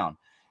the ground.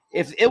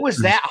 If it was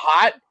that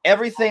hot,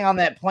 everything on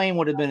that plane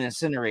would have been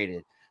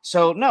incinerated.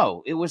 So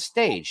no, it was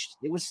staged.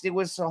 It was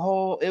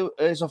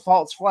a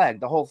false flag.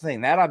 The whole thing.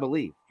 That I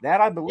believe.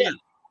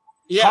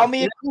 Yeah. Call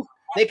me a kook.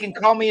 They can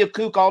call me a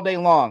kook all day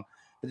long,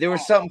 but there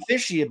was something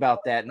fishy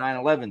about that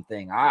 9/11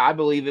 thing. I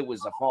believe it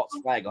was a false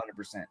flag,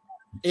 100%.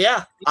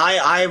 Yeah,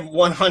 I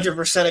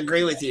 100%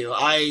 agree with you.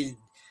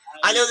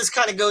 I know this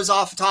kind of goes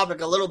off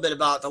topic a little bit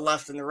about the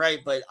left and the right,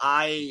 but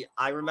I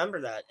remember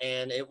that,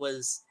 and it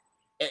was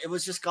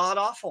just god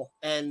awful,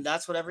 and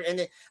that's whatever.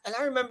 And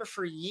I remember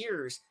for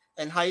years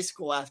in high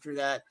school after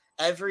that,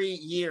 every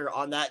year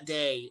on that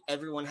day,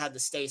 everyone had to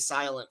stay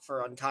silent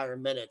for an entire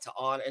minute to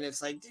on, and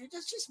it's like, dude,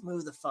 just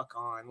move the fuck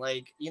on.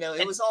 Like,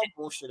 it was all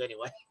bullshit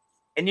anyway.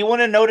 And you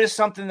want to notice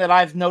something that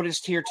I've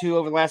noticed here too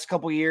over the last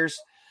couple of years?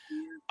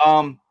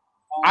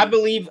 I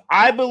believe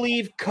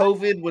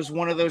COVID was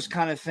one of those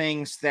kind of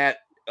things that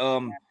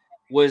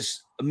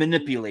was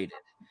manipulated.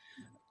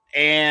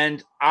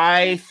 And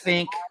I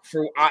think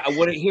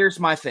here's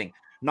my thing.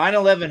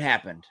 9/11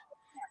 happened,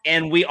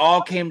 and we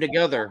all came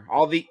together.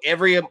 All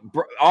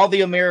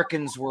the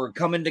Americans were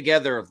coming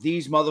together.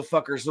 These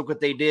motherfuckers, look what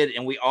they did.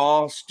 And we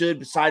all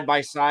stood side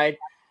by side,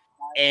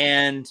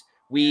 and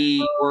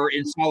we were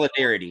in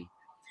solidarity.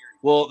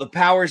 Well, the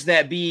powers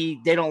that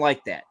be, they don't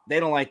like that.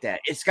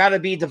 It's got to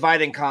be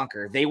divide and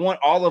conquer. They want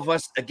all of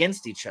us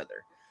against each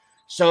other.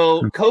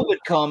 So COVID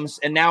comes,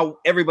 and now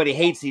everybody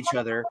hates each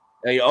other.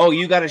 Oh,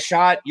 you got a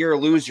shot, you're a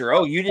loser.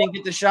 Oh, you didn't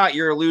get the shot,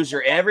 you're a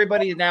loser.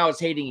 Everybody now is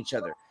hating each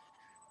other.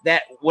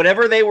 That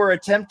whatever they were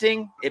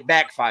attempting, it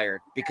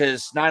backfired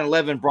because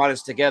 9/11 brought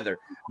us together.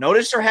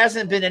 Notice there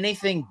hasn't been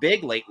anything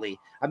big lately.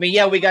 I mean,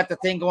 yeah, we got the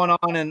thing going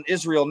on in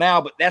Israel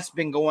now, but that's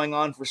been going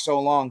on for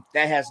so long.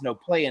 That has no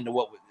play into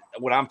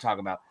what I'm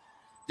talking about.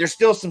 There's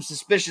still some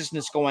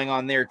suspiciousness going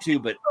on there too,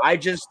 but I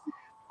just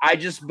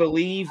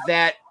believe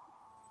that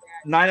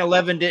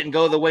 9/11 didn't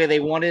go the way they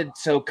wanted,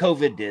 so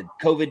COVID did.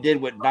 COVID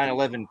did what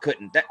 9/11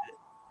 couldn't.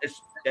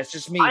 That's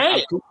just me.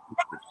 I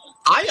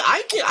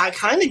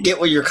kind of get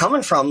where you're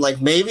coming from.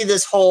 Like, maybe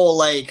this whole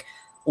like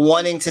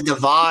wanting to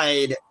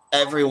divide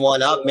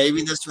everyone up.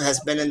 Maybe this has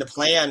been in the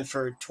plan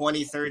for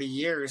 20, 30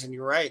 years. And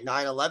you're right.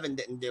 9/11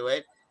 didn't do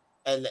it.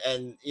 And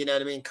you know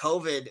what I mean?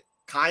 COVID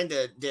kind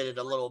of did it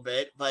a little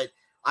bit, but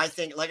I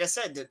think, like I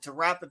said, to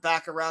wrap it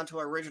back around to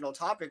our original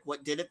topic,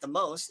 what did it the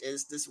most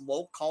is this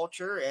woke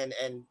culture and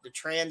the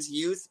trans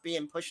youth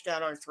being pushed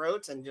down our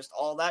throats and just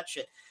all that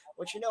shit.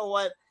 But you know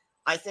what?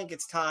 I think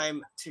it's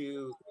time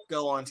to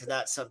go on to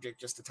that subject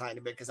just a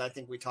tiny bit, because I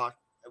think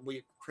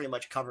we pretty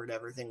much covered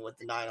everything with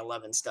the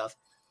 9/11 stuff.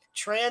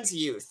 Trans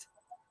youth.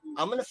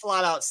 I'm going to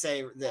flat out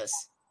say this.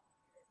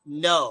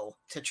 No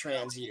to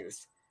trans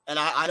youth. And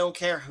I don't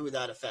care who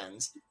that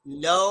offends.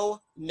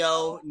 No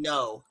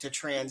to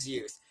trans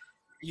youth.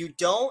 You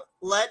don't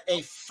let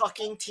a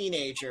fucking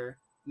teenager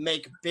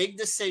make big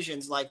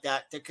decisions like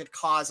that could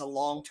cause a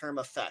long-term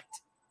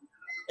effect.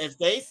 If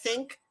they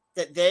think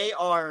that they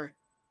are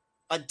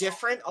a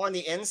different on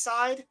the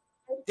inside,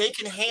 they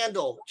can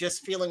handle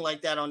just feeling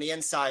like that on the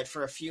inside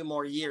for a few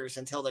more years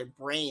until their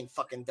brain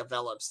fucking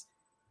develops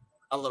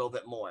a little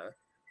bit more.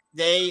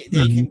 They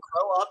can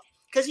grow up,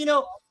 because you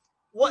know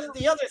what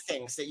the other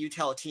things that you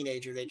tell a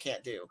teenager they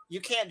can't do. You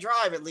can't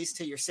drive at least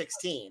till you're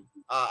 16.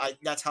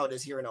 That's how it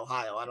is here in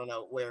Ohio. I don't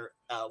know where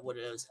what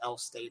it is other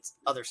states.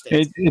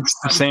 It's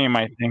the same,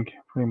 I think,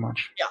 pretty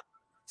much. Yeah.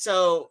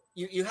 So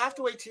you have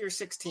to wait till you're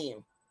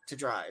 16 to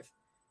drive.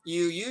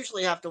 You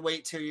usually have to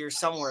wait till you're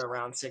somewhere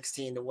around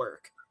 16 to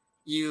work.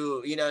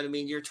 You know what I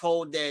mean? You're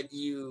told that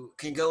you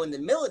can go in the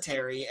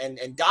military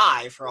and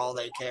die for all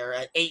they care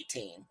at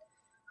 18.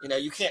 You know,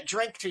 you can't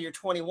drink till you're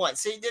 21.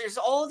 See, there's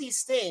all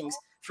these things,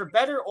 for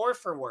better or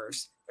for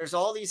worse, there's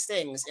all these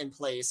things in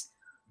place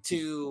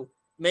to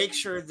make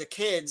sure the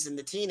kids and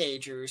the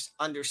teenagers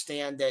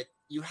understand that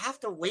you have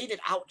to wait it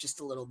out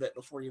just a little bit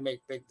before you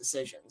make big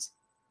decisions.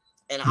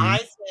 And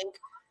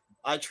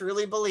I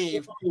truly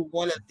believe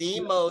one of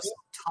the most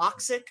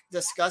toxic,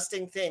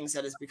 disgusting things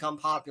that has become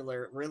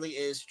popular really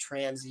is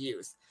trans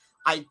youth.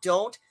 I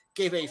don't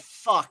give a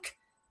fuck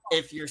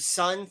if your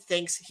son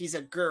thinks he's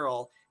a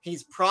girl.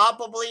 He's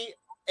probably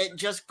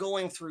just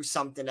going through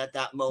something at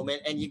that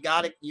moment, and you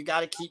gotta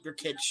keep your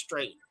kid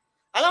straight.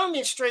 I don't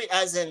mean straight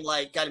as in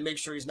like gotta make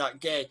sure he's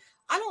not gay.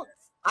 I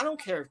don't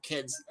care if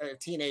kids or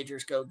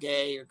teenagers go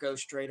gay or go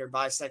straight or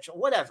bisexual,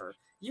 whatever.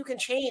 You can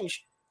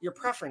change your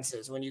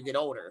preferences when you get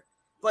older.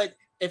 But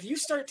if you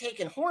start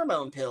taking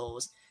hormone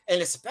pills, and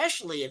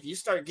especially if you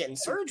start getting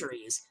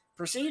surgeries,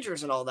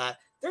 procedures and all that,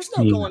 there's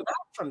no going back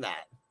from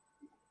that.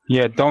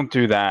 Yeah, don't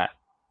do that.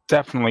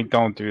 Definitely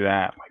don't do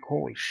that. Like,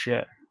 holy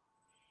shit.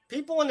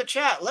 People in the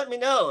chat, let me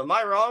know. Am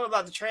I wrong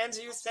about the trans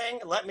youth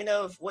thing? Let me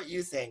know what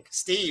you think.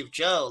 Steve,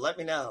 Joe, let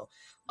me know.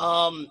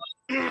 Paul,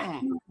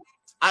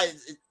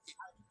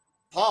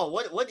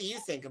 what do you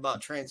think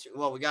about trans?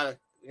 Well, we got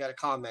a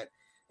comment.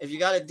 If you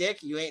got a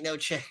dick, you ain't no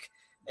chick.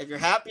 If you're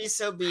happy,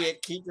 so be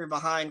it. Keep your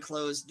behind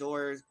closed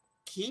doors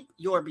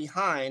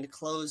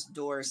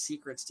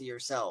secrets to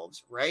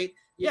yourselves. Right?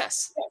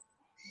 Yes.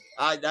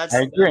 I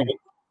agree.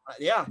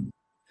 Yeah.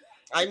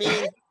 I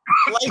mean,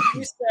 like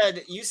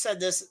you said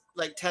this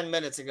like 10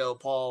 minutes ago,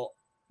 Paul.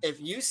 If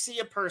you see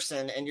a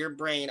person and your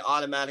brain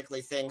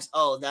automatically thinks,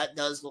 oh, that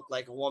does look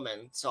like a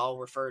woman, so I'll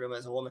refer to him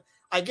as a woman.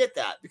 I get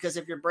that, because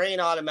if your brain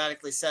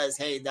automatically says,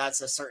 hey,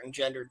 that's a certain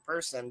gendered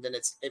person, then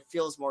it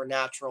feels more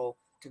natural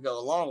to go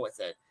along with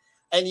it.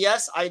 And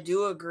yes, I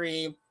do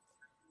agree.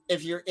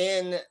 If you're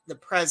in the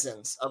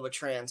presence of a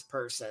trans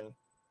person,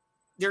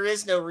 there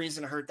is no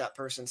reason to hurt that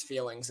person's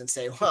feelings and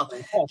say, well,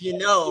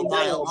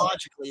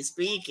 biologically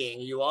speaking,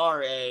 you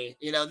are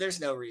there's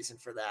no reason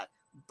for that.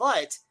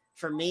 But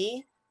for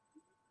me,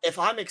 if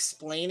I'm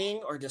explaining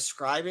or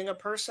describing a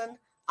person,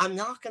 I'm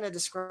not going to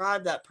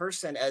describe that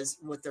person as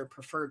with their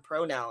preferred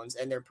pronouns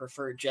and their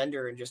preferred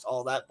gender and just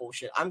all that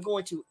bullshit. I'm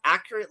going to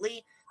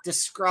accurately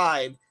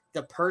describe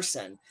the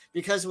person,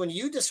 because when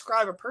you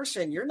describe a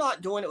person, you're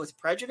not doing it with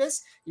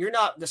prejudice. You're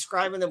not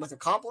describing them with a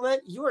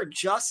compliment. You are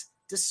just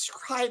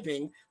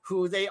describing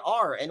who they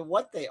are and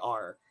what they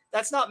are.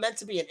 That's not meant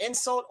to be an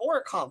insult or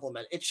a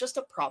compliment. It's just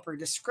a proper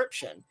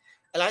description.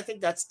 And I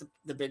think that's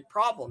the big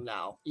problem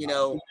now.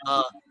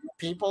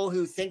 People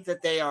who think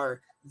that they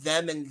are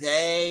them and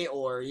they,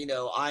 or,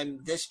 I'm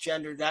this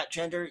gender, that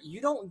gender,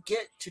 you don't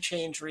get to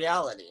change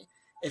reality.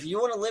 If you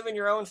want to live in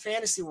your own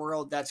fantasy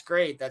world, that's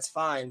great. That's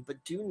fine.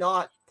 But do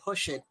not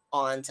push it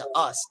on to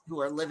us who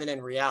are living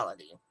in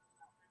reality.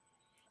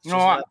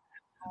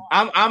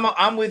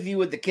 I'm with you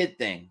with the kid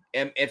thing.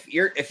 And if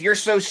you're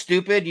so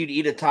stupid you'd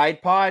eat a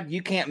Tide Pod,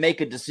 you can't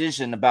make a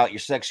decision about your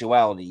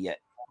sexuality yet.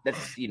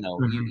 That's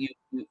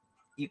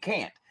you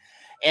can't.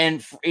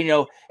 And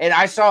and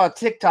I saw a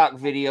TikTok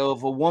video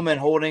of a woman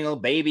holding a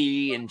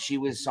baby, and she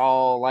was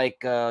all like,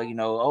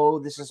 oh,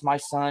 this is my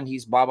son.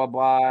 He's blah blah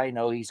blah.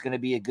 He's gonna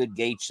be a good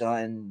gay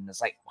son. And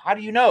it's like, how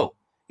do you know?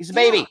 He's a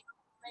baby.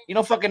 You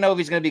don't fucking know if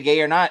he's gonna be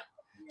gay or not.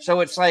 So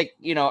it's like,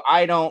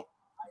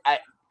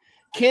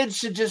 kids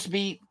should just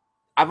be.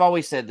 I've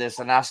always said this,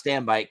 and I'll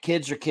stand by it.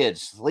 Kids are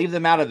kids. Leave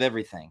them out of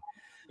everything.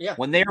 Yeah.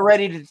 When they're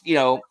ready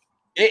to,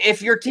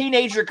 if your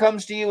teenager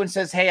comes to you and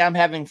says, hey, I'm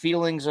having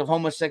feelings of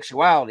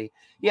homosexuality,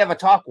 you have a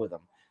talk with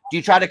them. Do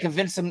you try to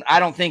convince them? I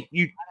don't think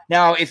you.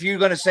 Now, if you're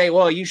going to say,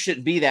 well, you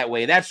shouldn't be that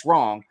way, that's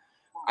wrong.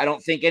 I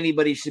don't think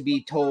anybody should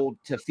be told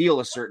to feel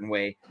a certain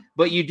way,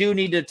 but you do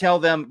need to tell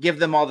them, give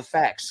them all the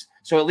facts.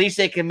 So at least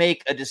they can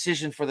make a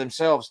decision for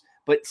themselves.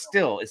 But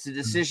still, it's a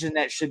decision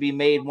that should be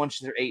made once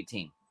they're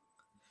 18.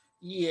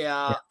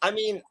 Yeah. I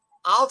mean,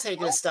 I'll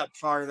take it a step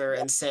farther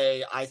and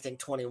say I think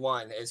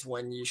 21 is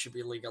when you should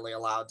be legally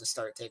allowed to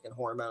start taking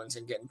hormones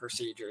and getting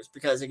procedures.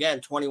 Because again,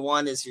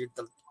 21 is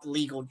the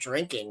legal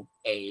drinking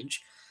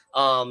age.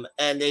 And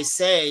they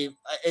say,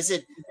 is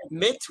it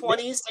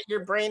mid-20s that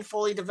your brain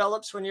fully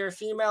develops when you're a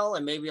female,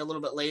 and maybe a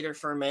little bit later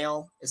for a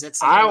male? Is it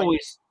something?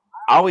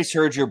 I always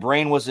heard your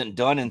brain wasn't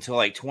done until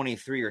like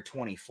 23 or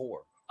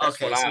 24. That's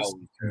okay, what I so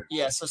always heard.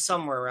 yeah, so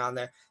somewhere around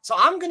there. So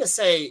I'm gonna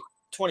say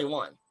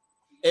 21.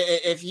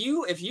 If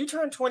you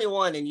turn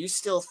 21 and you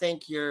still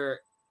think you're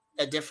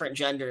a different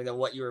gender than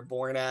what you were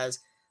born as,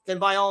 then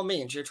by all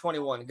means, you're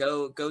 21.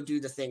 Go do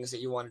the things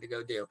that you wanted to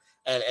go do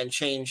and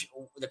change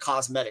the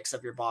cosmetics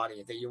of your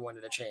body that you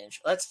wanted to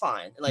change. That's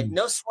fine. Like,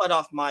 no sweat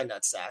off my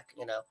nutsack,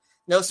 you know.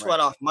 No sweat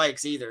off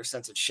Mike's either,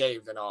 since it's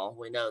shaved and all.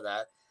 We know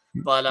that.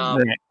 But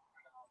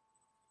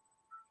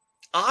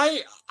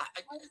I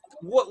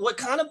what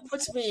kind of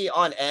puts me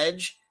on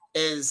edge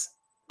is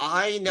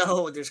I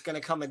know there's going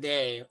to come a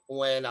day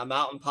when I'm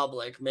out in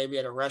public, maybe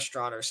at a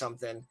restaurant or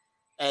something,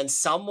 and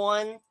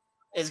someone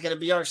is going to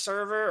be our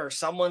server, or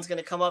someone's going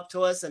to come up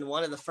to us, and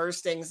one of the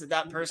first things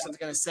that person's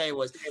going to say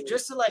was,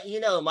 just to let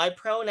you know, my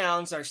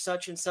pronouns are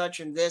such and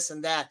such and this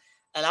and that.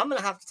 And I'm going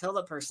to have to tell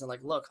that person,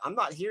 like, look, I'm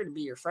not here to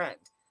be your friend.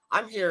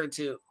 I'm here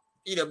to,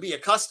 be a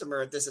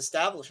customer at this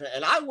establishment,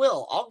 and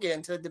I'll get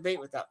into a debate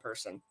with that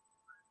person.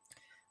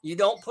 You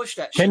don't push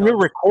that shit. Can you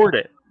record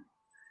it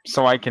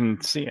so I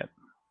can see it?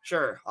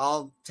 Sure.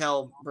 I'll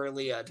tell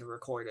Berlia to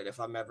record it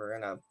if I'm ever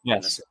in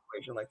a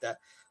situation like that.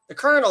 The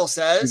Colonel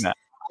says,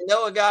 I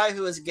know a guy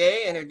who is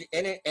gay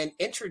and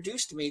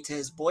introduced me to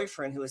his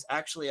boyfriend who is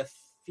actually a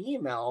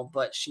female,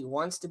 but she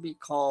wants to be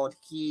called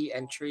he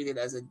and treated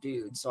as a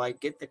dude. So I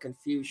get the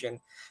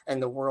confusion in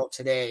the world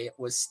today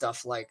with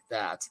stuff like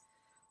that.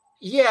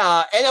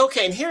 Yeah.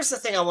 And here's the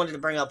thing I wanted to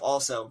bring up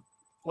also.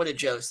 What did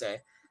Joe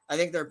say? I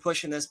think they're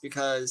pushing this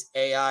because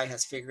AI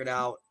has figured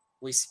out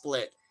we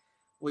split.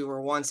 We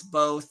were once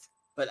both,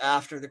 but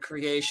after the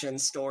creation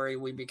story,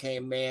 we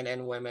became man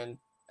and woman.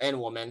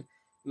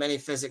 Many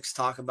physics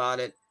talk about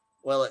it.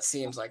 Well, it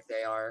seems like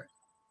they are.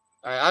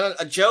 All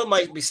right, Joe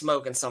might be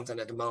smoking something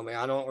at the moment.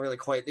 I don't really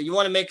quite. Do you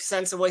want to make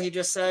sense of what he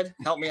just said?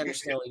 Help me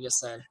understand what he just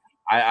said.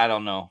 I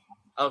don't know.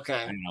 Okay.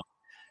 I don't know.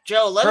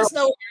 Joe, let us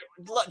know.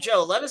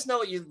 Joe, let us know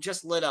what you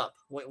just lit up.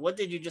 What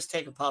did you just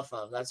take a puff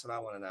of? That's what I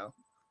want to know.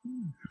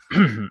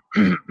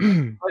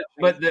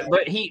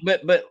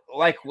 but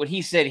like what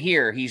he said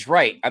here, he's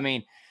right. I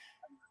mean,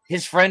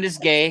 his friend is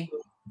gay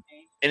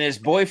and his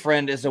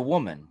boyfriend is a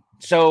woman.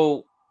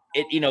 So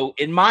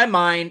in my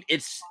mind,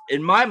 it's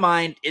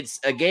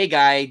a gay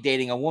guy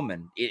dating a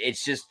woman.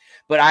 It's just,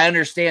 but I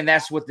understand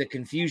that's what the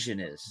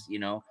confusion is,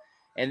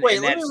 And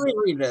wait, let me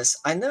reread this.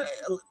 I know.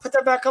 Put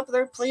that back up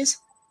there, please.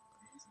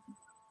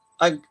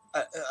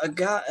 A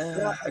guy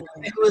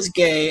who is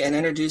gay and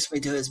introduced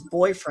me to his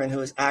boyfriend who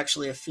is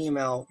actually a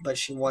female, but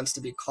she wants to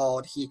be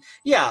called he.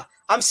 Yeah,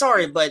 I'm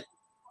sorry, but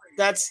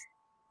that's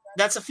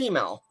a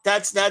female.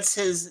 That's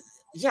his.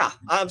 Yeah,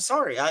 I'm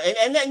sorry.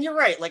 And then you're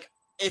right. Like,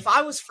 if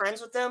I was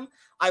friends with them,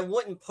 I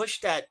wouldn't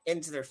push that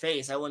into their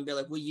face. I wouldn't be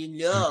like,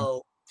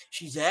 well,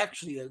 she's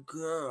actually a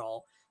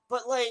girl.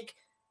 But like,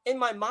 in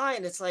my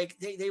mind, it's like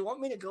they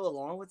want me to go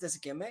along with this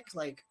gimmick.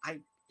 Like,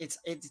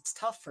 it's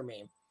tough for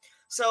me.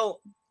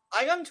 So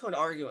I got into an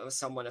argument with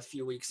someone a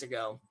few weeks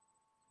ago.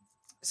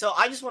 So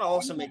I just want to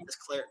also make this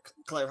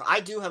clear. I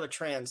do have a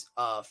trans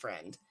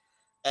friend,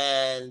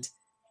 and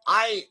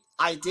I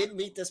did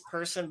meet this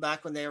person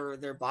back when they were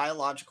their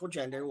biological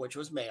gender, which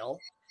was male,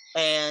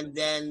 and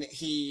then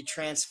he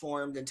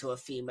transformed into a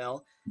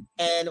female.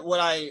 And what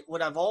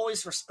I've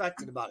always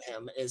respected about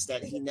him is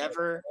that he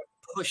never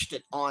pushed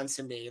it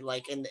onto me,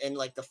 like in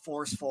like the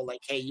forceful,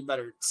 like, hey, you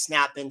better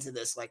snap into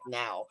this like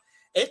now.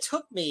 It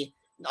took me.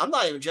 I'm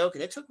not even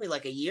joking. It took me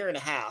like a year and a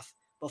half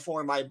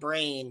before my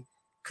brain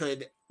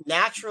could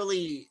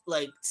naturally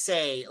like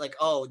say like,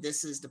 oh,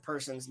 this is the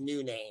person's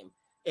new name.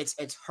 It's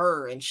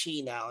her and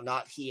she now,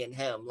 not he and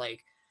him.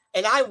 Like,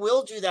 and I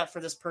will do that for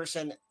this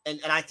person.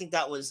 And I think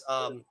that was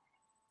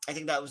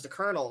the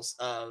Colonel's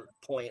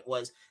point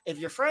was, if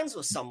you're friends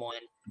with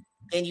someone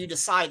and you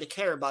decide to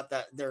care about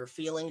their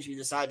feelings, you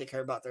decide to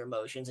care about their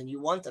emotions, and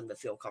you want them to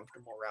feel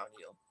comfortable around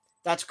you,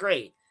 that's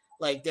great.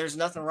 Like, there's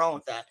nothing wrong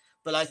with that.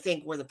 But I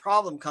think where the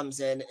problem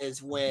comes in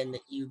is when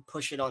you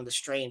push it on the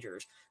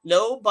strangers.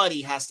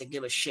 Nobody has to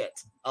give a shit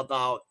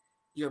about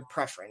your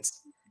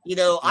preference.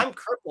 I'm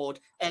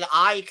crippled, and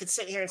I could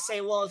sit here and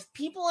say, well, if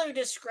people are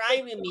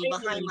describing me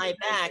behind my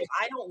back,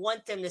 I don't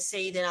want them to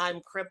say that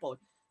I'm crippled.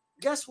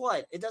 Guess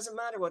what? It doesn't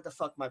matter what the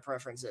fuck my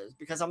preference is,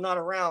 because I'm not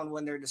around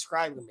when they're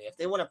describing me. If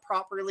they want to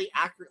properly,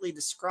 accurately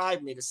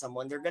describe me to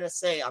someone, they're going to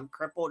say I'm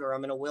crippled or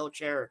I'm in a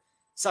wheelchair,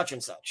 such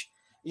and such.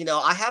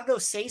 I have no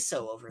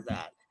say-so over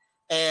that.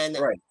 And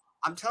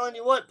I'm telling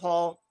you what,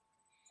 Paul,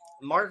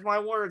 mark my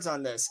words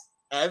on this.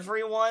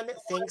 Everyone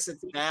thinks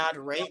it's bad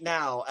right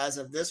now as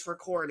of this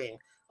recording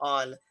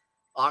on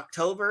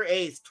October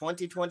 8th,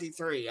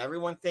 2023.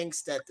 Everyone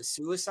thinks that the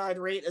suicide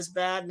rate is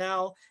bad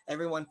now.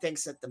 Everyone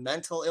thinks that the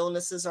mental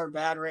illnesses are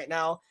bad right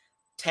now.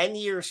 10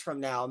 years from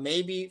now,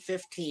 maybe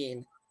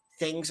 15,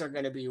 things are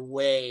going to be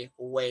way,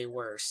 way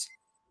worse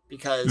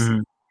because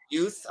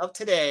youth of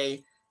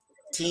today,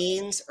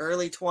 teens,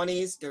 early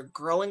 20s, they're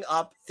growing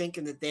up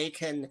thinking that they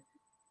can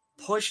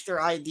push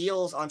their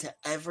ideals onto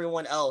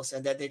everyone else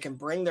and that they can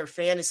bring their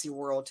fantasy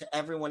world to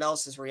everyone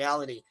else's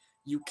reality.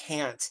 You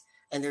can't.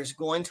 And there's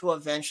going to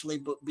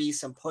eventually be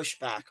some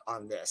pushback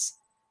on this.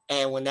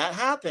 And when that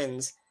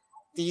happens,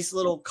 these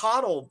little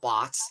coddle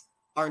bots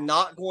are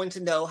not going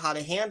to know how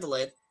to handle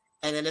it.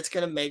 And then it's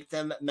going to make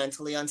them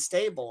mentally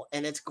unstable.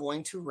 And it's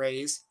going to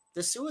raise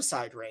the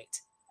suicide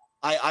rate.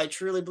 I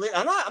truly believe.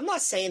 I'm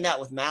not saying that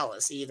with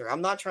malice either.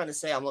 I'm not trying to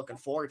say I'm looking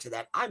forward to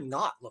that. I'm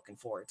not looking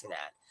forward to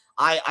that.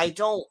 I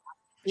don't,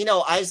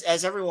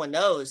 as everyone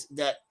knows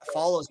that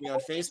follows me on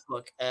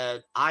Facebook,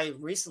 I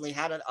recently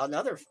had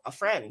a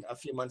friend a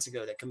few months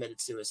ago that committed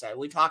suicide.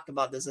 We talked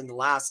about this in the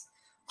last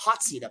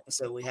hot seat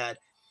episode we had.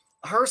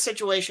 Her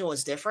situation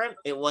was different.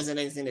 It wasn't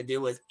anything to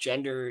do with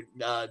gender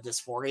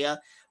dysphoria,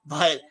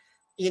 but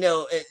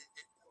when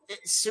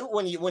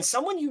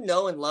someone you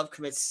know and love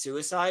commits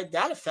suicide,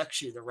 that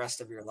affects you the rest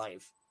of your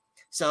life.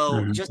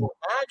 So just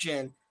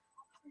imagine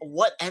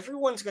what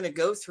everyone's going to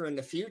go through in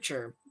the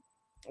future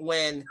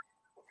when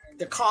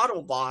the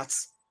coddle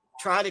bots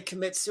try to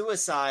commit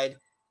suicide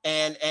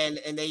and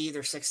they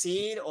either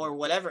succeed or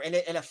whatever, and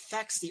it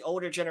affects the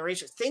older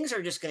generation. Things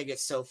are just going to get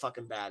so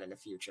fucking bad in the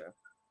future.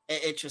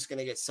 It's just going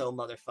to get so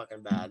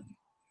motherfucking bad.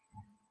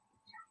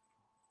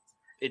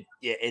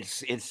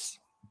 It's.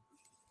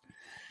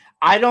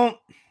 I don't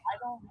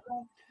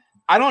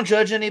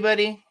judge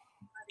anybody.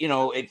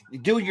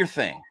 Do your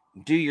thing.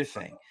 Do your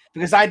thing.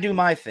 Because I do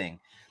my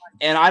thing.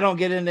 And I don't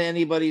get into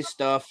anybody's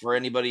stuff or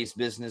anybody's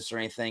business or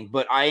anything.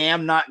 But I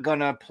am not going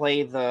to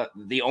play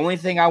the only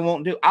thing I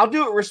won't do. I'll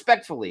do it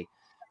respectfully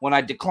when I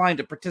decline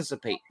to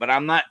participate. But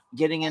I'm not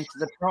getting into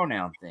the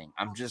pronoun thing.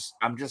 I'm just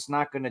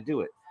not going to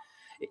do it.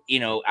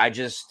 The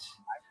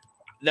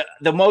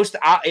most,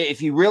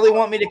 if you really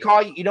want me to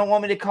call you don't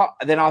want me to call,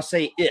 then I'll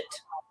say it.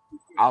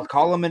 I'll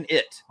call him an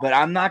it, but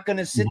I'm not going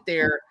to sit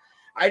there.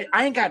 I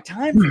ain't got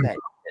time for that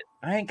shit.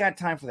 I ain't got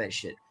time for that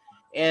shit.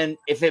 And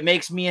if it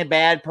makes me a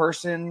bad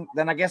person,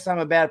 then I guess I'm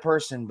a bad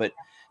person. But,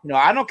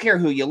 I don't care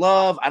who you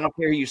love. I don't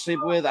care who you sleep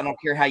with. I don't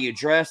care how you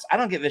dress. I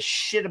don't give a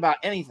shit about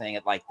anything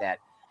like that.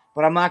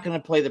 But I'm not going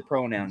to play the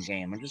pronoun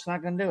game. I'm just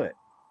not going to do it.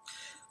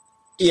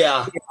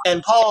 Yeah.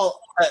 And Paul,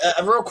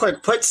 real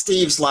quick, put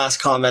Steve's last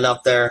comment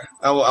up there.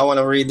 I want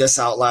to read this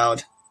out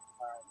loud.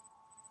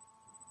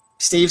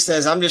 Steve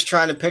says, I'm just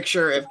trying to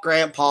picture if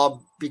Grandpa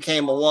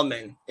became a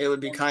woman. It would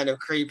be kind of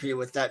creepy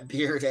with that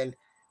beard and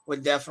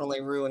would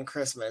definitely ruin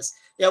Christmas.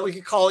 Yeah, we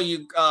could call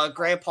you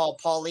Grandpa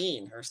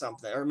Pauline or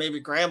something, or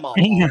maybe Grandma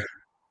Pauline.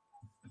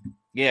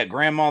 Yeah,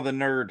 Grandma the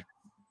nerd.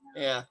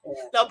 Yeah.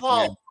 Now,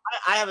 Paul,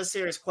 I have a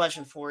serious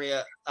question for you.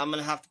 I'm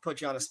going to have to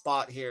put you on a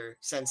spot here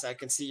since I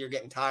can see you're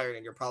getting tired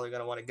and you're probably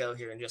going to want to go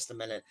here in just a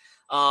minute.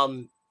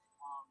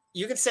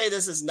 You can say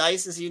this as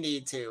nice as you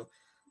need to.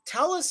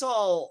 Tell us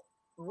all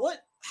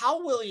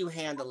how will you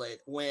handle it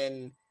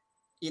when,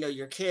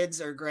 your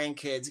kids or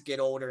grandkids get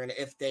older and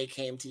if they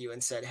came to you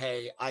and said,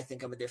 hey, I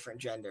think I'm a different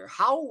gender?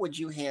 How would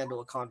you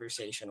handle a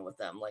conversation with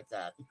them like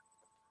that?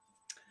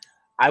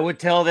 I would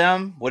tell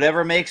them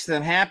whatever makes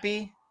them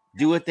happy,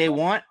 do what they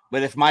want.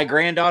 But if my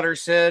granddaughter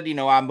said,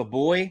 I'm a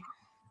boy,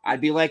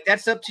 I'd be like,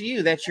 that's up to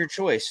you. That's your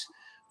choice.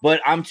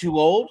 But I'm too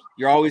old.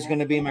 You're always going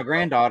to be my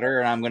granddaughter,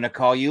 and I'm going to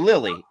call you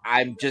Lily.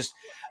 I'm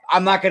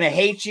not going to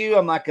hate you.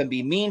 I'm not going to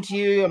be mean to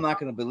you. I'm not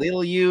going to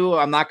belittle you.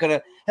 I'm not going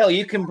to, hell,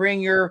 you can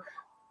bring your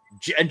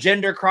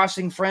gender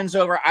crossing friends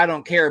over. I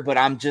don't care, but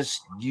I'm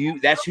just you.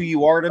 That's who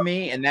you are to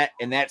me. And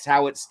that's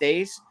how it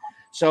stays.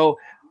 So,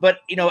 but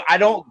I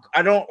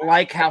don't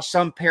like how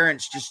some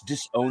parents just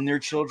disown their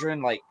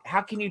children. Like, how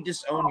can you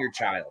disown your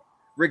child?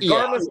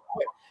 Regardless,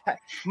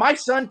 my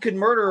son could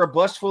murder a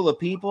bus full of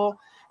people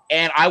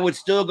and I would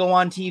still go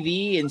on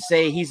TV and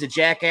say he's a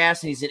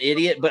jackass and he's an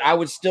idiot, but I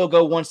would still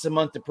go once a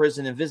month to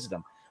prison and visit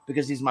him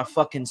because he's my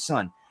fucking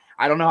son.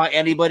 I don't know how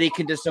anybody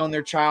can disown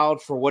their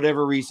child for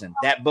whatever reason.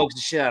 That bugs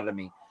the shit out of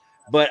me.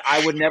 But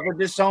I would never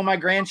disown my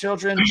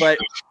grandchildren, but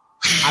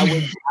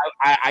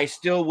I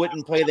still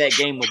wouldn't play that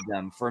game with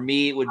them. For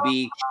me, it would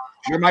be,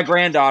 you're my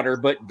granddaughter,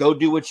 but go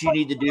do what you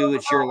need to do.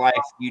 It's your life.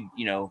 You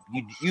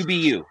be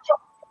you.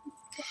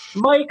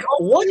 Mike,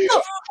 what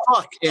the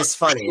fuck is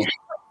funny?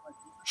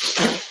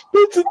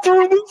 It's a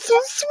throw that's so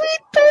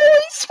sweet, Paul.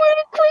 I swear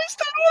to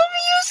Christ, I love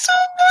you so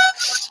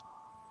much.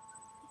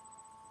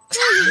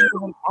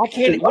 I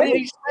can't. What did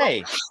he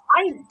say?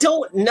 I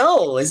don't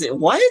know. Is it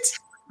what?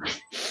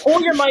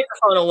 Pull your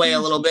microphone away a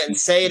little bit and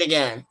say it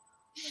again.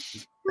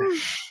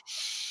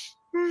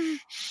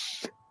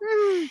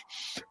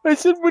 I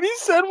said what he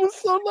said was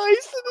so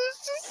nice and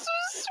it's just so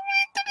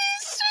sweet that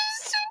he's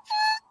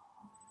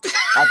so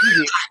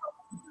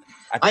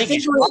I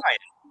think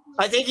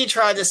I think he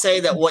tried to say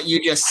that what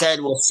you just said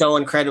was so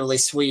incredibly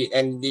sweet,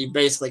 and you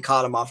basically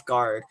caught him off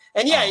guard.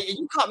 And yeah,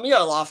 you caught me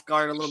off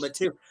guard a little bit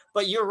too.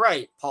 But you're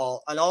right,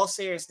 Paul. In all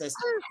seriousness,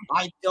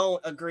 I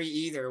don't agree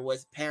either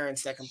with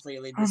parents that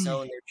completely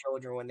disown their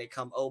children when they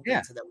come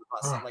open to them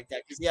about something like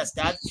that. Because yes,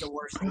 that's the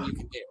worst thing you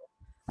can do.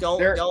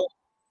 Don't.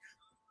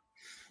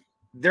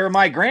 They're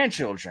my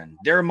grandchildren.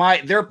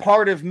 They're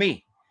part of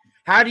me.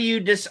 How do you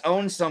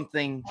disown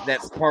something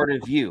that's part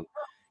of you?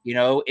 You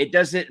know, it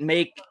doesn't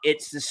make.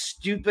 It's the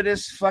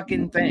stupidest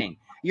fucking thing.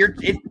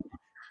 It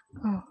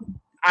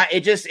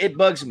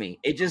bugs me.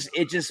 It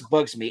just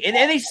bugs me. In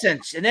any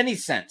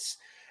sense.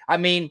 I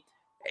mean,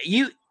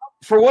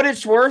 for what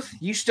it's worth,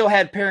 you still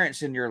had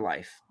parents in your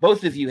life.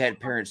 Both of you had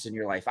parents in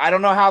your life. I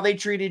don't know how they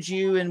treated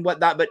you and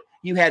whatnot, but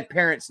you had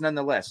parents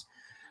nonetheless.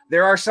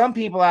 There are some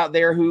people out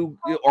there who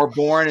are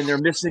born and they're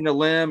missing a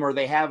limb or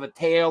they have a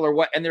tail or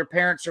what, and their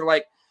parents are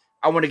like,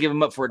 I want to give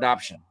them up for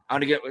adoption. I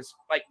want to it's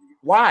like,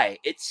 why?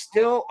 It's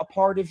still a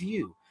part of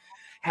you.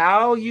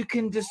 How you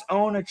can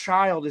disown a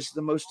child is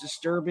the most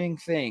disturbing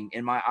thing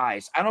in my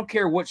eyes. I don't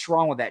care what's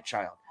wrong with that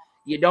child.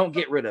 You don't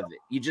get rid of it.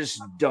 You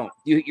just don't.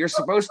 You're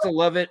supposed to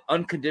love it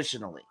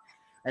unconditionally.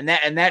 And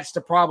that's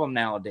the problem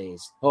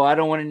nowadays. Oh, I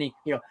don't want any,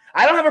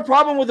 I don't have a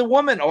problem with a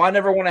woman. Oh, I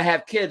never want to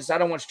have kids. I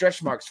don't want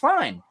stretch marks.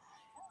 Fine.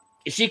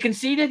 Is she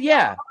conceited?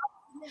 Yeah.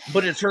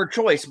 But it's her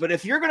choice. But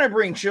if you're going to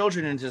bring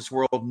children into this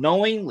world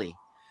knowingly,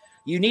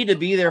 you need to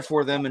be there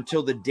for them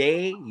until the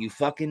day you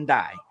fucking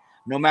die.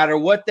 No matter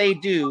what they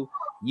do,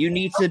 you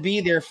need to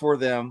be there for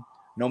them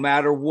no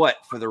matter what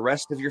for the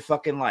rest of your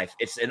fucking life.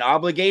 It's an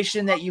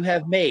obligation that you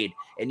have made,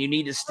 and you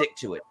need to stick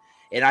to it.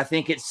 And I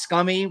think it's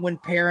scummy when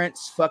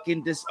parents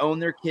fucking disown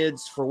their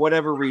kids for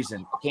whatever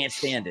reason. I can't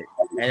stand it.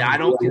 And I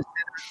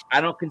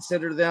don't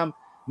consider them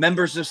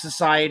members of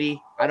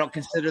society. I don't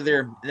consider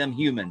them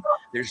human.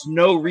 There's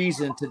no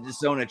reason to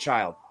disown a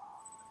child.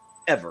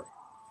 Ever.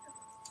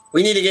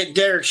 We need to get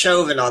Derek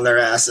Chauvin on their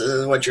asses,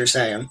 is what you're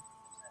saying.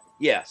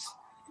 Yes.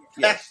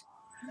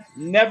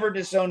 Never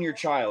disown your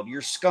child.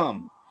 You're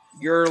scum.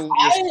 You're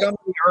scum of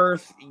the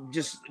earth.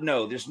 Just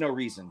no, there's no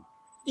reason.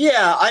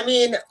 Yeah, I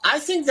mean, I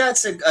think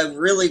that's a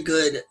really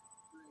good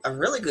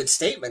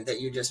statement that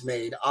you just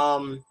made.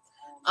 Because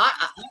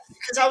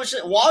I was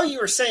just, while you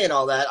were saying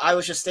all that, I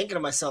was just thinking to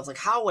myself, like,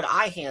 how would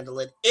I handle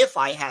it if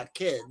I had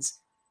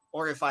kids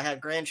or if I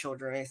had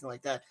grandchildren or anything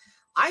like that?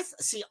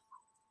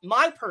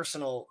 My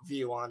personal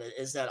view on it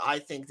is that I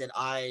think that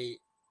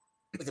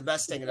the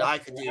best thing that I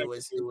could do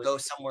is to go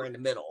somewhere in the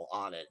middle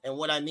on it. And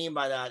what I mean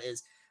by that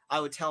is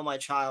I would tell my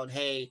child,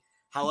 hey,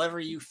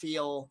 however you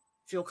feel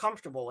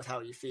comfortable with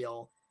how you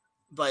feel,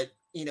 but,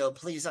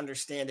 please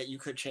understand that you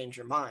could change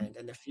your mind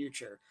in the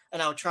future.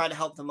 And I would try to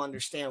help them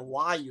understand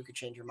why you could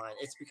change your mind.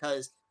 It's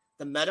because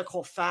the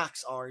medical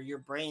facts are your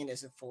brain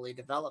isn't fully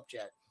developed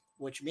yet,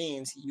 which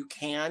means you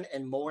can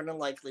and more than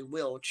likely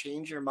will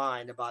change your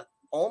mind about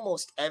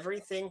almost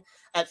everything.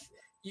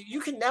 You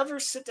can never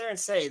sit there and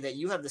say that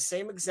you have the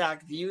same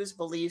exact views,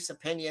 beliefs,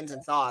 opinions,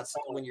 and thoughts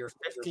when you're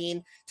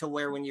 15 to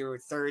when you were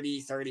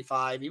 30,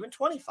 35, even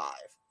 25.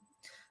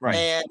 Right.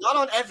 And not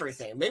on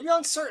everything. Maybe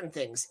on certain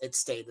things it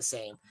stayed the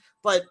same.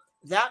 But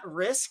that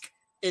risk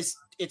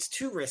it's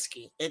too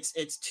risky.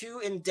 It's too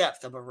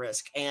in-depth of a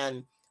risk.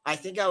 And I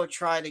think I would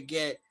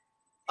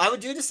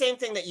do the same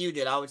thing that you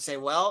did. I would say,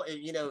 well,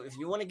 if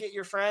you want to get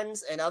your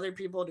friends and other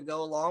people to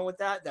go along with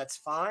that, that's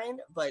fine.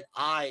 But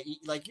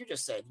like you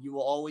just said, you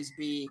will always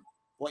be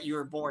what you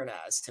were born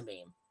as to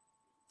me.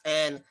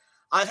 And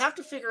I'd have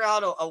to figure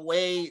out a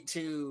way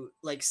to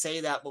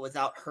say that, but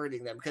without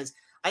hurting them. Because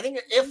I think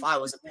if I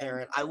was a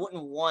parent, I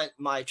wouldn't want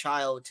my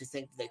child to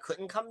think they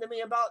couldn't come to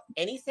me about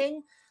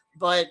anything.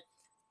 But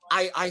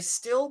I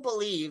still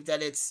believe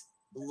that it's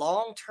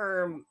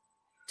long-term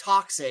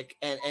toxic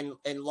and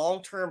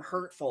long-term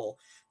hurtful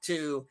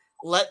to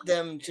let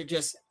them to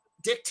just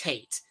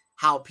dictate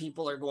how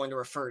people are going to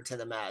refer to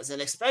them as,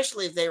 and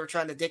especially if they were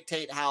trying to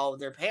dictate how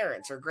their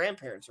parents or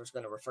grandparents was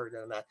going to refer to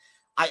them as.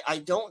 I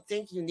don't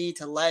think you need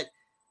to let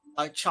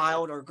a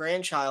child or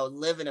grandchild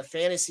live in a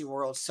fantasy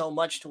world so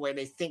much to where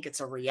they think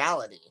it's a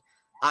reality.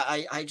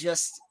 I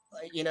just,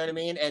 you know what I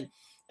mean?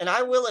 And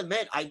I will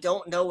admit, I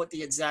don't know what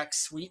the exact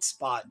sweet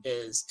spot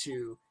is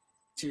to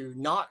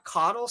not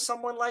coddle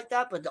someone like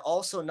that, but to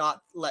also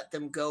not let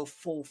them go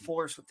full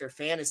force with their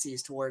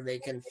fantasies to where they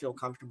can feel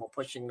comfortable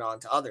pushing it on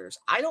to others.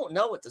 I don't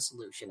know what the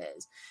solution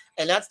is.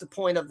 And that's the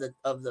point of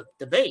the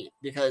debate,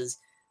 because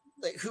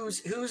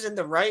who's in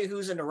the right,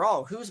 who's in the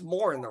wrong, who's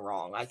more in the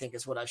wrong, I think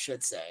is what I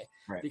should say.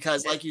 Right.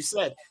 Because like you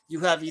said, you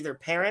have either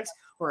parents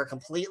who are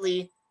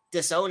completely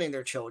disowning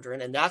their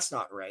children, and that's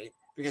not right,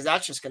 because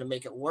that's just going to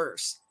make it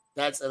worse.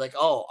 That's like,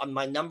 oh,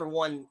 my number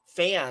one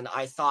fan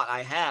I thought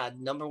I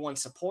had, number one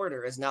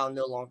supporter, is now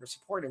no longer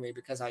supporting me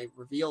because I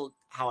revealed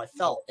how I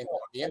felt on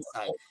the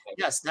inside.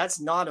 Yes, that's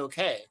not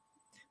okay.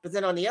 But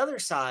then on the other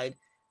side,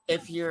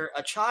 if you're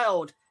a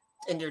child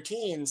in your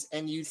teens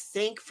and you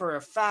think for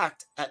a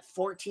fact at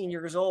 14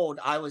 years old,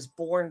 I was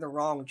born the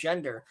wrong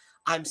gender,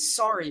 I'm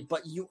sorry,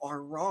 but you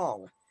are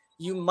wrong.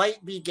 You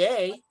might be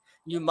gay,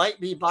 you might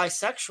be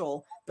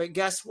bisexual, but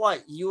guess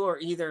what? You're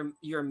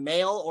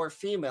male or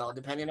female,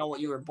 depending on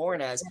what you were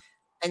born as.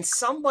 And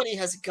somebody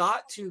has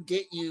got to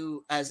get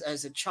you as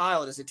a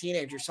child, as a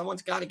teenager,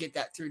 someone's got to get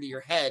that through to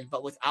your head,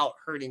 but without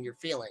hurting your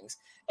feelings.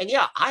 And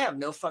yeah, I have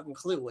no fucking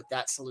clue what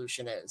that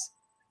solution is.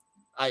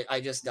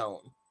 I just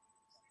don't.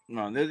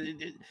 No,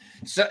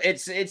 so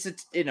it's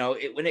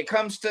when it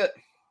comes to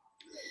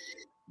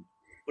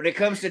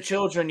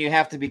children, you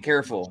have to be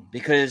careful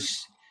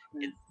because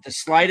the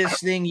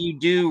slightest thing you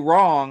do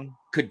wrong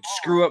could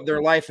screw up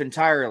their life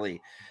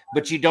entirely.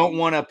 But you don't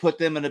want to put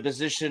them in a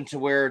position to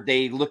where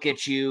they look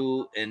at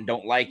you and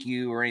don't like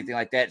you or anything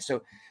like that.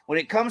 So when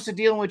it comes to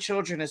dealing with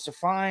children, it's a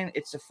fine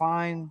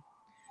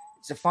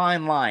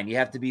line. You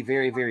have to be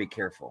very, very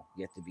careful.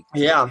 You have to be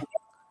careful. Yeah.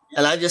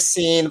 And I just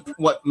seen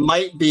what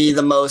might be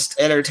the most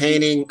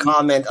entertaining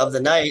comment of the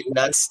night, and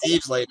that's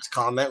Steve's latest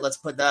comment. Let's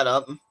put that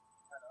up.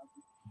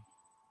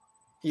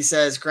 He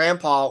says,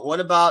 Grandpa, what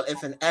about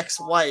if an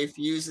ex-wife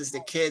uses the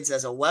kids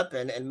as a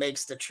weapon and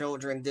makes the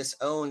children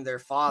disown their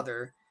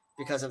father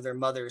because of their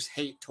mother's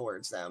hate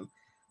towards them?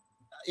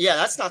 Yeah,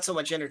 that's not so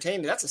much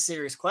entertaining. That's a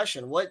serious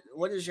question. What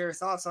is your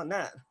thoughts on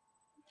that?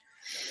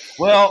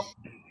 Well,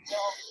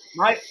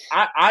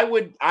 I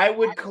would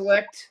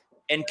collect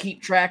and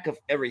keep track of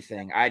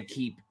everything. I'd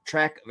keep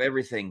track of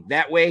everything.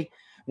 That way,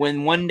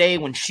 one day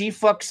when she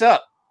fucks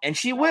up, and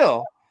she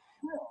will,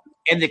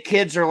 and the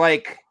kids are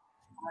like,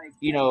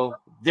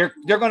 they're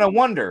going to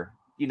wonder,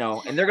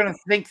 and they're going to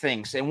think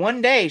things. And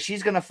one day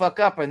she's going to fuck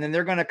up, and then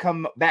they're going to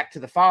come back to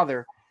the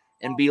father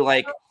and be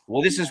like,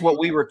 well, this is what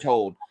we were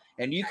told.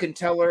 And you can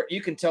tell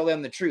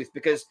them the truth,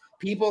 because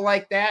people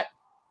like that,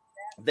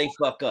 they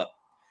fuck up.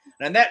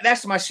 And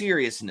that's my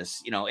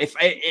seriousness. If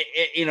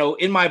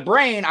in my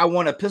brain, I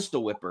want a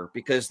pistol whipper,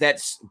 because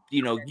that's,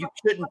 you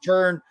shouldn't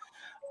turn.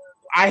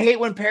 I hate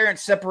when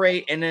parents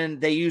separate and then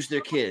they use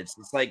their kids.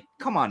 It's like,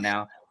 come on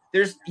now.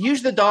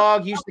 Use the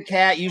dog, use the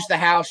cat, use the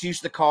house,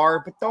 use the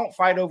car, but don't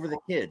fight over the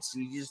kids.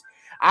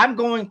 I'm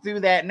going through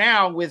that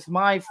now with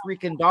my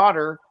freaking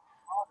daughter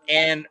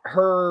and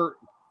her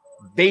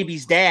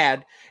baby's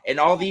dad and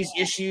all these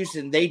issues,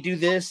 and they do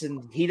this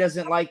and he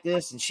doesn't like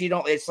this and she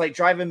don't. It's like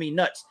driving me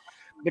nuts.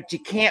 But you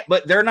can't.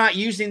 But they're not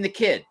using the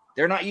kid.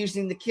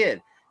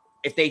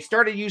 If they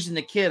started using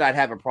the kid, I'd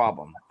have a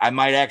problem. I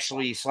might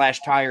actually slash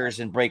tires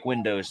and break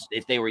windows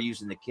if they were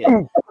using the kid.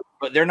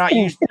 But they're not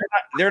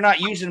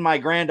using my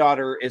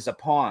granddaughter as a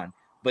pawn.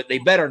 But they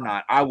better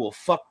not. I will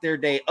fuck their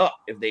day up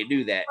if they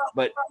do that.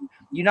 But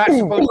you're not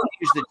supposed to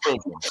use the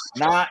children.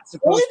 Not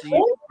supposed to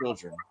use the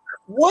children.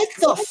 What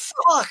the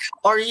fuck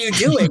are you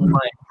doing,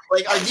 Mike?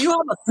 Like, do you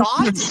have a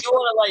thought?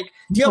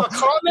 Do you have a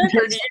comment,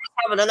 or do you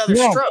have another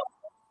stroke?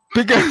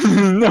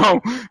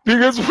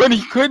 Because what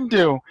he could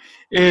do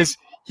is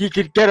he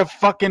could Death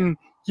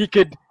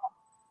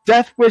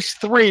Wish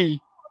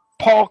 3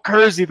 Paul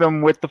Kersey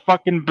them with the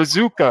fucking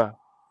bazooka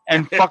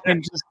and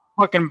fucking just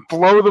fucking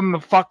blow them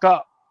the fuck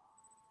up.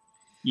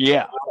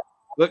 Yeah.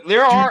 Look,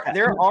 there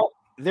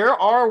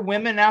are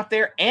women out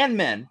there and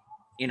men.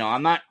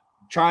 I'm not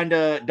trying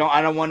to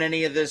I don't want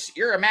any of this.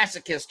 You're a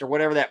masochist or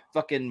whatever that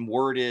fucking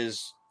word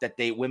is that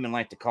women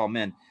like to call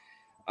men.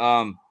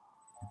 Men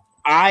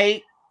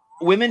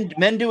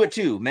do it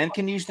too. Men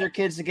can use their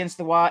kids against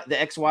the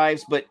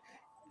ex-wives, but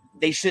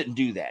they shouldn't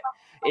do that.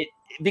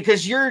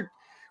 Because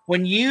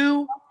when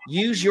you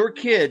use your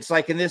kids,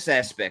 like in this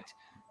aspect,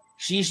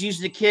 she's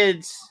used the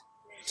kids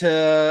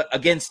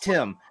against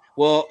him.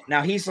 Well,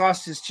 now he's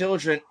lost his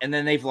children, and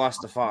then they've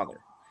lost the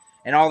father,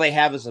 and all they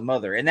have is a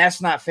mother, and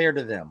that's not fair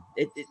to them.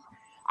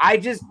 I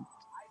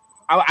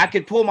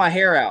could pull my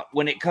hair out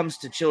when it comes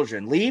to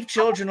children. Leave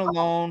children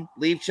alone.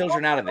 Leave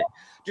children out of it.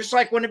 Just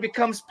like when it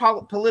becomes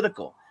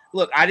political.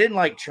 Look, I didn't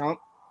like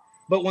Trump,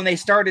 but when they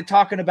started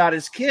talking about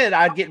his kid,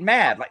 I'd get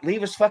mad. Like,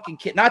 leave his fucking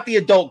kid, not the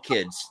adult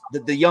kids,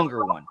 the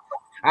younger one.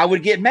 I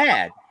would get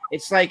mad.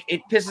 It's like,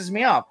 it pisses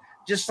me off.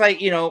 Just like,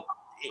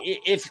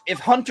 if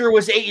Hunter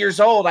was 8 years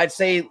old, I'd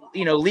say,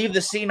 leave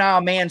the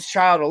senile man's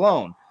child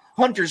alone.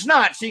 Hunter's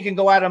not, so you can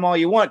go at him all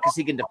you want because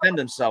he can defend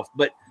himself.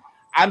 But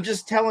I'm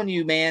just telling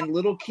you, man,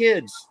 little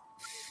kids,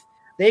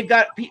 they've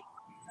got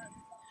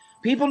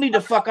people need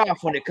to fuck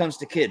off when it comes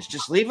to kids.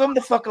 Just leave them the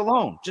fuck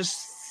alone.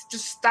 Just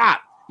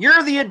stop.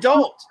 You're the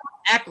adult.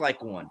 Act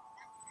like one.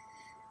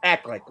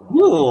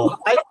 Ooh,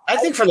 I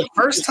think for the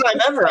first time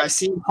ever, I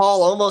seen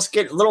Paul almost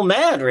get a little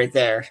mad right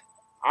there.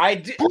 I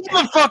did. Pull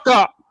the fuck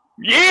up.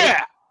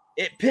 Yeah.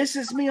 It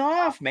pisses me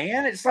off,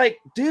 man. It's like,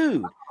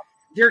 dude,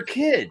 they're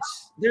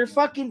kids. They're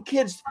fucking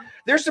kids.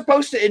 They're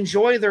supposed to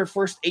enjoy their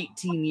first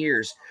 18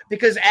 years,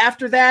 because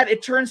after that,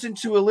 it turns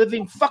into a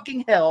living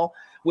fucking hell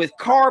with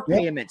car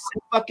payments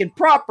and fucking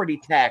property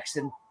tax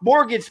and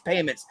mortgage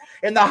payments,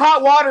 and the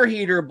hot water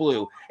heater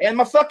blew, and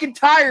my fucking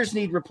tires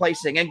need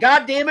replacing, and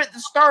goddamn it, the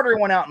starter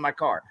went out in my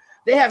car.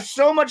 They have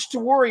so much to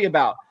worry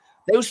about.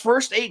 Those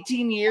first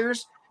 18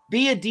 years,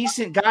 be a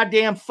decent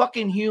goddamn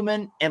fucking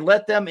human and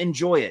let them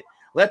enjoy it.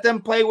 Let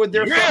them play with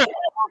their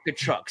fucking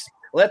trucks.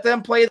 Let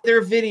them play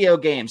their video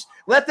games.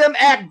 Let them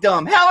act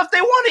dumb. Hell, if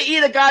they want to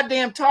eat a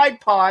goddamn Tide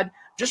Pod,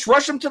 just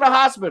rush them to the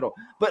hospital.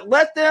 But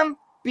let them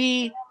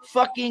be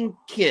fucking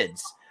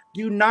kids.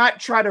 Do not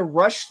try to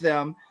rush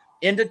them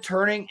into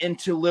turning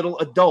into little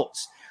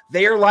adults.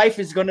 Their life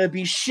is going to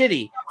be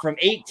shitty from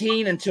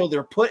 18 until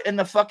they're put in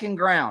the fucking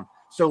ground.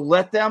 So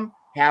let them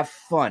have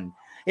fun.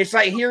 It's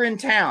like here in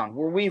town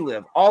where we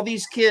live. All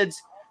these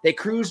kids, they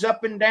cruise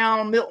up and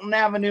down Milton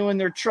Avenue in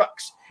their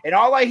trucks. And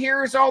all I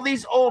hear is all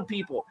these old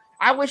people.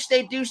 I wish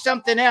they'd do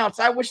something else.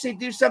 I wish they'd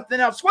do something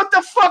else. What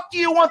the fuck do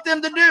you want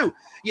them to do?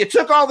 You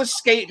took all the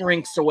skating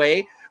rinks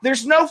away.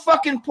 There's no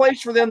fucking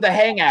place for them to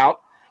hang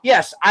out.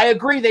 Yes, I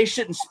agree they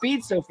shouldn't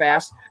speed so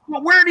fast.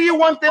 But where do you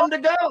want them to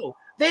go?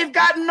 They've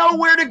got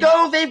nowhere to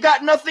go. They've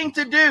got nothing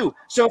to do.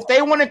 So if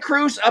they want to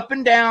cruise up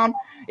and down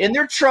in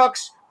their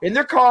trucks, in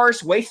their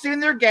cars, wasting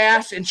their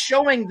gas and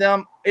showing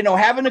them,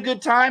 having a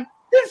good time,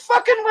 then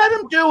fucking let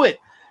them do it.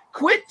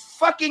 Quit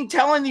fucking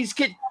telling these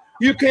kids,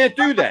 you can't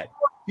do that.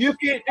 You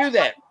can't do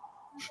that.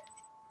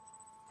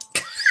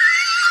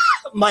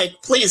 Mike,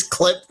 please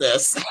clip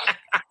this.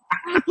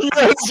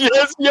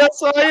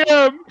 Yes, I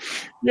am.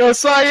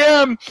 Yes, I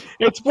am.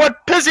 It's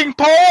what pissing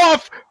Paul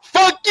off.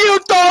 Fuck you,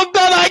 dog.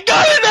 That I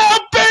got it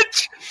out,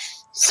 bitch.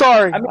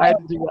 Sorry, I had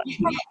to do that.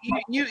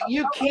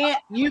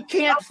 You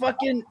can't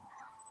fucking.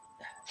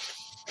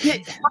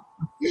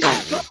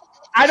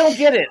 I don't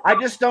get it. I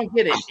just don't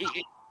get it.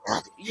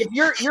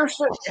 You're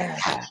so.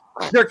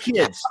 They're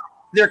kids.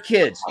 They're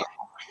kids.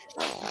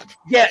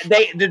 Yeah,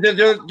 do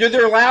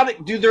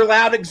their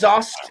loud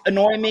exhausts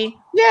annoy me?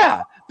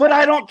 Yeah, but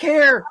I don't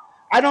care.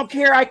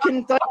 I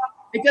can.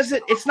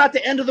 It's not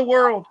the end of the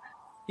world.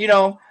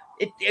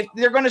 If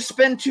they're going to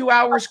spend 2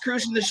 hours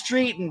cruising the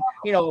street and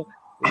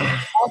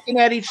talking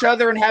at each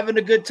other and having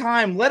a good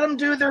time, let them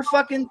do their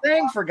fucking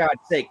thing, for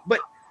God's sake. But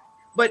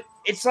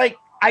it's like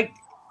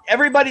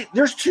everybody.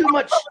 There's too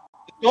much.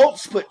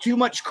 Adults put too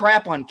much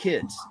crap on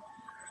kids.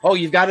 Oh,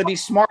 you've got to be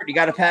smart. You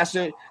got to pass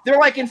it. They're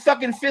like in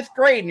fucking 5th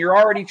grade, and you're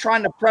already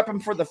trying to prep them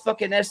for the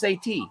fucking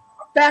SAT.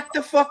 Back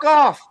the fuck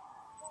off.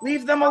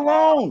 Leave them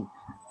alone.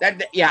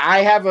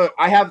 I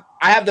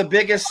have the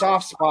biggest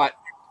soft spot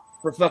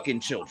for fucking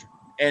children,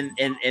 and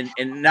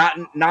not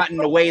in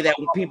the way that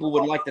people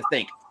would like to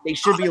think. They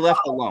should be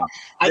left alone.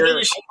 I think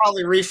you should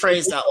probably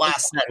rephrase that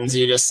last sentence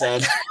you just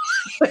said.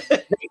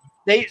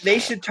 They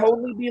should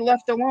totally be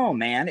left alone,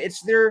 man.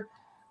 It's their,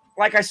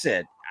 like I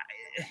said,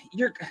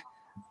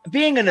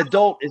 being an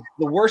adult is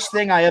the worst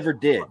thing I ever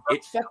did.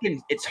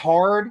 It's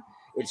hard.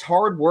 It's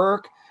hard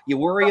work. You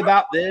worry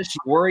about this,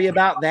 you worry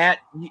about that.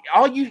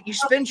 You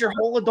spend your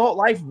whole adult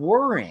life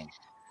worrying.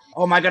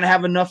 Oh, am I going to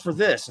have enough for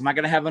this? Am I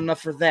going to have enough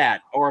for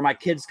that? Or are my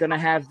kids going to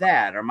have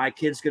that? Or my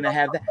kids going to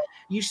have that?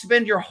 You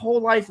spend your whole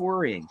life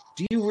worrying.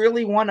 Do you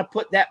really want to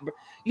put that?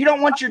 You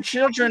don't want your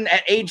children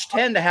at age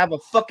 10 to have a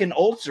fucking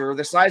ulcer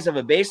the size of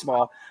a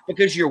baseball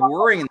because you're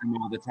worrying them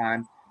all the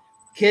time.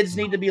 Kids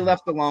need to be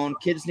left alone.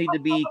 Kids need to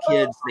be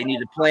kids. They need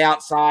to play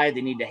outside.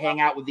 They need to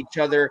hang out with each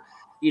other.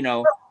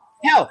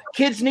 Hell,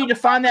 kids need to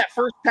find that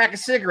first pack of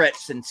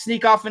cigarettes and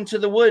sneak off into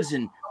the woods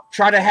and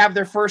try to have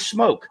their first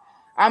smoke.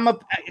 If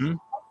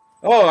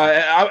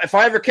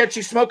I ever catch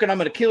you smoking, I'm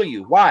going to kill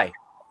you. Why?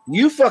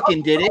 You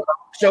fucking did it.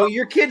 So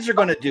your kids are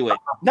going to do it.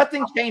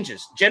 Nothing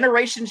changes.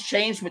 Generations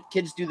change, but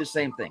kids do the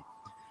same thing.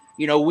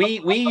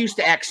 We used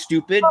to act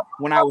stupid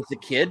when I was a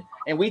kid,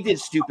 and we did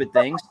stupid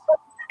things.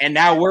 And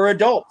now we're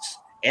adults.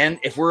 And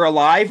if we're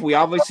alive, we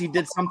obviously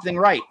did something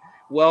right.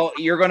 Well,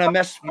 you're going to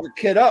mess your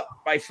kid up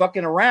by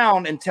fucking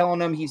around and telling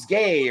him he's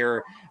gay,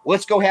 or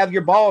let's go have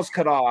your balls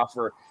cut off,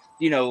 or,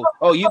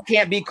 you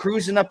can't be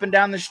cruising up and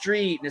down the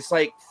street. And it's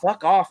like,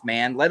 fuck off,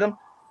 man. Let them.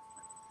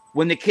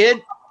 When the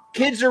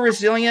kids are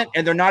resilient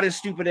and they're not as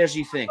stupid as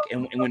you think.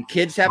 And when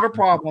kids have a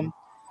problem,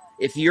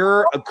 if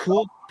you're a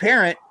cool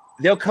parent,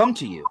 they'll come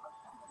to you.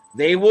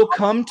 They will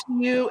come to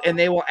you and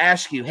they will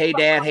ask you, hey,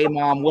 dad, hey,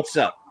 mom, what's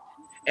up?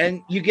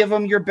 And you give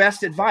them your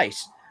best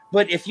advice.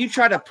 But if you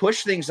try to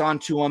push things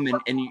onto them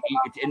and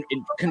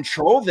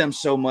control them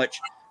so much,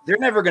 they're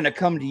never going to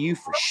come to you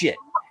for shit.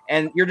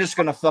 And you're just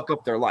going to fuck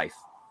up their life.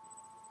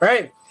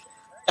 Right.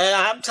 And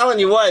I'm telling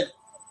you what,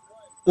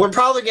 we're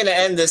probably going to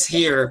end this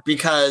here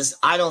because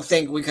I don't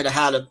think we could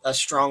have had a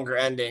stronger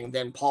ending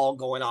than Paul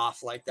going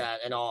off like that,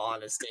 in all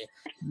honesty.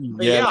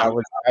 But that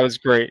was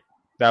great.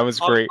 That was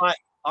great.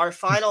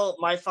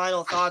 My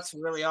final thoughts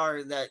really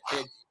are that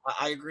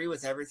I agree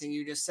with everything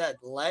you just said.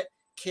 Let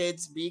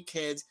kids be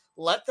kids.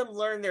 Let them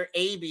learn their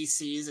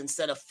ABCs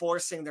instead of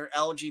forcing their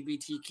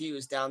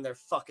LGBTQs down their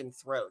fucking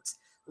throats.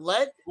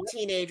 Let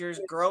teenagers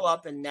grow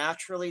up and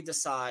naturally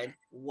decide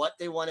what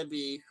they want to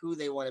be, who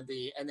they want to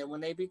be. And then when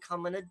they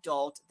become an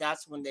adult,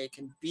 that's when they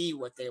can be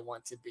what they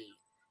want to be.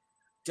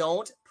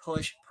 Don't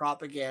push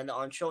propaganda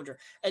on children.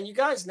 And you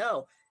guys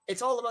know,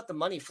 it's all about the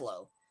money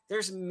flow.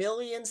 There's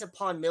millions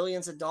upon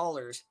millions of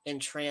dollars in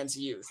trans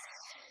youth.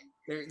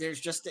 There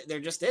just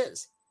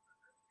is.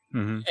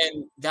 Mm-hmm.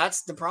 And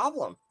that's the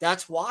problem.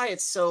 That's why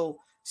it's so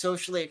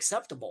socially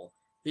acceptable,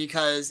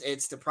 because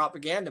it's the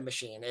propaganda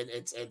machine.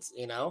 It's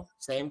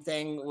same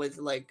thing with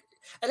like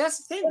And that's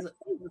the thing.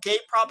 Gay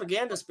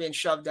propaganda is being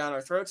shoved down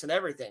our throats and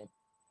everything.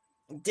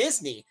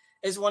 Disney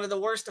is one of the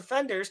worst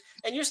offenders,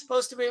 and you're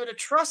supposed to be able to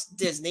trust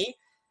Disney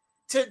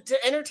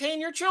to entertain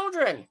your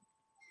children.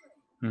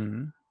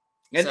 Mm-hmm.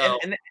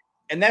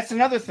 And that's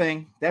another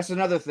thing.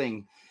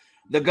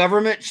 The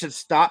government should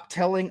stop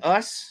telling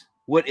us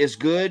what is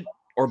good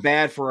or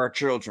bad for our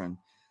children.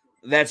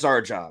 That's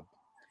our job.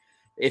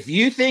 If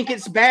you think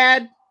it's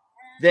bad,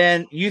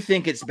 then you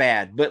think it's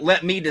bad. But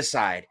let me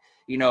decide.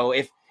 You know,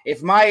 if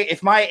my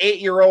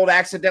 8-year-old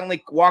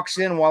accidentally walks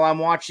in while I'm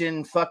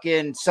watching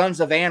fucking Sons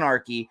of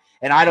Anarchy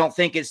and I don't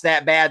think it's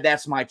that bad,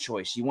 that's my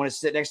choice. You want to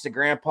sit next to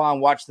Grandpa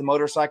and watch the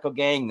Motorcycle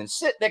Gang, then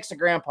sit next to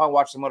Grandpa and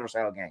watch the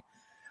Motorcycle Gang.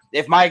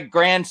 If my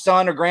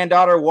grandson or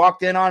granddaughter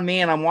walked in on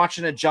me and I'm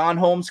watching a John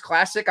Holmes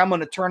classic, I'm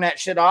going to turn that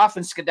shit off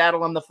and skedaddle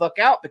them the fuck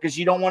out because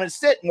you don't want to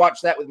sit and watch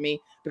that with me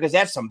because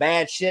that's some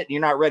bad shit and you're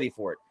not ready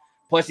for it.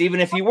 Plus, even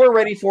if you were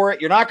ready for it,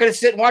 you're not going to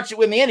sit and watch it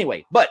with me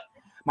anyway. But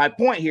my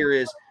point here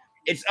is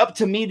it's up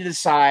to me to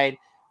decide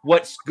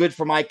what's good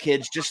for my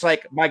kids, just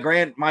like my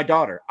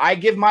daughter. I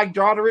give my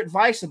daughter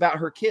advice about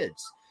her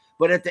kids.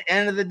 But at the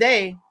end of the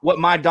day, what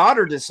my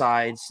daughter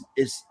decides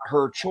is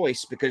her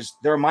choice because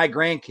they're my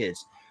grandkids.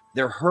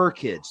 They're her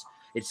kids.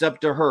 It's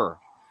up to her.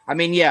 I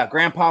mean, yeah,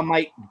 Grandpa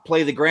might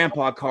play the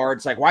grandpa card.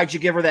 It's like, why'd you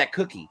give her that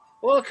cookie?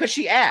 Well, because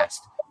she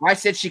asked. I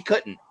said she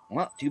couldn't.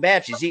 Well, too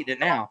bad she's eating it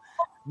now.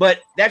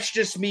 But that's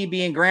just me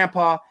being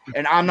grandpa,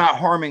 and I'm not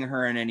harming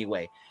her in any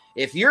way.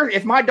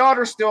 If my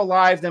daughter's still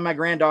alive, then my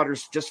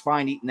granddaughter's just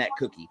fine eating that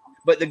cookie.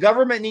 But the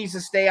government needs to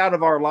stay out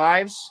of our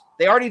lives.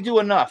 They already do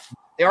enough.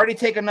 They already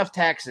take enough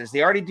taxes.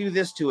 They already do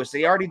this to us.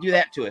 They already do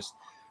that to us.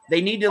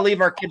 They need to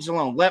leave our kids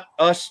alone. Let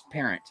us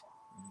parent.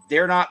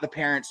 They're not the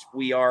parents.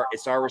 We are.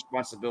 It's our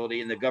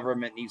responsibility, and the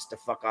government needs to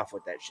fuck off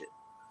with that shit.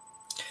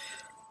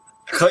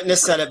 Couldn't have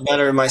said it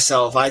better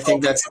myself. I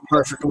think that's the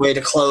perfect way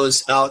to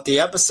close out the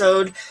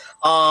episode.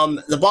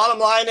 The bottom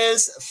line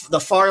is the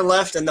far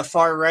left and the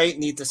far right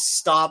need to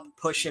stop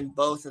pushing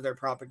both of their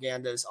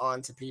propagandas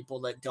onto people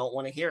that don't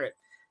want to hear it.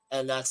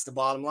 And that's the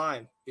bottom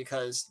line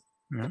because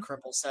the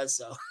cripple says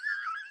so.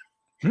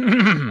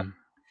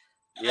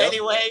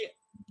 Anyway,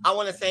 I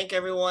want to thank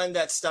everyone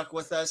that stuck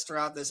with us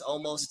throughout this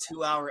almost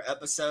 2-hour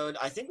episode.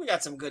 I think we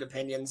got some good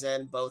opinions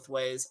in both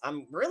ways. I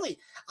am really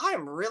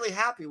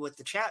happy with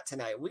the chat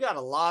tonight. We got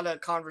a lot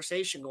of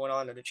conversation going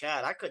on in the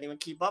chat. I couldn't even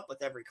keep up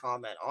with every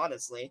comment,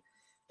 honestly.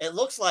 It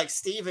looks like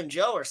Steve and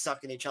Joe are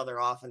sucking each other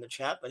off in the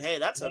chat, but hey,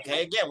 that's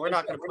okay. Again, we're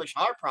not going to push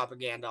our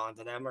propaganda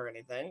onto them or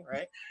anything,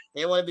 right?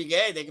 They want to be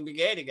gay, they can be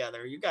gay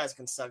together. You guys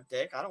can suck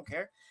dick. I don't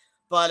care.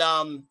 But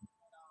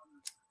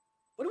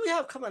what do we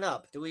have coming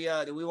up? Do we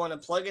want to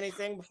plug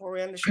anything before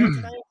we end the show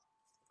tonight?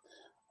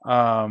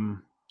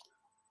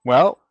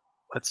 Well,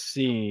 let's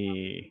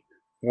see.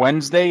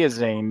 Wednesday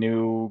is a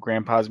new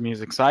Grandpa's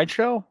Music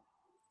Sideshow.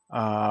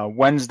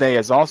 Wednesday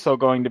is also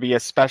going to be a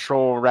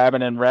special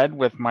Rabbit in Red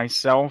with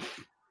myself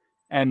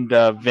and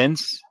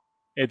Vince.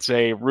 It's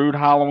a Rude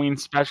Halloween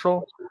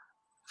special.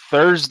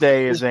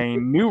 Thursday is a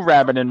new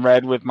Rabbit in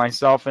Red with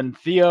myself and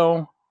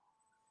Theo.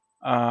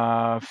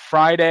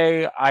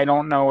 Friday, I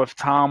don't know if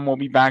Tom will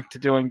be back to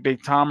doing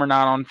Big Tom or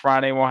not on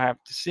Friday. We'll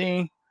have to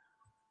see.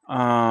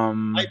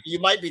 You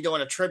might be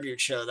doing a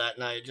tribute show that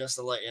night, just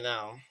to let you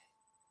know.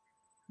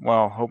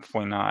 Well,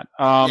 hopefully not.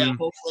 Yeah,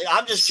 hopefully.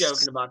 I'm just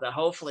joking about that.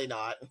 Hopefully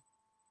not.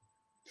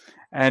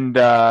 And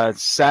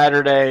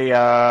Saturday,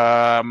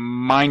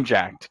 Mind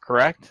Jacked,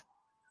 correct?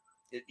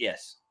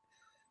 Yes.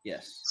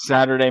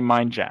 Saturday,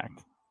 Mind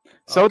Jacked.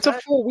 So It's a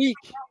full week.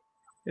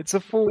 It's a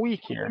full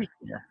week here.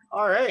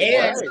 All right.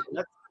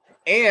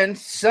 And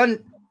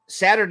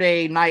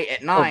Saturday night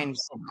at 9,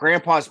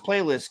 Grandpa's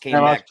Playlist came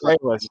back.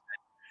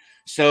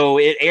 So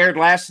it aired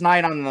last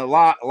night on the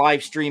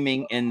live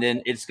streaming, and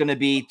then it's going to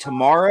be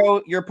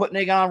tomorrow. You're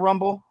putting it on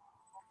Rumble?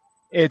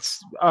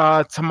 It's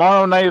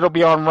tomorrow night. It'll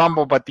be on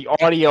Rumble, but the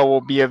audio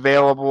will be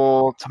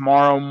available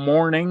tomorrow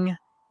morning,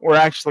 or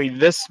actually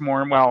this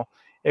morning. Well,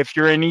 if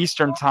you're in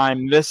Eastern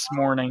time, this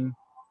morning,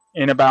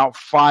 in about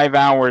 5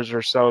 hours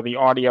or so, the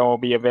audio will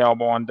be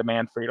available on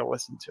demand for you to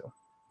listen to.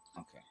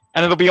 Okay.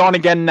 And it'll be on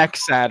again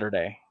next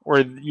Saturday,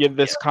 or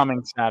this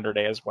coming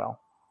Saturday as well.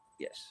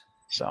 Yes.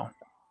 So.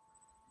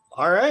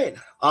 All right.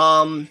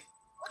 I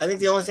think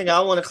the only thing I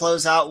want to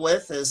close out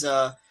with is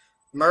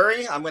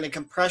Murray. I'm going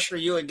to pressure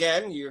you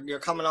again. You're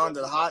coming on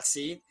to the hot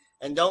seat,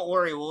 and don't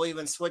worry, we'll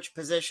even switch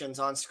positions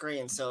on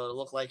screen so it'll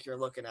look like you're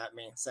looking at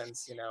me,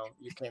 since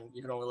you can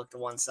only look to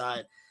one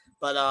side.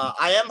 But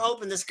I am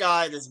hoping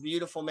this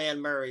beautiful man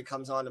Murray,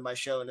 comes on to my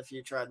show in the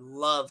future. I'd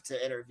love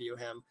to interview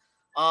him.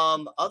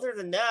 Other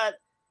than that,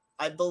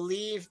 I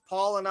believe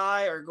Paul and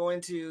I are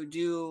going to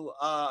do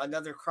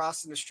another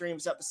Crossing the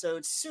Streams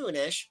episode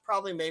soonish,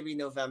 probably maybe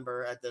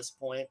November at this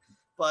point.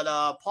 But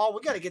Paul,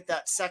 we got to get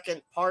that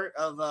second part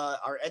of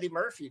our Eddie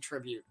Murphy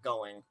tribute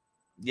going.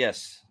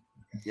 Yes,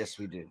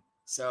 we do.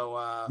 So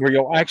where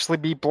you'll actually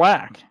be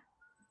black.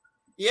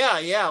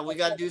 Yeah, we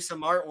got to do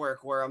some artwork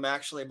where I'm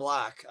actually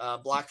black,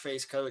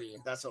 blackface Cody.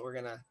 That's what we're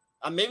gonna.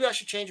 Maybe I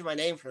should change my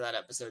name for that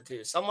episode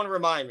too. Someone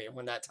remind me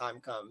when that time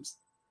comes.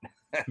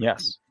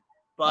 Yes.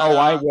 But,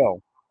 I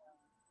will.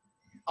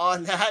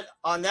 On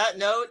that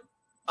note,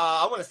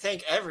 I want to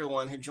thank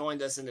everyone who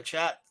joined us in the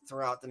chat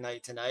throughout the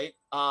night tonight.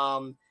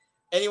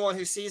 Anyone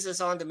who sees us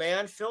on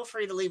demand, feel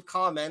free to leave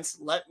comments.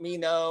 Let me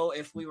know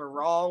if we were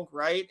wrong,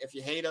 right? If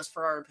you hate us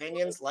for our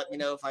opinions, let me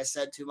know if I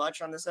said too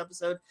much on this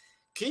episode.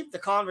 Keep the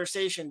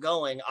conversation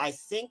going. I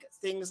think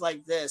things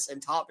like this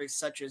and topics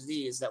such as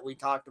these that we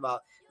talked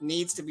about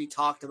needs to be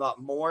talked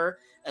about more.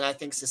 And I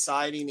think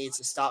society needs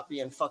to stop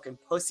being fucking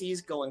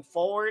pussies going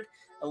forward.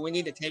 And we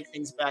need to take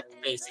things back to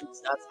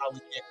basics. That's how we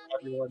get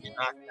everyone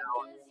back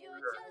down.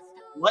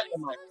 What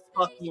am I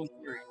fucking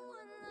hearing?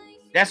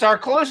 That's our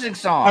closing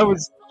song. I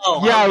was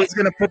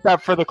going to put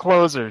that for the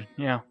closer.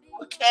 Yeah.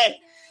 Okay.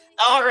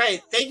 All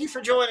right. Thank you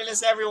for joining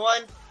us,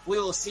 everyone. We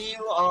will see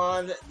you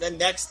on the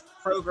next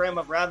program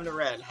of Ravin' the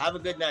Red. Have a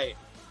good night.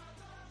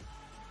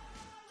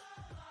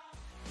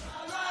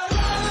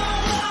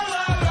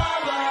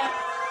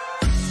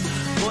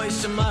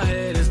 Voice in my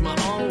head is my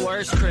own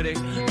worst critic.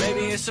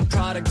 Maybe it's a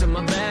product of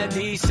my bad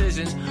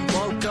decisions.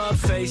 Woke up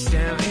face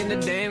down in the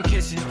damn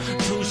kitchen.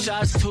 2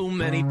 shots too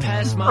many,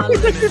 past my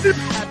limit.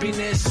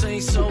 Happiness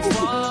ain't so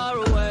far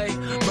away.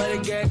 Let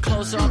it get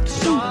close off the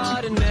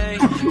Chardonnay.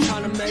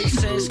 Trying to make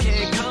sense,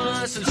 can't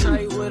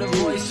concentrate with a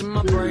voice in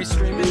my brain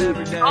screaming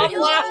every day. I'm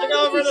laughing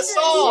over the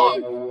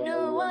song.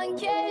 No one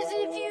cares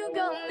if you